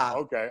old Haha.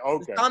 Okay.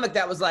 This comic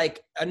that was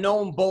like a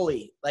known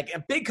bully, like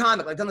a big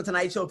comic, like done the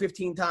Tonight Show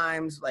 15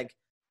 times, like,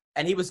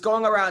 and he was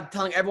going around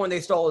telling everyone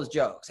they stole his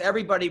jokes.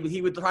 Everybody,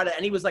 he would try to,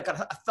 and he was like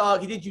a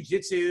thug. He did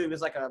jujitsu. He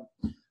was like a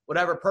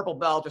whatever purple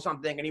belt or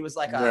something, and he was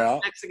like a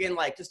Mexican,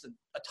 like just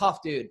a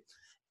tough dude.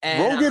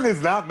 And, Rogan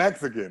is not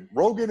Mexican.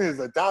 Rogan is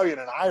Italian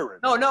and Irish.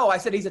 No, I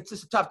said he's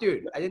just a tough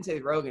dude. I didn't say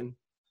Rogan.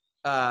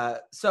 Oh,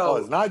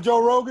 it's not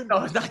Joe Rogan?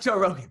 No, it's not Joe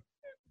Rogan.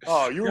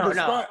 Oh, you were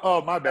describing.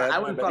 Oh, my bad.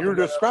 You were fuck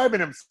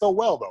describing him so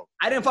well, though.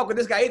 I didn't fuck with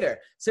this guy either.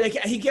 So I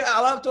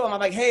went up to him. I'm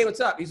like, hey,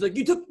 what's up? He's like,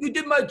 you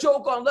did my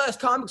joke on Last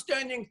Comic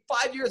Standing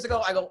 5 years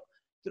ago. I go,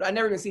 dude, I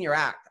never even seen your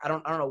act. I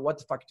don't know what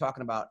the fuck you're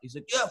talking about. He's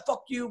like, yeah,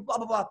 fuck you, blah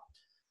blah blah.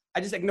 I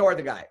just ignored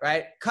the guy,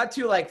 right? Cut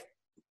to like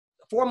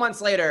 4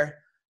 months later.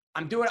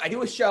 I do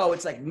a show.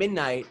 It's like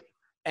midnight,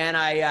 and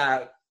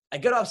I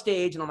get off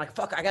stage, and I'm like,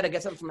 fuck, I gotta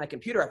get something from my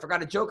computer. I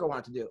forgot a joke I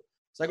wanted to do.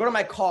 So I go to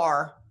my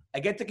car. I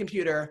get the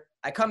computer.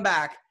 I come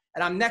back,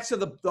 and I'm next to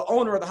the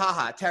owner of the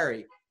Haha,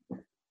 Terry.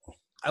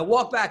 I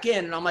walk back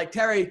in, and I'm like,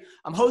 Terry,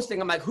 I'm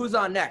hosting. I'm like, who's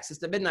on next?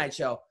 It's the midnight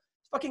show.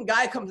 This fucking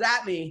guy comes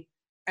at me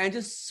and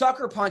just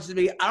sucker punches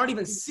me. I don't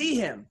even see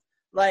him.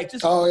 Like,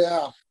 just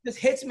just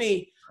hits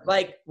me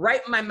like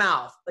right in my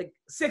mouth, like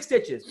 6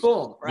 stitches.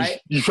 Boom, right?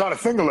 You shot a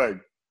single leg.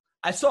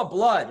 I saw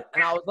blood,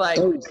 and I was like,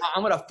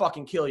 I'm gonna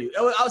fucking kill you.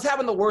 I was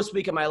having the worst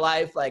week of my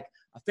life. Like,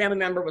 a family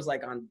member was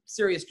like on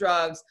serious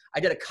drugs.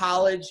 I did a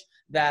college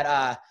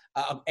that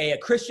a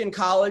Christian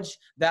college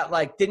that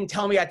like didn't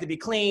tell me I had to be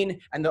clean,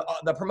 and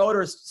the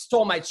promoters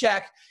stole my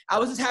check. I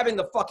was just having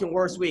the fucking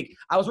worst week.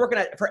 I was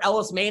working for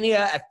Ellis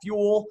Mania at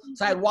Fuel,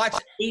 so I had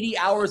watched 80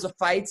 hours of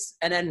fights,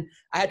 and then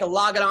I had to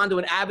log it onto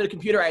an Avid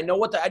computer. I had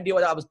no idea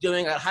what I was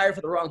doing. I got hired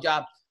for the wrong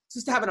job.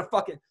 Just having a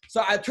fucking,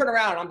 so I turn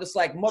around and I'm just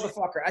like,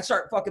 motherfucker. I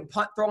start fucking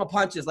throwing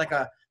punches like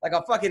a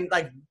fucking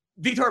like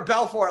Vitor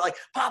Belfort, like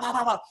pop, pop,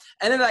 pop, pop.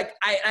 And then like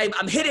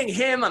I'm hitting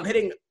him, I'm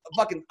hitting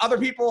fucking other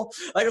people,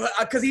 like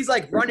because he's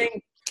like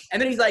running,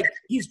 and then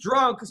he's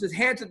drunk because his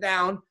hands are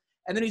down,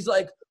 and then he's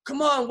like,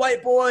 come on,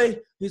 white boy.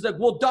 He's like,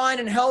 we'll dine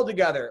in hell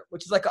together,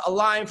 which is like a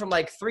line from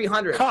like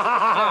 300. He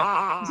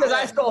says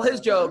I stole his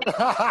joke.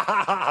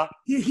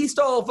 He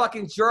stole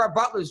fucking Gerard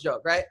Butler's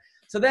joke, right?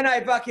 So then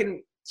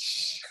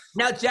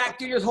now Jack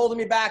Jr.'s holding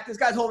me back. This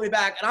guy's holding me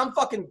back, and I'm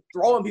fucking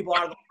throwing people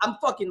out. I'm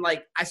fucking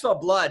like, I saw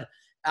blood.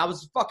 I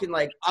was fucking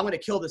like, I'm going to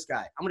kill this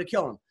guy. I'm going to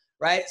kill him,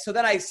 right? So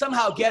then I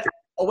somehow get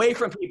away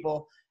from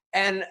people,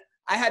 and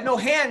I had no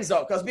hands, though,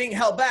 because I was being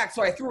held back,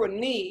 so I threw a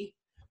knee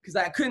because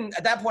I couldn't –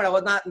 at that point, I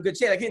was not in good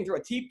shape. I couldn't throw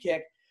a teep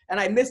kick, and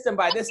I missed him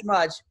by this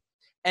much.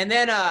 And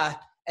then I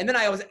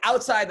was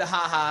outside the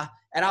Haha,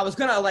 and I was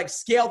going to, like,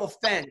 scale the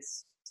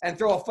fence and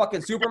throw a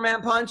fucking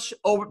Superman punch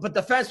over – but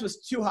the fence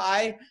was too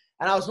high,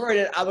 and I was worried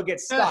that I would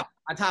get stuck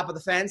on top of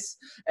the fence,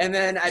 and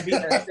then I'd be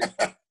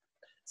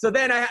So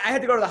then I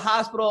had to go to the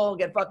hospital,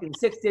 get fucking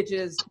 6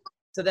 stitches.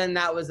 So then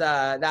that was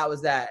that.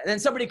 And then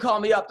somebody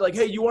called me up, they're like,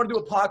 hey, you want to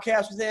do a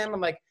podcast with him? I'm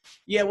like,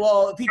 yeah,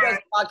 well, if he does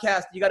a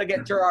podcast, you got to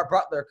get Gerard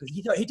Butler because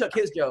he took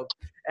his joke.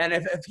 And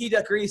if he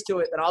agrees to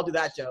it, then I'll do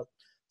that joke.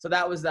 So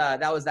that was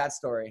that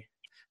story.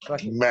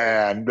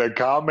 Man, the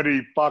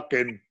comedy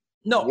fucking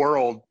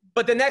world.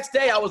 But the next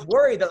day I was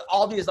worried that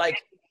all these like,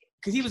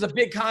 because he was a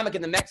big comic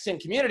in the Mexican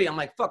community. I'm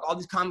like, fuck, all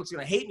these comics are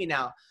going to hate me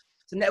now.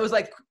 So it was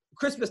like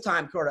Christmas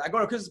time quarter. I go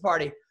to a Christmas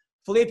party.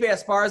 Felipe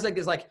Esparza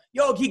is like,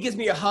 yo, he gives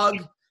me a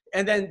hug.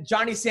 And then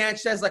Johnny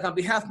Sanchez, like, on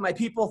behalf of my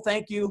people,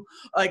 thank you.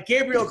 Like,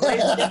 Gabriel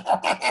Glazer,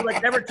 who,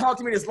 like, never talked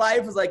to me in his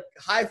life, was like,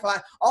 high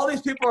five. All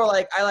these people are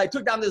like, I, like,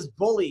 took down this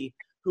bully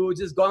who was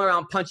just going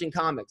around punching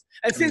comics.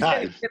 And since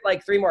then, he hit,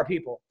 like, 3 more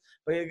people.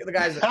 But the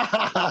guy's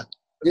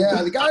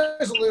yeah, the guy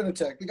is a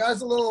lunatic. The guy's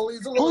he's a little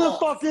Who the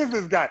fuck is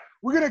this guy?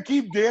 We're going to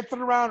keep dancing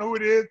around who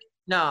it is?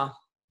 No.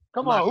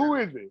 Come on, who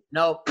is it?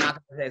 Nope,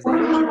 not gonna say his You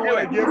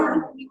name.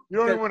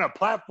 don't even want to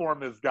platform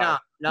this guy.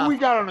 No. Who we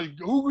got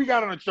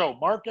on the show?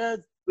 Marquez?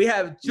 We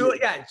have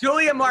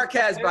Julian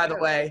Marquez, by the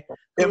way.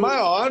 Am I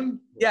on?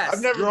 Yes.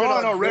 I've never You're been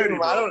on already.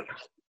 I don't.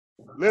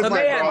 Listen, So,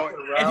 man, bro,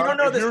 if you don't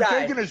know this you're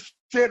guy, taking a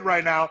shit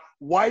right now,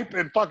 wipe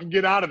and fucking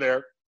get out of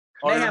there.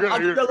 Mayhem, I'll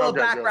give you a little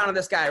background on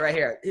this guy right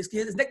here. His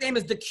nickname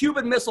is the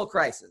Cuban Missile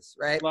Crisis,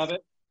 right? Love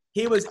it.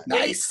 He was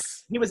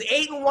nice. He was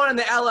 8-1 in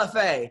the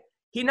LFA.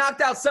 He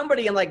knocked out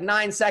somebody in like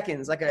 9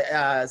 seconds. Like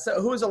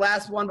so who was the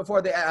last one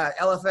before the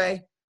LFA?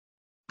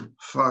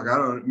 Fuck, I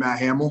don't. Matt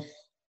Hamill.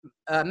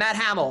 Matt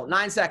Hamill,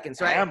 9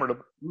 seconds, right? Hammered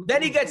him.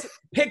 Then he gets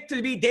picked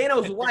to be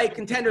Dano's White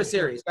Contender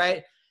Series,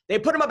 right? They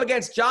put him up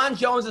against John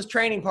Jones's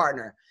training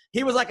partner.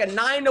 He was like a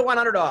 9-1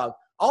 underdog.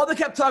 All they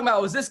kept talking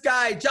about was this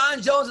guy, John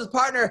Jones'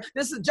 partner.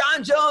 This is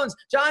John Jones.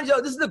 John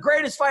Jones, this is the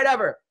greatest fight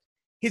ever.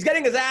 He's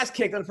getting his ass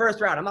kicked in the first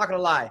round. I'm not going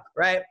to lie,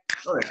 right?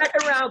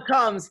 Second round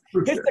comes,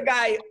 hits the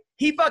guy.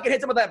 He fucking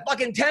hits him with that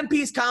fucking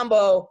 10-piece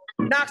combo,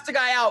 knocks the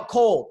guy out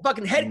cold.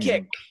 Fucking head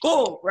kick.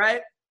 Boom,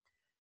 right?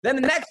 Then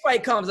the next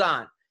fight comes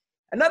on.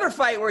 Another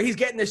fight where he's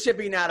getting the shit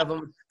beaten out of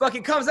him.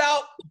 Fucking comes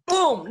out,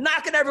 boom,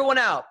 knocking everyone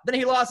out. Then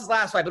he lost his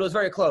last fight, but it was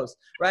very close,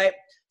 right?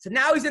 So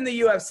now he's in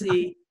the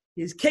UFC.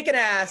 He's kicking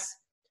ass.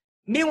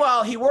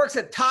 Meanwhile, he works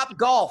at Top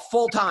Golf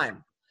full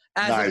time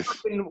as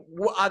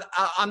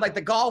on like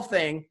the golf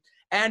thing.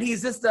 And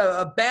he's just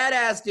a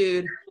badass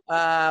dude,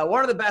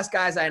 one of the best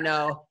guys I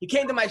know. He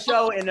came to my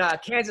show in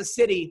Kansas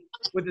City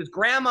with his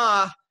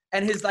grandma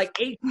and his like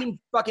 18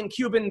 fucking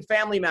Cuban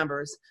family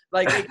members.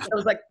 Like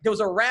there was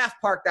a raft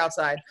parked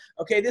outside.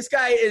 Okay, this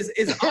guy is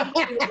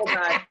unbelievable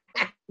guy.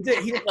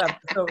 He left.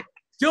 So,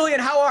 Julian,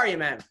 how are you,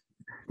 man?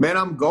 Man,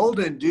 I'm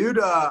golden, dude.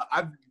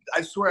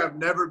 I swear I've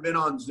never been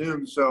on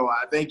Zoom, so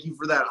I thank you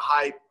for that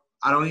hype.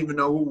 I don't even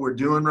know what we're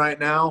doing right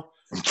now.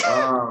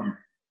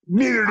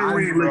 Neither do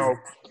we, bro.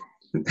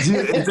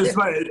 Dude, it's just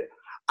like,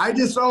 I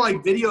just saw like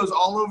videos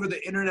all over the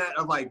internet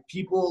of like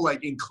people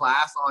like in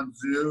class on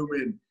Zoom,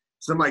 and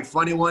some like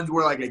funny ones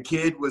where like a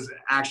kid was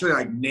actually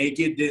like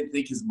naked, didn't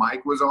think his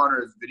mic was on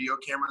or his video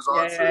camera was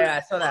on. Yeah,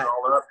 I saw that.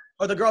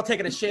 Or the girl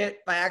taking a shit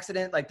by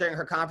accident, like during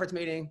her conference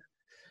meeting.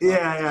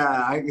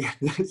 Yeah.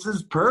 This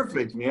is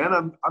perfect,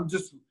 man. I'm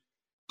just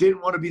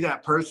didn't want to be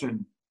that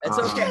person. It's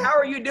okay. How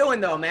are you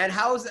doing though, man?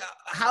 How's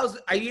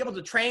are you able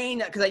to train?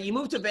 Because you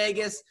moved to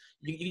Vegas,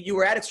 you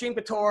were at Extreme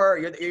Couture,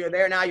 you're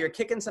there now, you're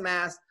kicking some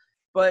ass.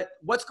 But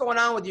what's going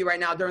on with you right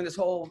now during this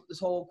whole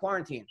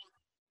quarantine?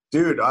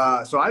 Dude,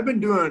 so I've been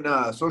doing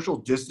social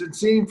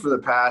distancing for the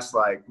past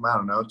like, I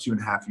don't know,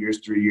 2.5 years,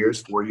 3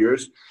 years, 4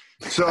 years.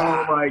 So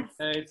like,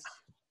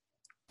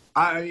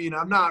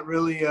 I'm not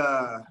really,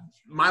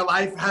 my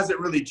life hasn't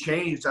really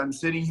changed. I'm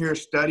sitting here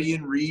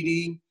studying,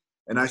 reading,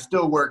 and I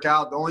still work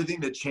out. The only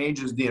thing that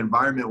changes is the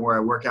environment where I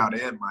work out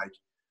in. Like,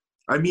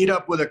 I meet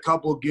up with a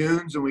couple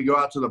goons and we go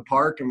out to the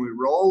park and we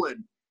roll,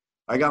 and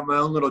I got my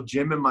own little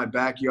gym in my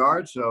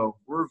backyard. So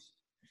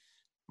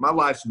my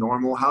life's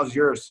normal. How's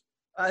yours?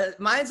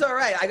 Mine's all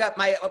right. I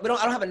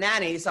don't have a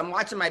nanny, so I'm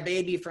watching my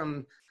baby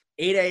from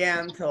 8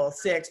 a.m. till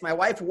 6. My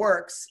wife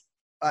works.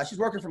 She's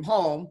working from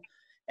home.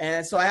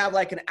 And so I have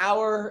like an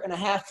hour and a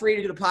half free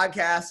to do the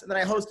podcast. And then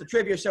I host a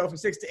trivia show from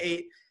 6 to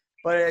 8.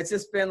 But it's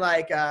just been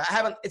like,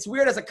 it's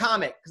weird as a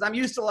comic because I'm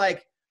used to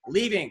like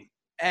leaving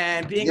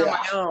and being on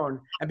my own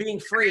and being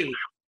free.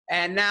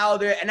 And now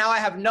I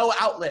have no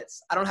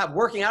outlets. I don't have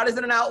working out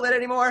isn't an outlet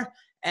anymore.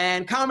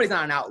 And comedy's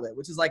not an outlet,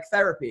 which is like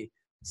therapy.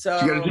 So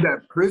you got to do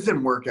that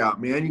prison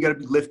workout, man. You got to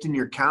be lifting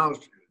your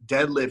couch,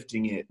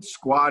 deadlifting it,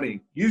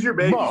 squatting. Use your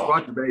baby,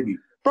 squat your baby.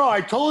 Bro,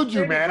 I told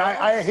you, man.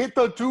 I hit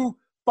the 2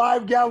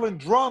 5-gallon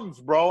drums,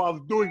 bro. I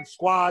was doing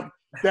squat,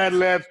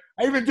 deadlifts.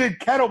 I even did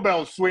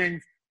kettlebell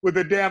swings with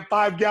the damn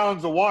 5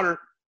 gallons of water.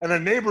 And the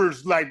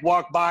neighbors like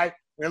walk by,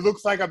 and it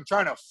looks like I'm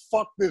trying to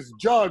fuck this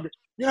jug.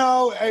 You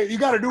know, hey, you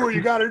got to do what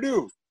you got to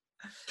do.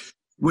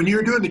 When you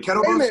were doing the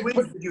kettlebell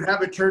swings, did you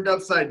have it turned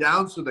upside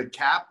down so the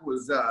cap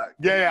was?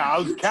 Yeah. I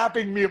was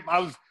capping me.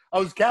 I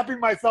was capping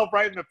myself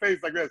right in the face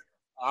like this.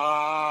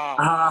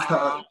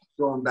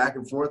 Going back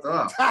and forth.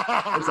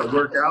 It's a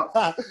workout.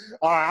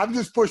 All right, I'm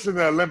just pushing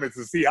the limits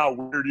to see how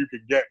weird you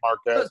can get,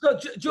 Marquez. So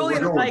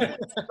Julian,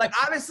 like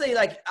obviously,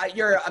 like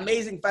you're an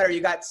amazing fighter.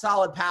 You got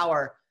solid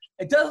power.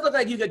 It does look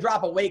like you could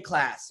drop a weight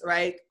class,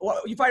 right?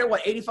 You fight at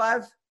what,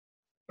 85?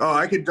 Oh,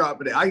 I could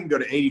drop it. I can go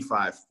to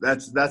 85.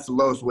 That's the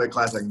lowest weight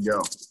class I can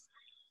go.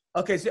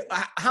 Okay, so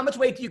how much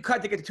weight do you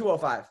cut to get to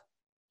 205?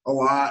 A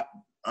lot.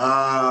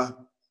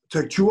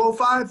 To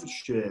 205?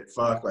 Shit,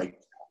 fuck, like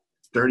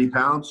 30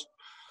 pounds.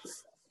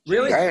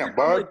 Really? Damn,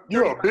 bud.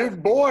 You're a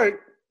big boy.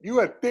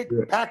 You a thick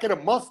packet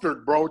of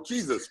mustard, bro.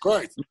 Jesus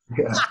Christ.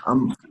 Yeah,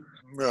 I'm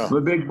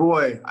a big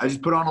boy. I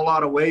just put on a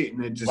lot of weight,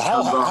 and it just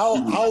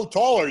how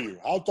tall are you?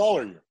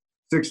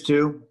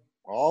 6'2".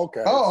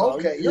 Okay. Oh,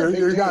 okay.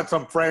 You got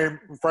some frame.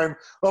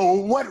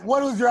 Oh, what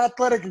was your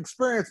athletic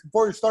experience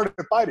before you started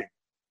fighting?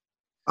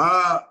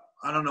 I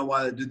don't know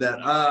why they did that.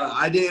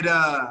 I did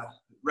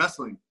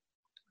wrestling.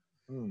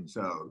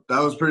 So that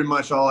was pretty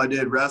much all I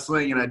did,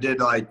 wrestling, and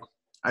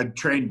I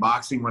trained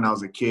boxing when I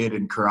was a kid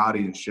and karate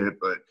and shit,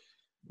 but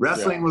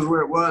wrestling was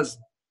where it was.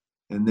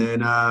 And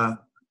then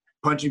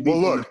punching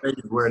people in the face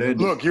is where it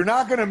ended. Look, you're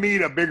not going to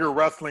meet a bigger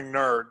wrestling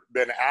nerd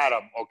than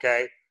Adam,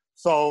 okay?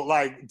 So,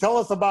 like, tell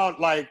us about,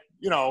 like,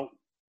 you know,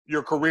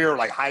 your career,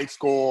 like high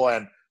school,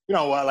 and, you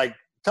know, like,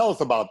 tell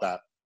us about that.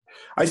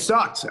 I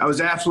sucked. I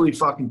was absolutely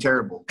fucking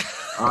terrible.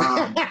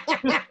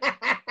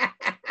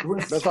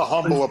 That's a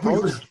humble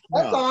approach.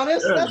 That's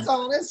honest. That's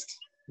honest.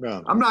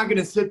 No. I'm not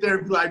gonna sit there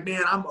and be like,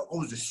 man, I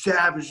was a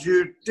savage,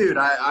 dude.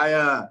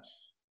 I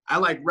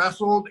like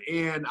wrestled,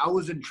 and I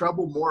was in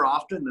trouble more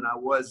often than I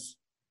was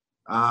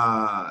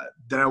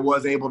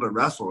able to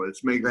wrestle.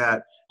 It's make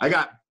that I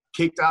got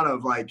kicked out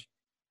of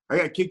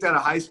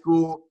high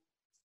school,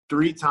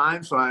 3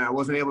 times, so I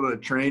wasn't able to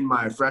train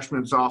my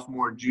freshman,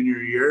 sophomore, junior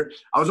year.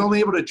 I was only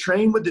able to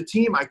train with the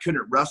team. I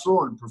couldn't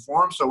wrestle and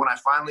perform. So when I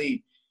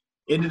finally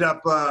ended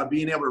up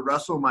being able to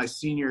wrestle my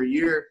senior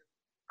year,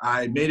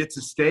 I made it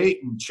to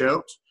state and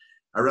choked.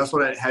 I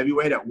wrestled at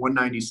heavyweight at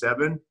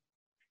 197.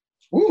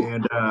 Ooh.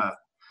 And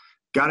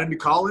got into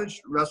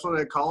college, wrestled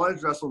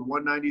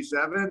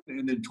 197,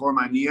 and then tore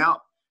my knee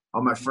out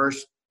on my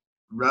first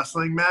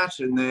wrestling match.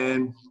 And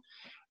then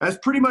that's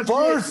pretty much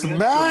first it,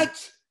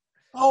 match.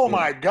 Oh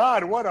my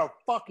God, what a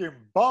fucking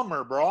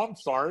bummer, bro. I'm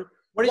sorry.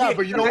 But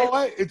you know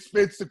what? It's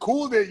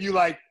cool that you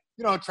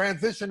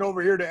transitioned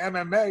over here to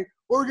MMA.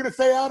 What were you gonna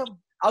say, Adam?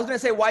 I was gonna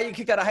say why you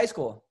kicked out of high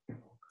school.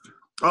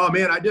 Oh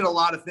man, I did a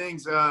lot of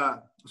things.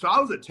 So I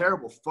was a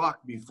terrible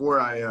fuck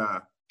before I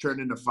turned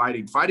into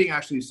fighting. Fighting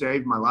actually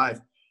saved my life.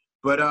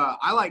 But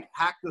I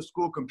hacked the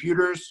school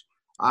computers.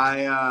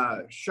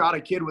 I shot a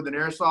kid with an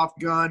airsoft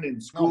gun in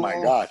school. Oh my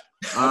God.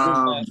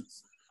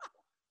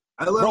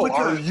 Bro,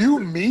 are you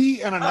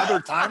me in another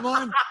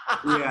timeline?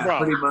 Yeah, bro,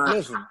 pretty much.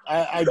 Listen,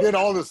 I did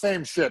all the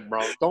same shit,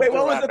 bro. What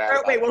was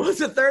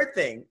the third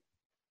thing?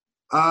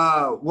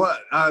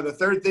 The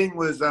third thing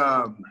was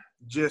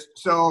just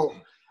so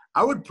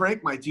I would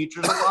prank my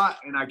teachers a lot,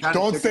 and I kind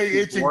of don't say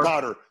itching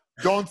powder.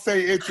 Don't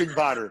say itching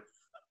powder.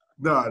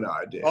 No,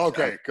 I did.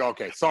 Okay.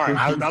 Sorry,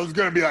 I was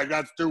gonna be like,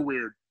 that's too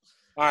weird.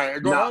 All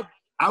right, go ahead.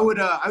 I would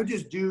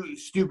just do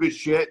stupid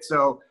shit.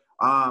 So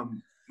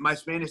my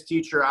Spanish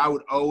teacher, I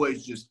would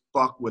always just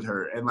fuck with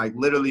her and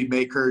literally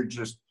make her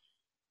just.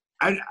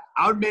 I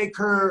would make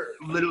her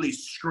literally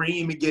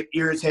scream and get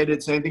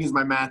irritated. Same thing as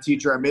my math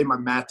teacher. I made my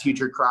math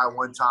teacher cry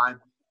one time,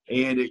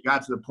 and it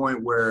got to the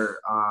point where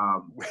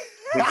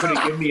they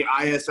couldn't give me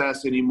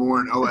ISS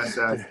anymore and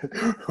OSS.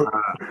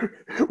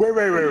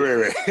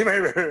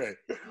 Wait.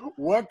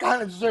 What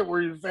kind of shit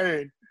were you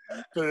saying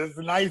to this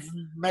nice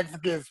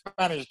Mexican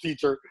Spanish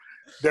teacher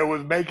that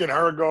was making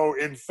her go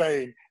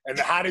insane? And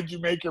how did you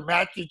make your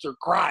math teacher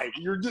cry?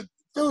 You're just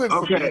filling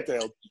some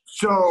details.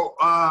 So,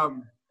 my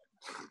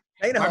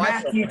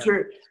math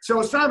teacher.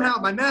 So somehow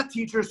my math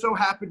teacher so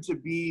happened to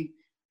be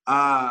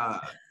my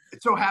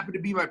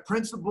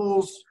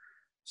principal's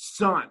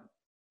son,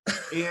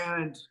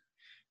 and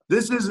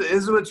this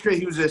is what's great.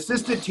 He was an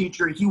assistant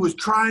teacher. He was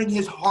trying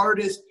his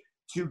hardest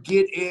to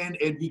get in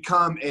and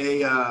become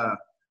an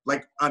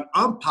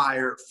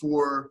umpire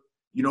for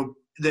the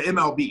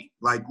MLB.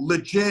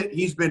 Legit,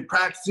 he's been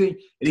practicing,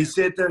 and he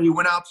sat there. He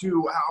went out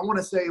to I want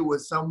to say it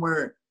was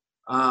somewhere.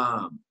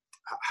 I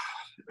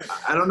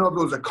don't know if it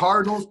was the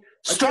Cardinals.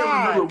 I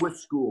can't remember which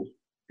school.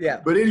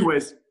 Yeah. But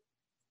anyways,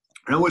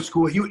 I know which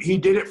school. He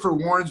did it for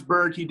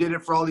Warrensburg. He did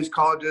it for all these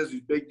colleges,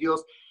 these big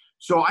deals.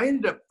 So I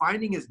ended up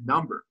finding his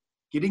number,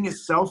 getting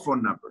his cell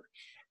phone number.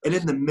 And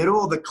in the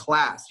middle of the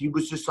class, he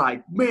was just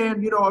like,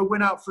 man, I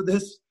went out for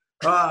this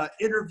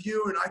interview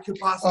and I could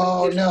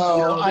possibly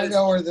I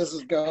know where this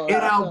is going.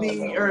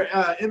 MLB,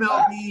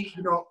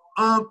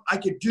 I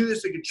could do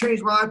this. I could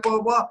change my life, blah,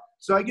 blah, blah.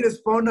 So I get his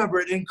phone number,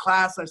 and in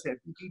class I said,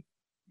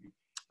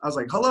 I was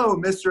like, hello,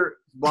 Mr.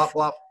 Blah,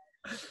 blah.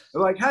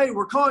 They're like, hey,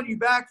 we're calling you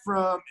back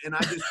from, and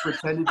I just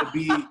pretended to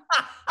be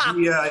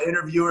the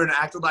interviewer and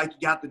acted like he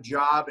got the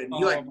job. And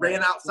he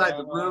ran outside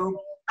the room,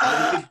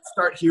 and we could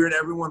start hearing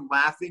everyone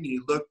laughing. And he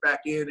looked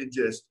back in and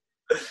just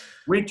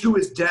went back to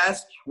his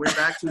desk,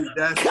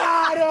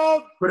 got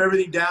him! Put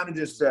everything down and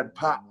just said,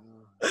 pop.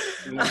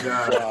 And,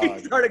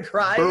 he started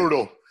crying.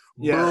 Brutal.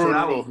 Yeah, so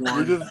that was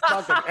one. You just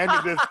fucking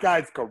ended this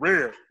guy's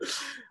career.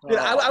 Dude,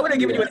 I would have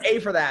given you an A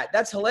for that.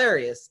 That's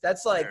hilarious.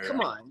 That's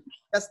come on.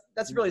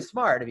 That's really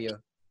smart of you.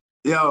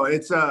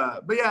 It's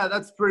but yeah,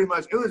 that's pretty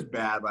much. It was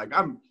bad.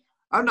 I'm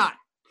not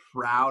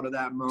proud of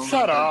that moment.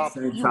 Shut up.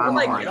 Your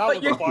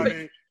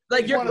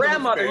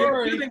grandmother,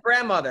 your Cuban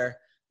grandmother.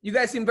 You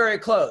guys seem very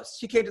close.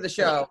 She came to the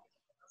show.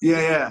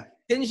 Yeah.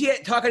 Didn't she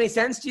talk any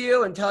sense to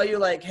you and tell you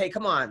hey,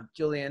 come on,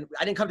 Julian,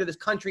 I didn't come to this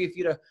country for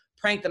you to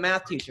prank the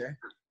math teacher?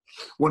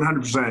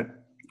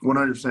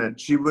 100%.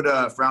 She would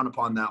frown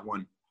upon that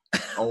one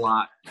a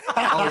lot.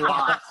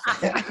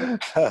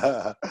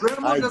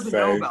 Grandma doesn't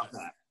know about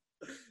that.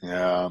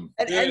 Yeah.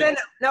 And then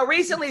now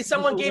recently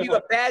someone gave you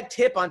a bad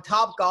tip on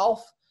Top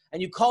Golf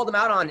and you called them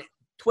out on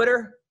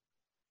Twitter.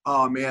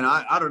 Oh man,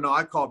 I don't know.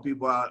 I call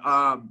people out.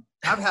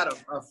 I've had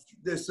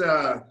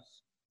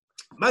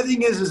my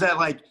thing is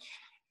that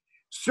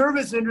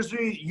service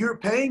industry, you're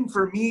paying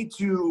for me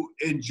to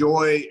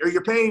enjoy, or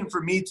you're paying for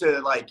me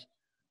to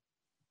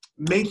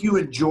make you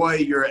enjoy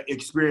your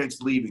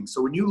experience leaving.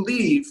 So when you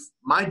leave,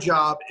 my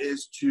job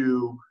is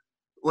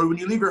when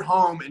you leave your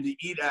home and to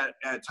eat at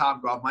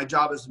Top Golf, my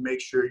job is to make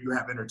sure you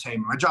have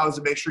entertainment. My job is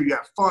to make sure you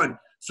have fun.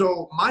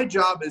 So my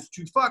job is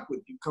to fuck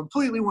with you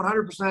completely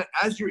 100%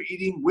 as you're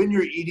eating, when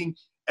you're eating,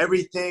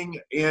 everything.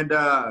 And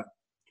a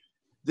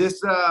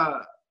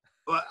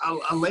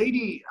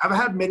lady, I've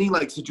had many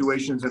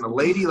situations, and a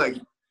lady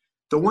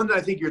the one that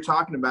I think you're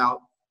talking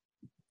about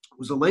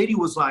was a lady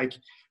was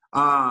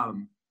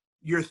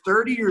you're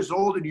 30 years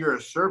old and you're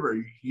a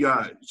server.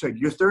 Yeah, it's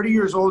you're 30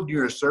 years old and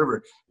you're a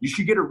server. You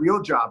should get a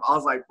real job. I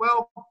was like,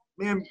 well,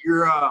 man,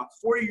 you're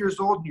 40 years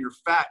old and you're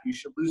fat. You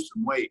should lose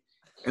some weight.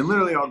 And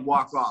literally I would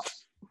walk off.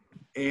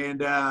 And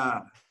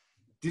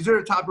these are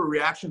the type of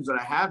reactions that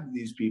I have to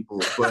these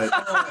people. But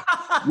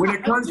when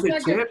it comes to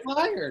tip,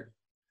 fired.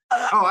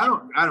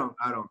 oh, I don't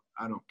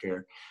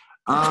care.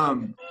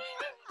 I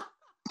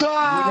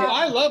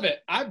love it.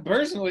 I'm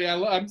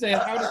saying,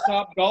 how does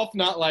Top Golf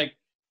not like?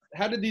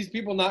 How did these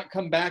people not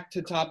come back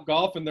to Top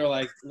Golf and they're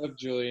like, look,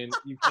 Julian,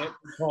 you can't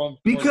control him?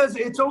 Because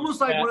it's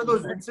almost like one of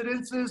those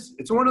incidences.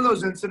 It's one of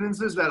those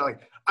incidences that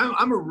like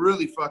I'm a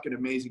really fucking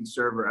amazing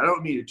server. I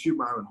don't mean to toot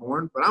my own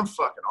horn, but I'm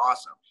fucking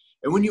awesome.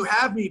 And when you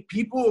have me,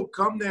 people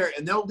come there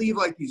and they'll leave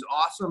like these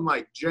awesome,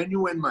 like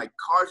genuine, like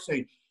cards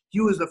saying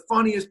he was the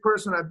funniest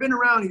person I've been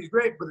around. He's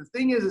great. But the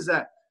thing is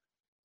that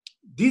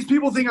these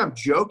people think I'm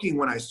joking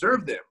when I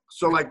serve them.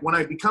 So like when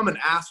I become an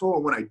asshole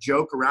or when I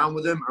joke around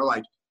with them or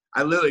like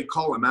I literally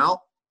call them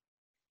out,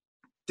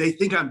 they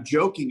think I'm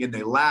joking and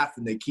they laugh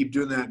and they keep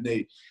doing that and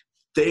they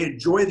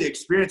enjoy the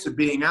experience of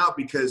being out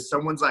because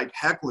someone's like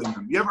heckling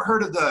them. You ever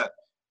heard of the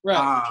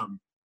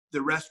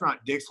restaurant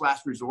Dick's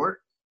Last Resort?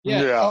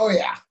 Yeah. Oh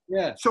yeah.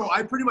 Yeah. So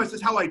I pretty much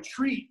that's how I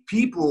treat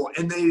people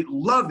and they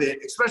love it,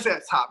 especially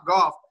at Top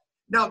Golf.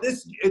 Now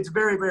it's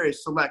very, very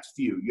select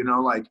few, you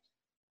know, like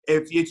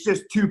if it's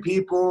just two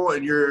people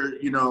and you're,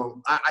 you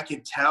know, I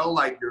can tell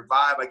like your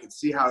vibe, I can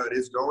see how it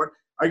is going.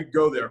 I could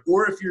go there.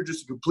 Or if you're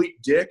just a complete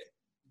dick,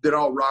 then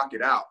I'll rock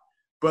it out.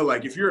 But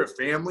like if you're a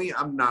family,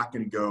 I'm not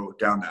going to go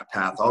down that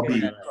path. I'll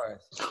be.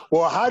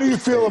 Well, how do you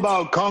feel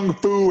about Kung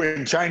Fu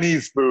and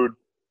Chinese food?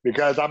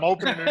 Because I'm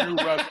opening a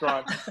new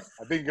restaurant.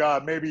 I think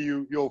maybe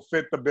you'll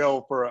fit the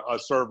bill for a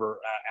server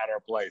at our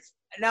place.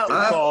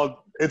 No,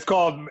 It's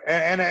called,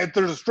 and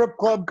there's a strip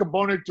club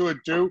component to it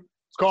too.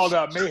 It's called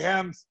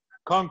Mayhem's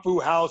Kung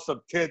Fu House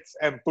of Tits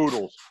and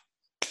Foodles.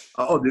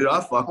 Oh, dude, I'll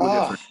fuck with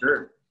it for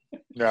sure.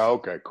 Yeah,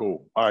 okay,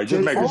 cool. All right,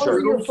 just Jay, making sure.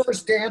 Your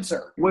first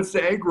dancer. What's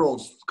the egg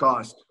rolls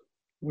cost?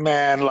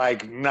 Man,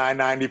 like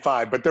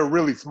 $9.95, but they're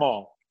really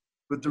small.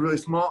 But they're really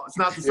small. It's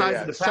not the size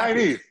of the it's package.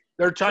 Chinese.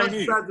 They're It's not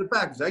Chinese. the size of the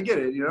package. I get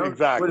it. You know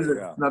Exactly, What is it?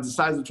 yeah. Not the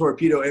size of the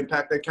torpedo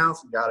impact that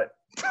counts. You got it.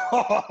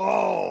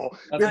 Oh,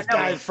 this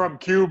guy's from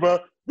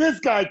Cuba. This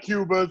guy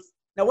Cuba's.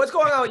 now what's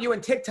going on with you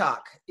and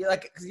TikTok?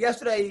 Cause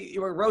yesterday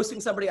you were roasting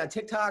somebody on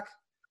TikTok.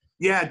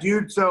 Yeah,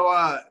 dude.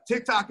 So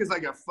TikTok is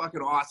like a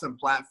fucking awesome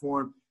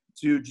platform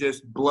to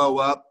just blow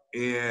up,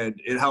 and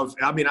it helps.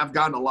 I mean, I've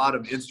gotten a lot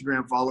of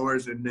Instagram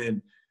followers, and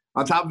then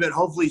on top of it,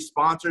 hopefully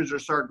sponsors are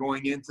start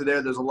going into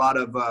there. There's a lot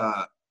of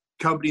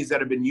companies that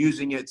have been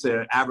using it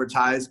to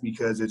advertise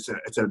because it's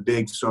a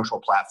big social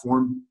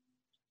platform.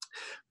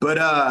 But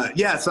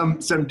yeah, some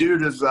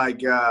dude is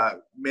like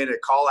made a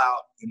call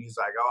out, and he's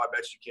like, "Oh, I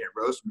bet you can't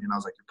roast me." And I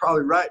was like, "You're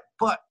probably right,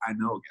 but I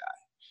know a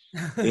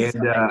guy."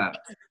 And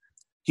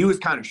he was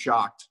kind of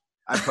shocked.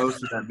 I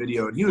posted that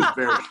video, and he was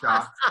very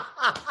shocked.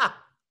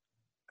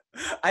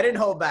 I didn't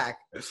hold back.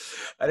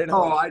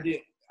 I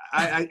did.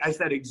 I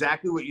said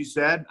exactly what you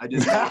said. I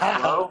just said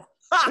it slow.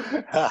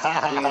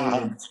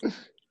 And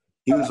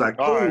he was like,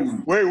 All right.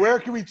 "Ooh." Wait, where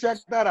can we check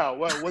that out?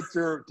 What's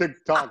your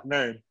TikTok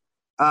name?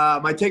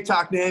 My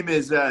TikTok name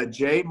is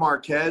J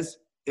Marquez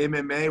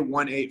MMA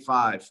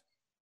 185.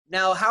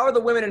 Now, how are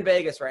the women in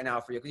Vegas right now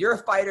for you? Because you're a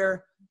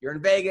fighter. You're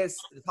in Vegas.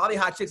 There's probably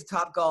hot chicks at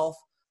Top Golf.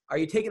 Are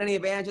you taking any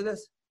advantage of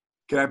this?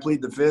 Can I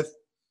plead the fifth?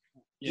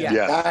 Yeah.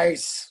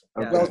 Nice.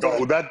 Yeah. Well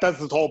done. That's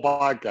this whole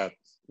podcast.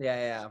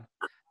 Yeah.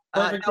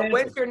 Perfect Now, answer.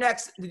 when's your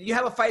next? Do you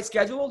have a fight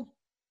scheduled?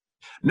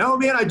 No,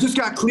 man. I just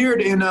got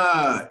cleared in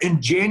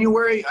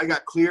January. I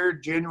got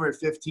cleared January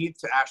 15th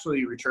to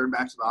actually return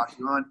back to the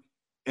octagon.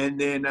 And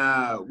then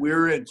we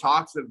were in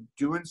talks of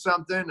doing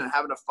something and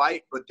having a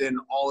fight, but then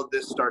all of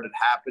this started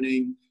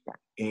happening,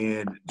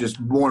 and just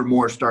more and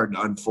more starting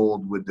to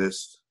unfold with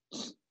this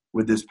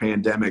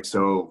pandemic.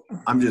 So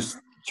I'm just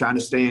trying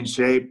to stay in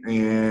shape,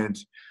 and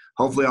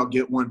hopefully I'll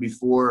get one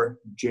before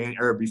July,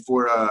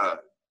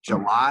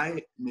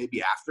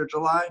 maybe after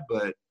July,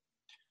 but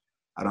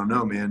I don't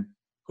know, man.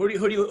 Who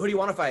do you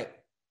want to fight?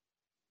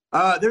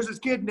 There's this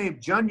kid named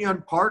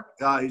Junyun Park.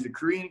 He's a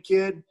Korean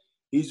kid.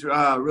 He's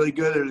really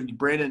good. There's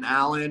Brandon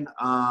Allen.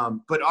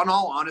 But on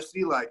all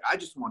honesty, like, I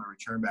just want to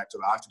return back to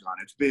the octagon.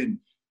 It's been,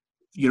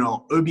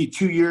 it would be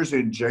 2 years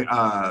in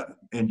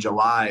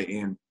July,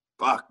 and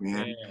fuck,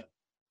 man. Yeah.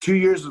 2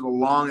 years is a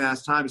long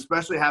ass time,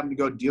 especially having to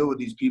go deal with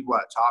these people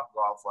at Top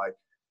Golf.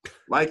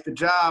 Like the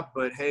job,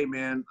 but hey,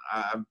 man,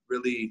 I'm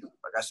really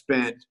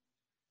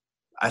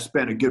I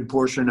spent a good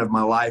portion of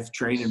my life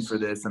training for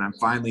this, and I'm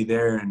finally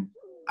there, and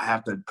I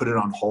have to put it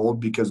on hold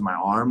because of my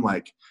arm.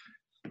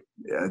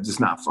 Yeah, it's just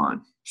not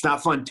fun. It's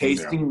not fun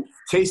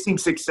tasting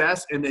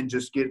success and then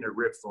just getting it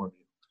ripped from you.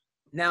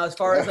 Now, as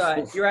far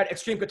as you're at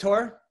Extreme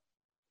Couture?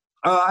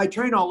 I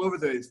train all over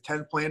the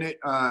 10th Planet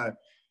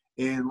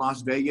in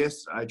Las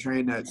Vegas. I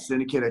train at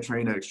Syndicate. I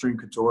train at Extreme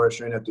Couture. I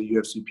train at the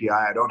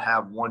UFCPI. I don't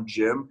have one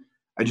gym.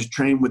 I just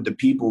train with the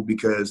people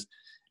because,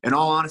 in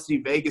all honesty,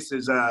 Vegas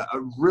is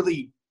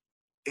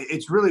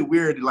it's really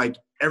weird. Like,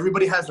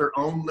 everybody has their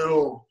own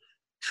little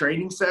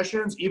training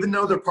sessions. Even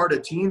though they're part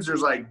of teams,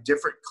 there's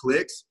different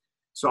cliques.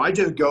 So I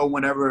just go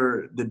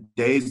whenever the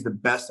day's the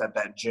best at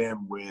that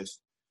gym with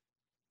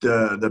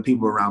the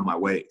people around my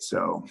weight.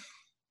 So,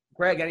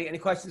 Greg, any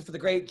questions for the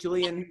great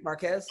Julian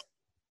Marquez?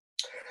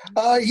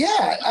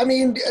 Yeah, I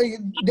mean,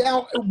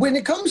 now when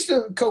it comes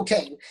to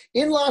cocaine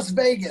in Las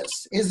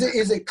Vegas, is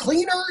it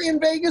cleaner in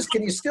Vegas?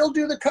 Can you still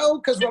do the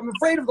coke? Because I'm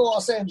afraid of the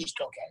Los Angeles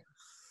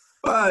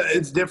cocaine.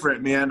 It's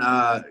different, man.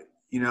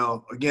 You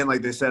know, again,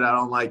 like they said, I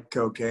don't like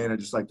cocaine. I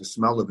just like the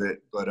smell of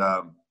it. But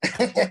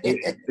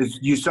it's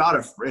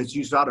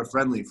USADA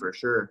friendly for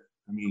sure.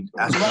 I mean,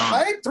 that's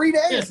right. 3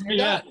 days. And you're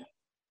done.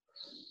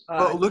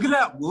 Oh, look at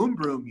that womb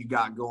broom you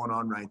got going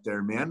on right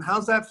there, man.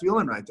 How's that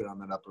feeling right there on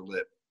that upper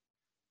lip?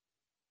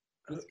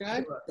 This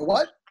guy? The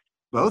what?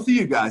 Both of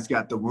you guys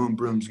got the womb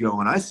brooms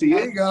going. I see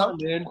There it. you go.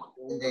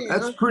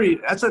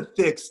 That's a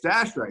thick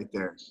stash right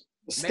there.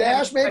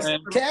 Stash makes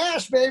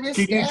cash, baby.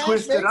 Can you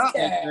twist it up?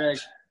 Cash.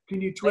 Can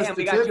you twist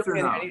the got tips or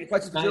Julian. not? Any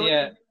questions for Not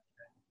Julian?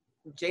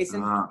 yet.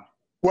 Jason?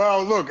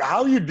 Well, look,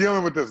 how are you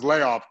dealing with this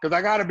layoff? Because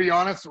I got to be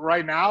honest,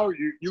 right now,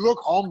 you look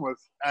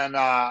homeless and,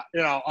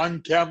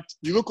 unkempt.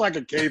 You look like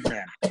a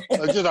caveman,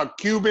 like just a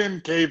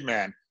Cuban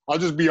caveman. I'll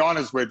just be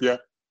honest with you.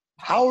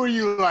 How are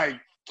you, like,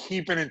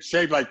 keeping in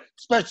shape? Like,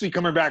 especially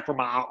coming back from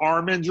an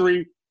arm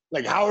injury.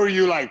 Like, how are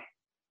you, like,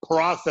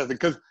 processing?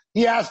 Because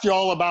he asked you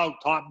all about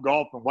Top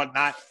Golf and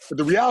whatnot. But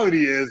the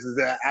reality is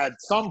that at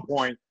some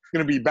point,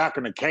 you're going to be back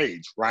in the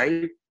cage,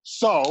 right?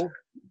 So,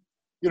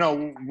 you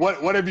know,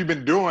 what have you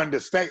been doing to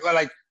stay?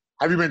 Like,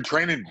 have you been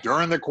training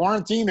during the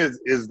quarantine?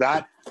 Is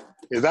that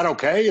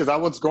okay? Is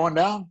that what's going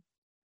down?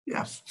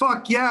 Yeah,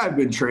 fuck yeah, I've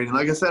been training.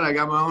 Like I said, I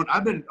got my own.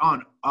 I've been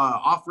on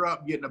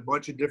OfferUp getting a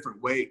bunch of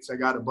different weights. I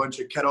got a bunch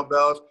of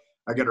kettlebells.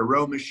 I got a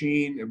row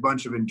machine, a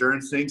bunch of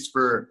endurance things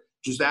for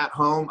just at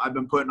home. I've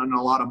been putting on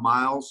a lot of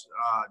miles,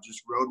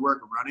 just road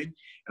work and running.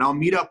 And I'll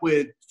meet up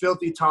with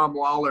Filthy Tom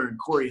Lawler and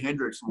Corey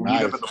Hendricks. We'll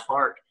meet up at the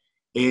park,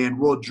 and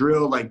we'll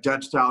drill like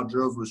Dutch-style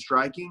drills with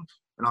striking.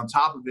 And on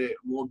top of it,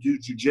 we'll do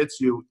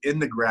jiu-jitsu in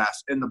the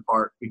grass in the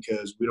park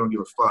because we don't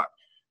give a fuck.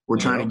 We're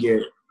trying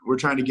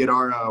to get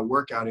our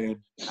workout in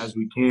as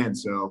we can.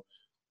 So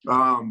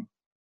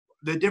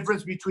the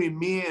difference between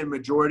me and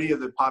majority of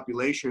the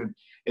population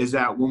is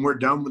that when we're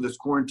done with this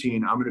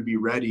quarantine, I'm going to be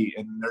ready,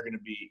 and they're going to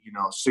be,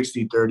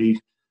 60, 30,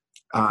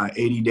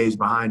 80 days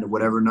behind, or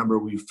whatever number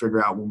we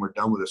figure out when we're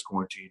done with this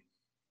quarantine.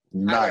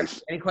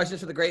 Nice. Any questions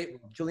for the great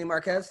Julian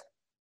Marquez?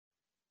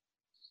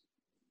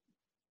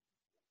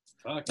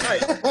 Fuck. All right.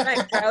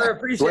 Thanks, Tyler.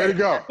 Appreciate it. Way to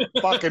go.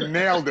 Fucking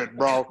nailed it,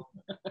 bro.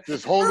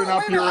 Just holding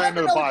up your end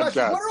of the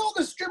podcast. What are all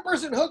the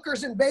strippers and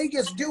hookers in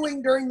Vegas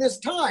doing during this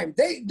time?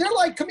 They're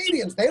like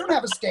comedians. They don't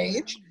have a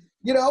stage.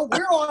 We're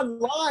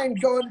online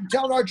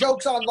telling our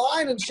jokes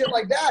online and shit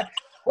like that.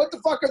 What the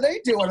fuck are they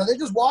doing? Are they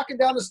just walking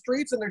down the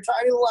streets in their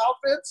tiny little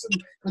outfits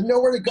and with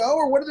nowhere to go?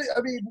 Or what are they?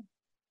 I mean,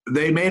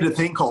 they made a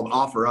thing called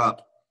OfferUp.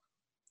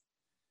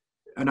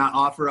 And not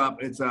OfferUp,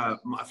 it's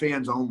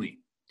fans only.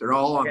 They're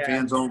all on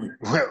fans only.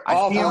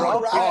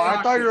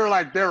 I thought you were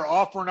like, they're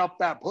offering up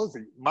that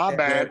pussy. My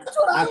bad. That's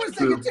what I was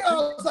thinking too. I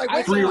was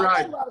like, free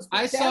ride.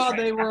 I saw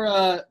they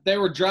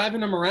were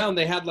driving them around.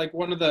 They had like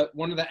one of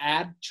the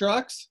ad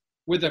trucks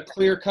with a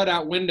clear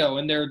cutout window,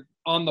 and they're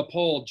on the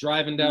pole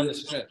driving down the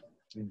strip.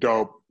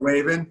 Dope.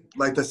 Waving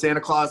like the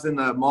Santa Claus in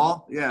the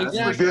mall. Yeah,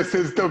 Exactly. This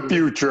is the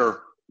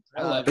future.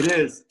 I love it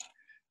is.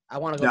 I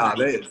want to go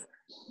back.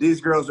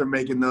 These girls are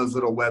making those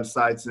little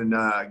websites and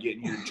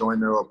getting you to join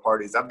their little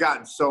parties. I've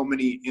gotten so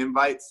many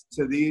invites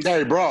to these.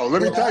 Hey, bro,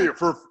 let me tell you,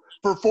 for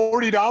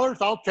 $40,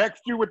 I'll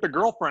text you with the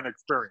girlfriend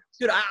experience.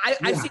 Dude,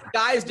 I see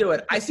guys do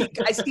it. I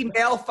see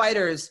male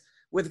fighters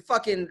with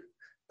fucking.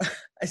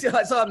 I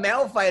saw a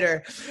male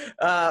fighter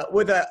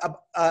with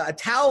a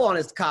towel on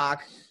his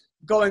cock,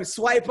 going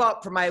swipe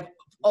up for my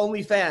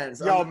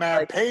OnlyFans. Yo,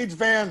 man, Paige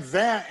Van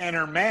Zandt and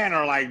her man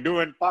are like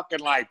doing fucking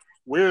like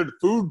weird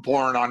food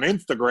porn on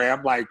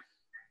Instagram, like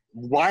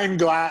wine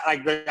glass.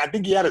 Like I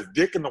think he had his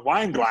dick in the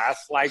wine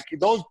glass. Like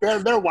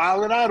they're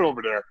wilding out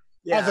over there.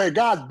 Yeah. I was like,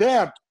 God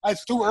damn,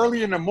 it's too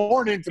early in the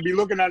morning to be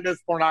looking at this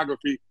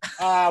pornography.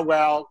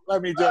 Well,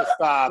 let me just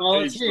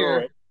page through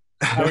it.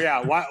 Oh yeah,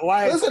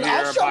 why? Listen,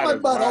 I'll show my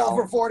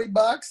butthole for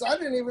 $40. I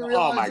didn't even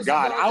realize. Oh my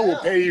God, I will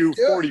pay you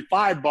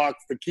 $45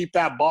 to keep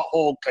that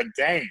butthole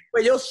contained.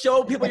 Wait, you'll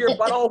show people your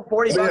butthole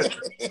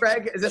 $40,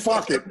 Greg? Is this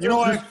fuck it? You know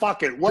what?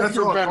 Fuck it. What's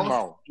your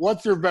Venmo?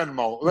 What's your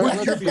Venmo?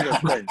 Let's see this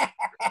thing.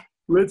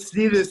 Let's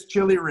see this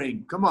chili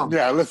ring. Come on.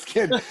 Yeah, let's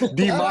get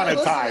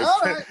demonetized.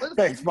 All right,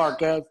 Thanks,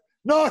 Marquez.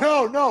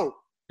 No.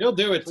 He'll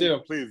do it too.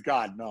 Please,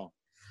 God, no.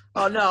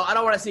 Oh no, I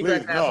don't want to see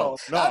Greg's asshole.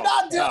 No, I'm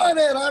not doing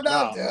it. I'm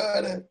not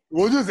doing it.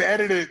 We'll just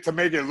edit it to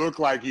make it look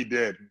like he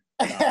did.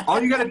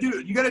 All you gotta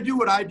do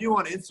what I do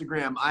on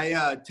Instagram.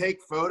 I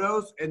take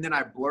photos and then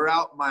I blur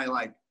out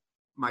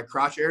my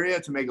crotch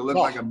area to make it look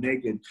like I'm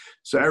naked.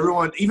 So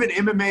everyone, even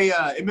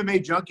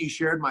MMA Junkie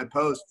shared my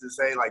post to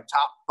say like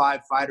top 5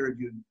 fighter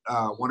you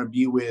want to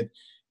be with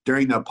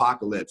during the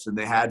apocalypse, and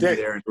they had me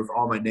there and with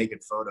all my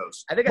naked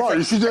photos. I think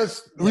you should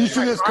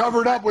just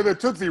cover it up with a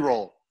Tootsie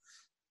Roll.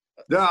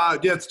 Yeah,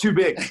 it's too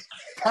big.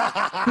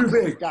 Too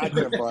big.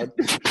 Gotcha, bud.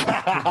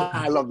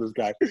 I love this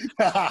guy.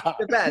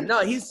 Man,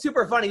 no, he's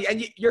super funny.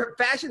 And your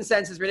fashion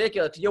sense is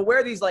ridiculous. You'll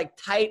wear these like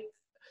tight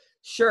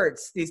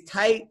shirts, these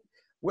tight,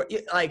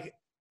 like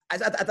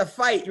at the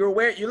fight,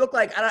 you look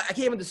like, I can't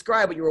even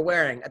describe what you were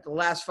wearing at the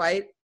last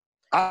fight.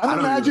 I'm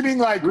imagining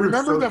like,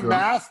 remember The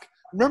Mask?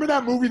 Remember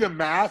that movie, The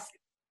Mask?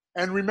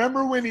 And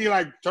remember when he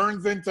like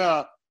turns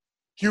into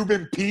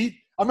Cuban Pete?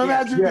 I'm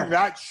imagining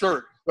that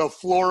shirt. The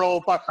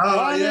floral.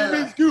 My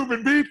name is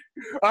Cuban Pete.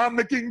 I'm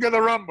the king of the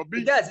rumba beat.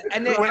 He does,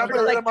 and then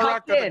like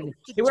tucked in.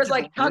 He wears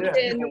like tucked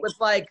in with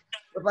like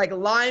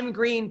lime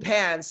green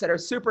pants that are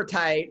super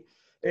tight.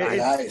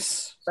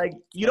 Nice. Like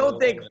you don't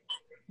think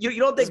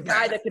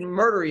guy that can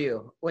murder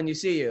you when you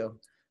see you,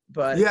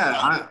 but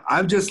yeah,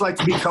 I just like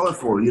to be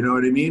colorful. You know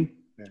what I mean?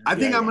 I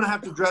think I'm gonna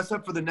have to dress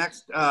up for the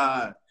next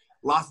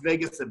Las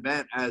Vegas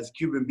event as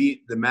Cuban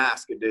Beat the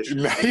Mask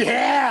edition.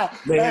 Yeah.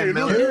 Hey,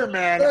 look here,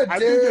 man. I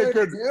think they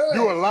could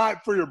do a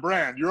lot for your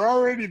brand. You're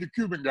already the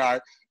Cuban guy.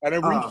 And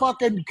if we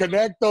fucking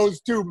connect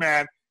those two,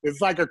 man,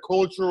 it's like a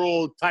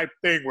cultural type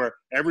thing where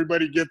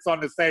everybody gets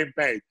on the same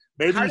page.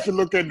 Maybe you should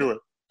look into it.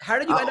 How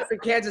did you end up in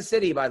Kansas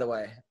City, by the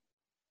way?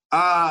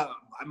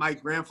 My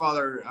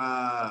grandfather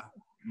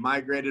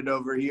migrated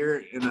over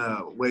here in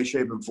a way,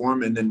 shape, and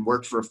form and then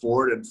worked for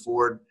Ford, and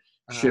Ford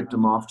shipped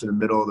him off to the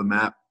middle of the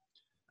map.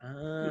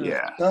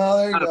 Yeah. Oh,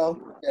 there you go.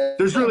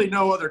 There's really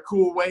no other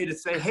cool way to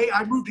say, hey,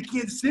 I moved to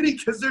Kansas City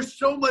because there's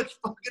so much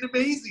fucking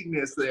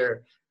amazingness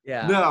there.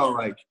 Yeah. No,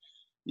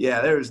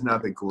 there's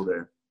nothing cool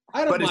there.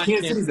 I don't mind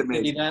Kansas City's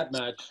amazing. that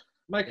much.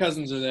 My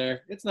cousins are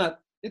there. It's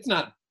not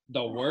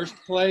the worst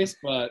place,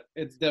 but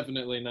it's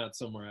definitely not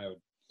somewhere I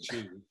would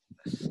choose.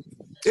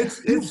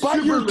 It's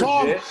bite your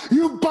tongue.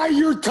 You bite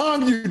your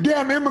tongue, you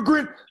damn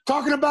immigrant.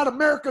 Talking about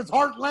America's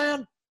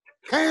heartland.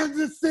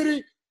 Kansas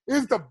City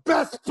is the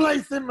best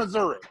place in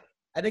Missouri.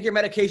 I think your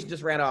medication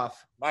just ran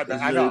off. My bad.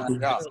 I know.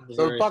 Yeah.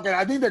 So fucking,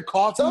 I think the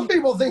coffee. Some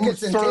people think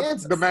it's in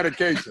Kansas. The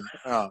medication.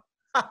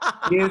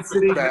 Kansas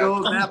City,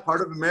 middle of that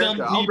part of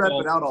America. I'll rep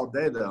it out all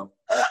day, though.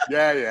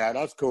 Yeah,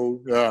 that's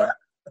cool. Yeah.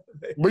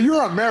 But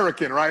you're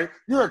American, right?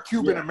 You're a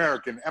Cuban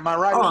American. Am I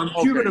right? Oh, I'm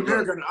Cuban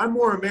American. I'm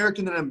more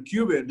American than I'm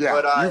Cuban.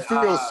 Yeah, but you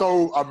feel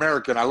so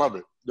American. I love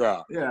it.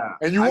 Yeah. Yeah.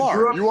 And you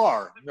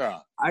are. Yeah.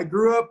 I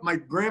grew up, my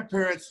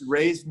grandparents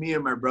raised me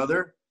and my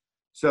brother.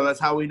 So that's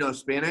how we know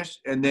Spanish.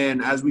 And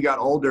then as we got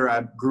older,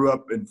 I grew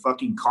up in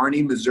fucking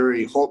Kearney,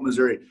 Missouri, Holt,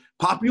 Missouri.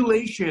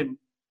 Population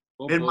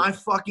in my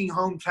fucking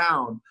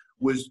hometown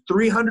was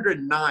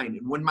 309.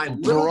 And when my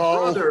little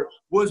brother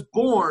was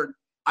born,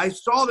 I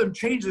saw them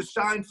change the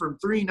sign from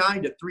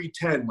 39 to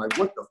 310. Like,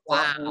 what the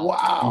fuck?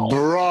 Wow.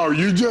 Bro,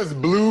 you just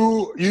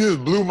blew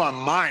my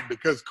mind,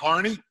 because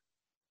Kearney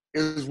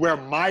is where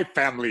my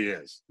family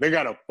is. They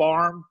got a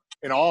farm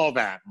and all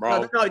that,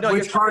 bro. No.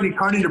 Which Kearney?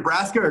 Kearney,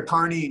 Nebraska, or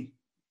Kearney?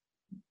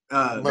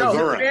 Missouri.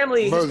 No, his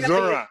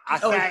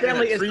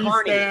family is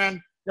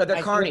Kearney. No,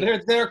 they're Kearney.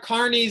 They're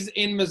Kearneys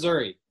in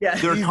Missouri. Yeah,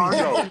 they're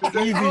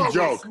Easy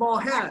joke. Small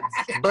hands.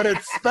 But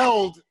it's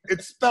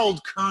spelled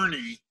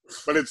Kearney,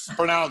 but it's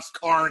pronounced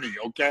Kearney.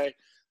 Okay,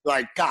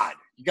 like God,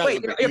 you got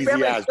your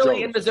family is still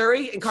in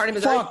Missouri, in Kearney,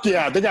 Missouri. Fuck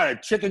yeah, they got a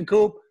chicken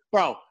coop,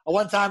 bro.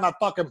 One time I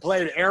fucking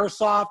played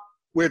airsoft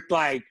with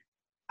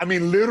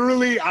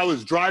literally I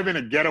was driving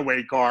a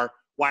getaway car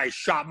while I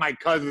shot my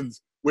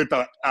cousins with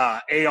a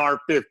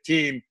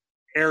AR-15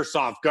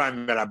 airsoft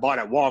gun that I bought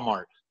at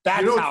Walmart.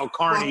 That's how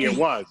Kearney it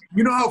was.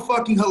 You know how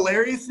fucking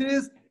hilarious it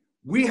is?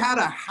 We had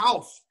a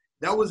house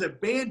that was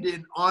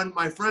abandoned on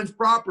my friend's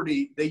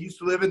property. They used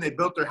to live in, they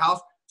built their house.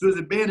 So it was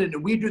abandoned,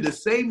 and we do the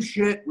same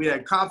shit. We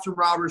had cops and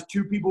robbers,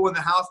 2 people in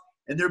the house,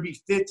 and there'd be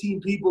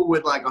 15 people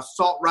with like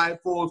assault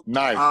rifles.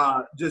 Nice.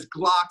 Just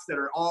Glocks that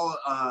are all,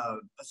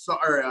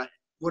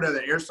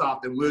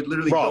 airsoft, and we would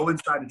literally go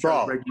inside and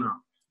try to break them out.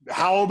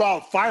 How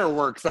about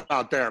fireworks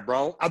out there,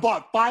 bro? I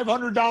bought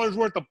 $500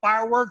 worth of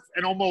fireworks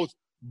and almost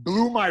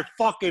blew my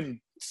fucking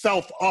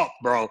self up,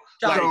 bro.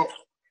 So,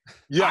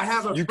 yeah, I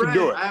have a you friend. can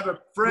do it. I have a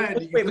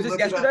friend. Wait, was this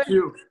yesterday?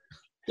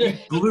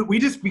 We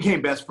just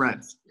became best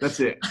friends. That's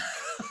it.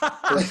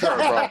 For sure,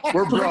 bro.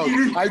 We're bros.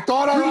 I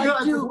thought I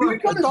liked you.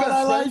 I thought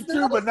I liked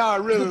you, but now I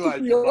really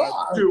like you, bro.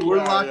 Dude, we're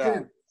locked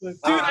in. Dude,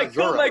 I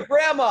killed my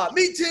grandma.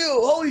 Me too.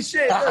 Holy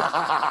shit.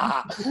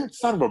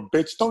 Son of a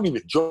bitch. Don't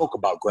even joke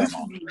about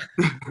grandma.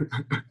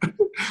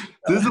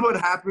 This is what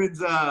happens.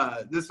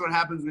 This is what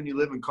happens when you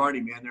live in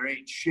Kearney, man. There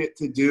ain't shit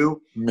to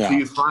do. Yeah. So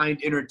you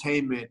find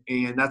entertainment,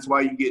 and that's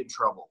why you get in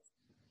trouble.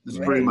 That's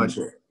pretty much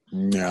it.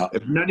 Yeah.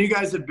 If none of you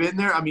guys have been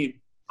there, I mean,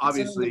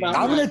 obviously.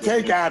 I'm going to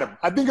take Adam.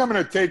 I think I'm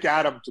going to take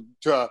Adam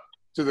to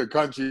the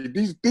country.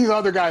 These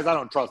other guys, I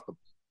don't trust them.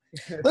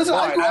 Listen,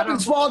 I grew up in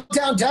small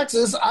town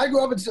Texas. I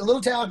grew up in a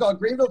little town called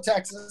Greenville,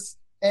 Texas.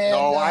 And,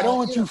 no, I don't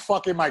want you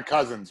fucking my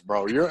cousins,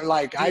 bro. You're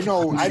like, I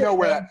know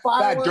where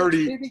that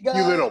dirty, you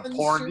little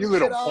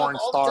porn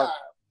star.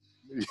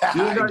 Yeah,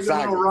 You look like a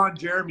exactly. little Ron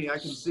Jeremy. I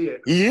can see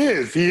it. He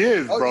is,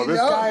 Oh, bro. you This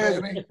know guy it,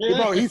 is, baby.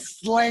 bro. He's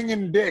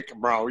slanging dick,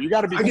 bro. You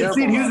got to be I can careful.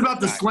 see it. He was with about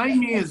to that guy. slang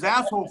me his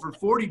asshole for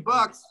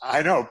 $40.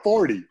 I know,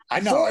 40. I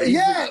know. So,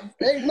 yeah.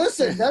 Hey,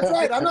 listen, that's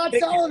right. I'm not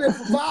selling it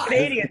for 5.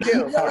 Canadian too.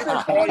 You know,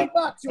 for $40,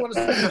 you want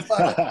to spend the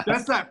butter.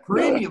 That's that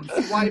premium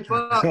swipe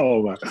up.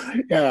 Oh my.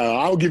 Yeah,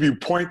 I'll give you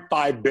 0.5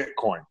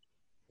 Bitcoin.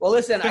 Well,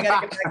 listen, I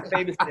gotta get back to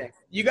babysitting.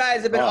 You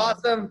guys have been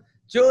awesome.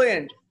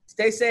 Julian,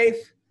 stay safe.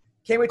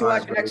 Can't wait to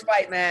watch your next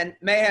fight, man.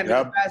 Mayhem,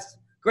 you're the best.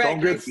 Greg, Don't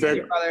great get to see you,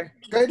 sick. brother.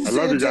 Great to I see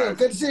love you, you too. guys.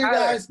 Good to see you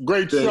guys.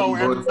 Great show,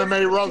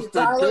 MMA Roasted.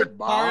 Tyler.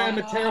 Goodbye. Sorry, I'm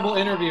a terrible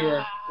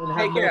interviewer and have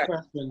Take no care.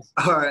 questions.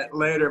 All right,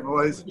 later,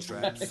 boys.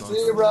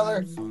 See you,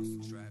 brother.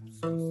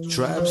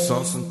 Trap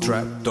sonsun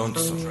trap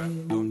donsun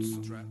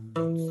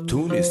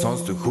Түүний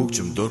сонсдог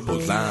хөгжим дур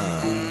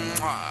булаан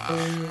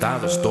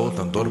Дагаж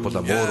дуулан дур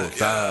булаа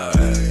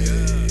мууруулаа